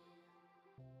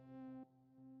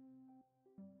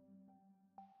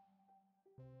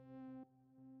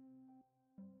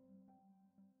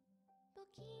募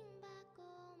金箱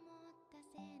を持った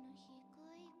背の低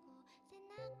い子背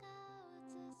中を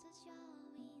映すショーウ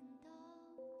ィンド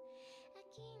ウ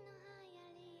秋の流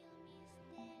行りを見捨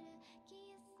てる喫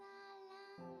茶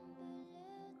ランブ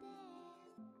ルで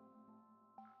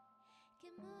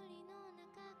煙の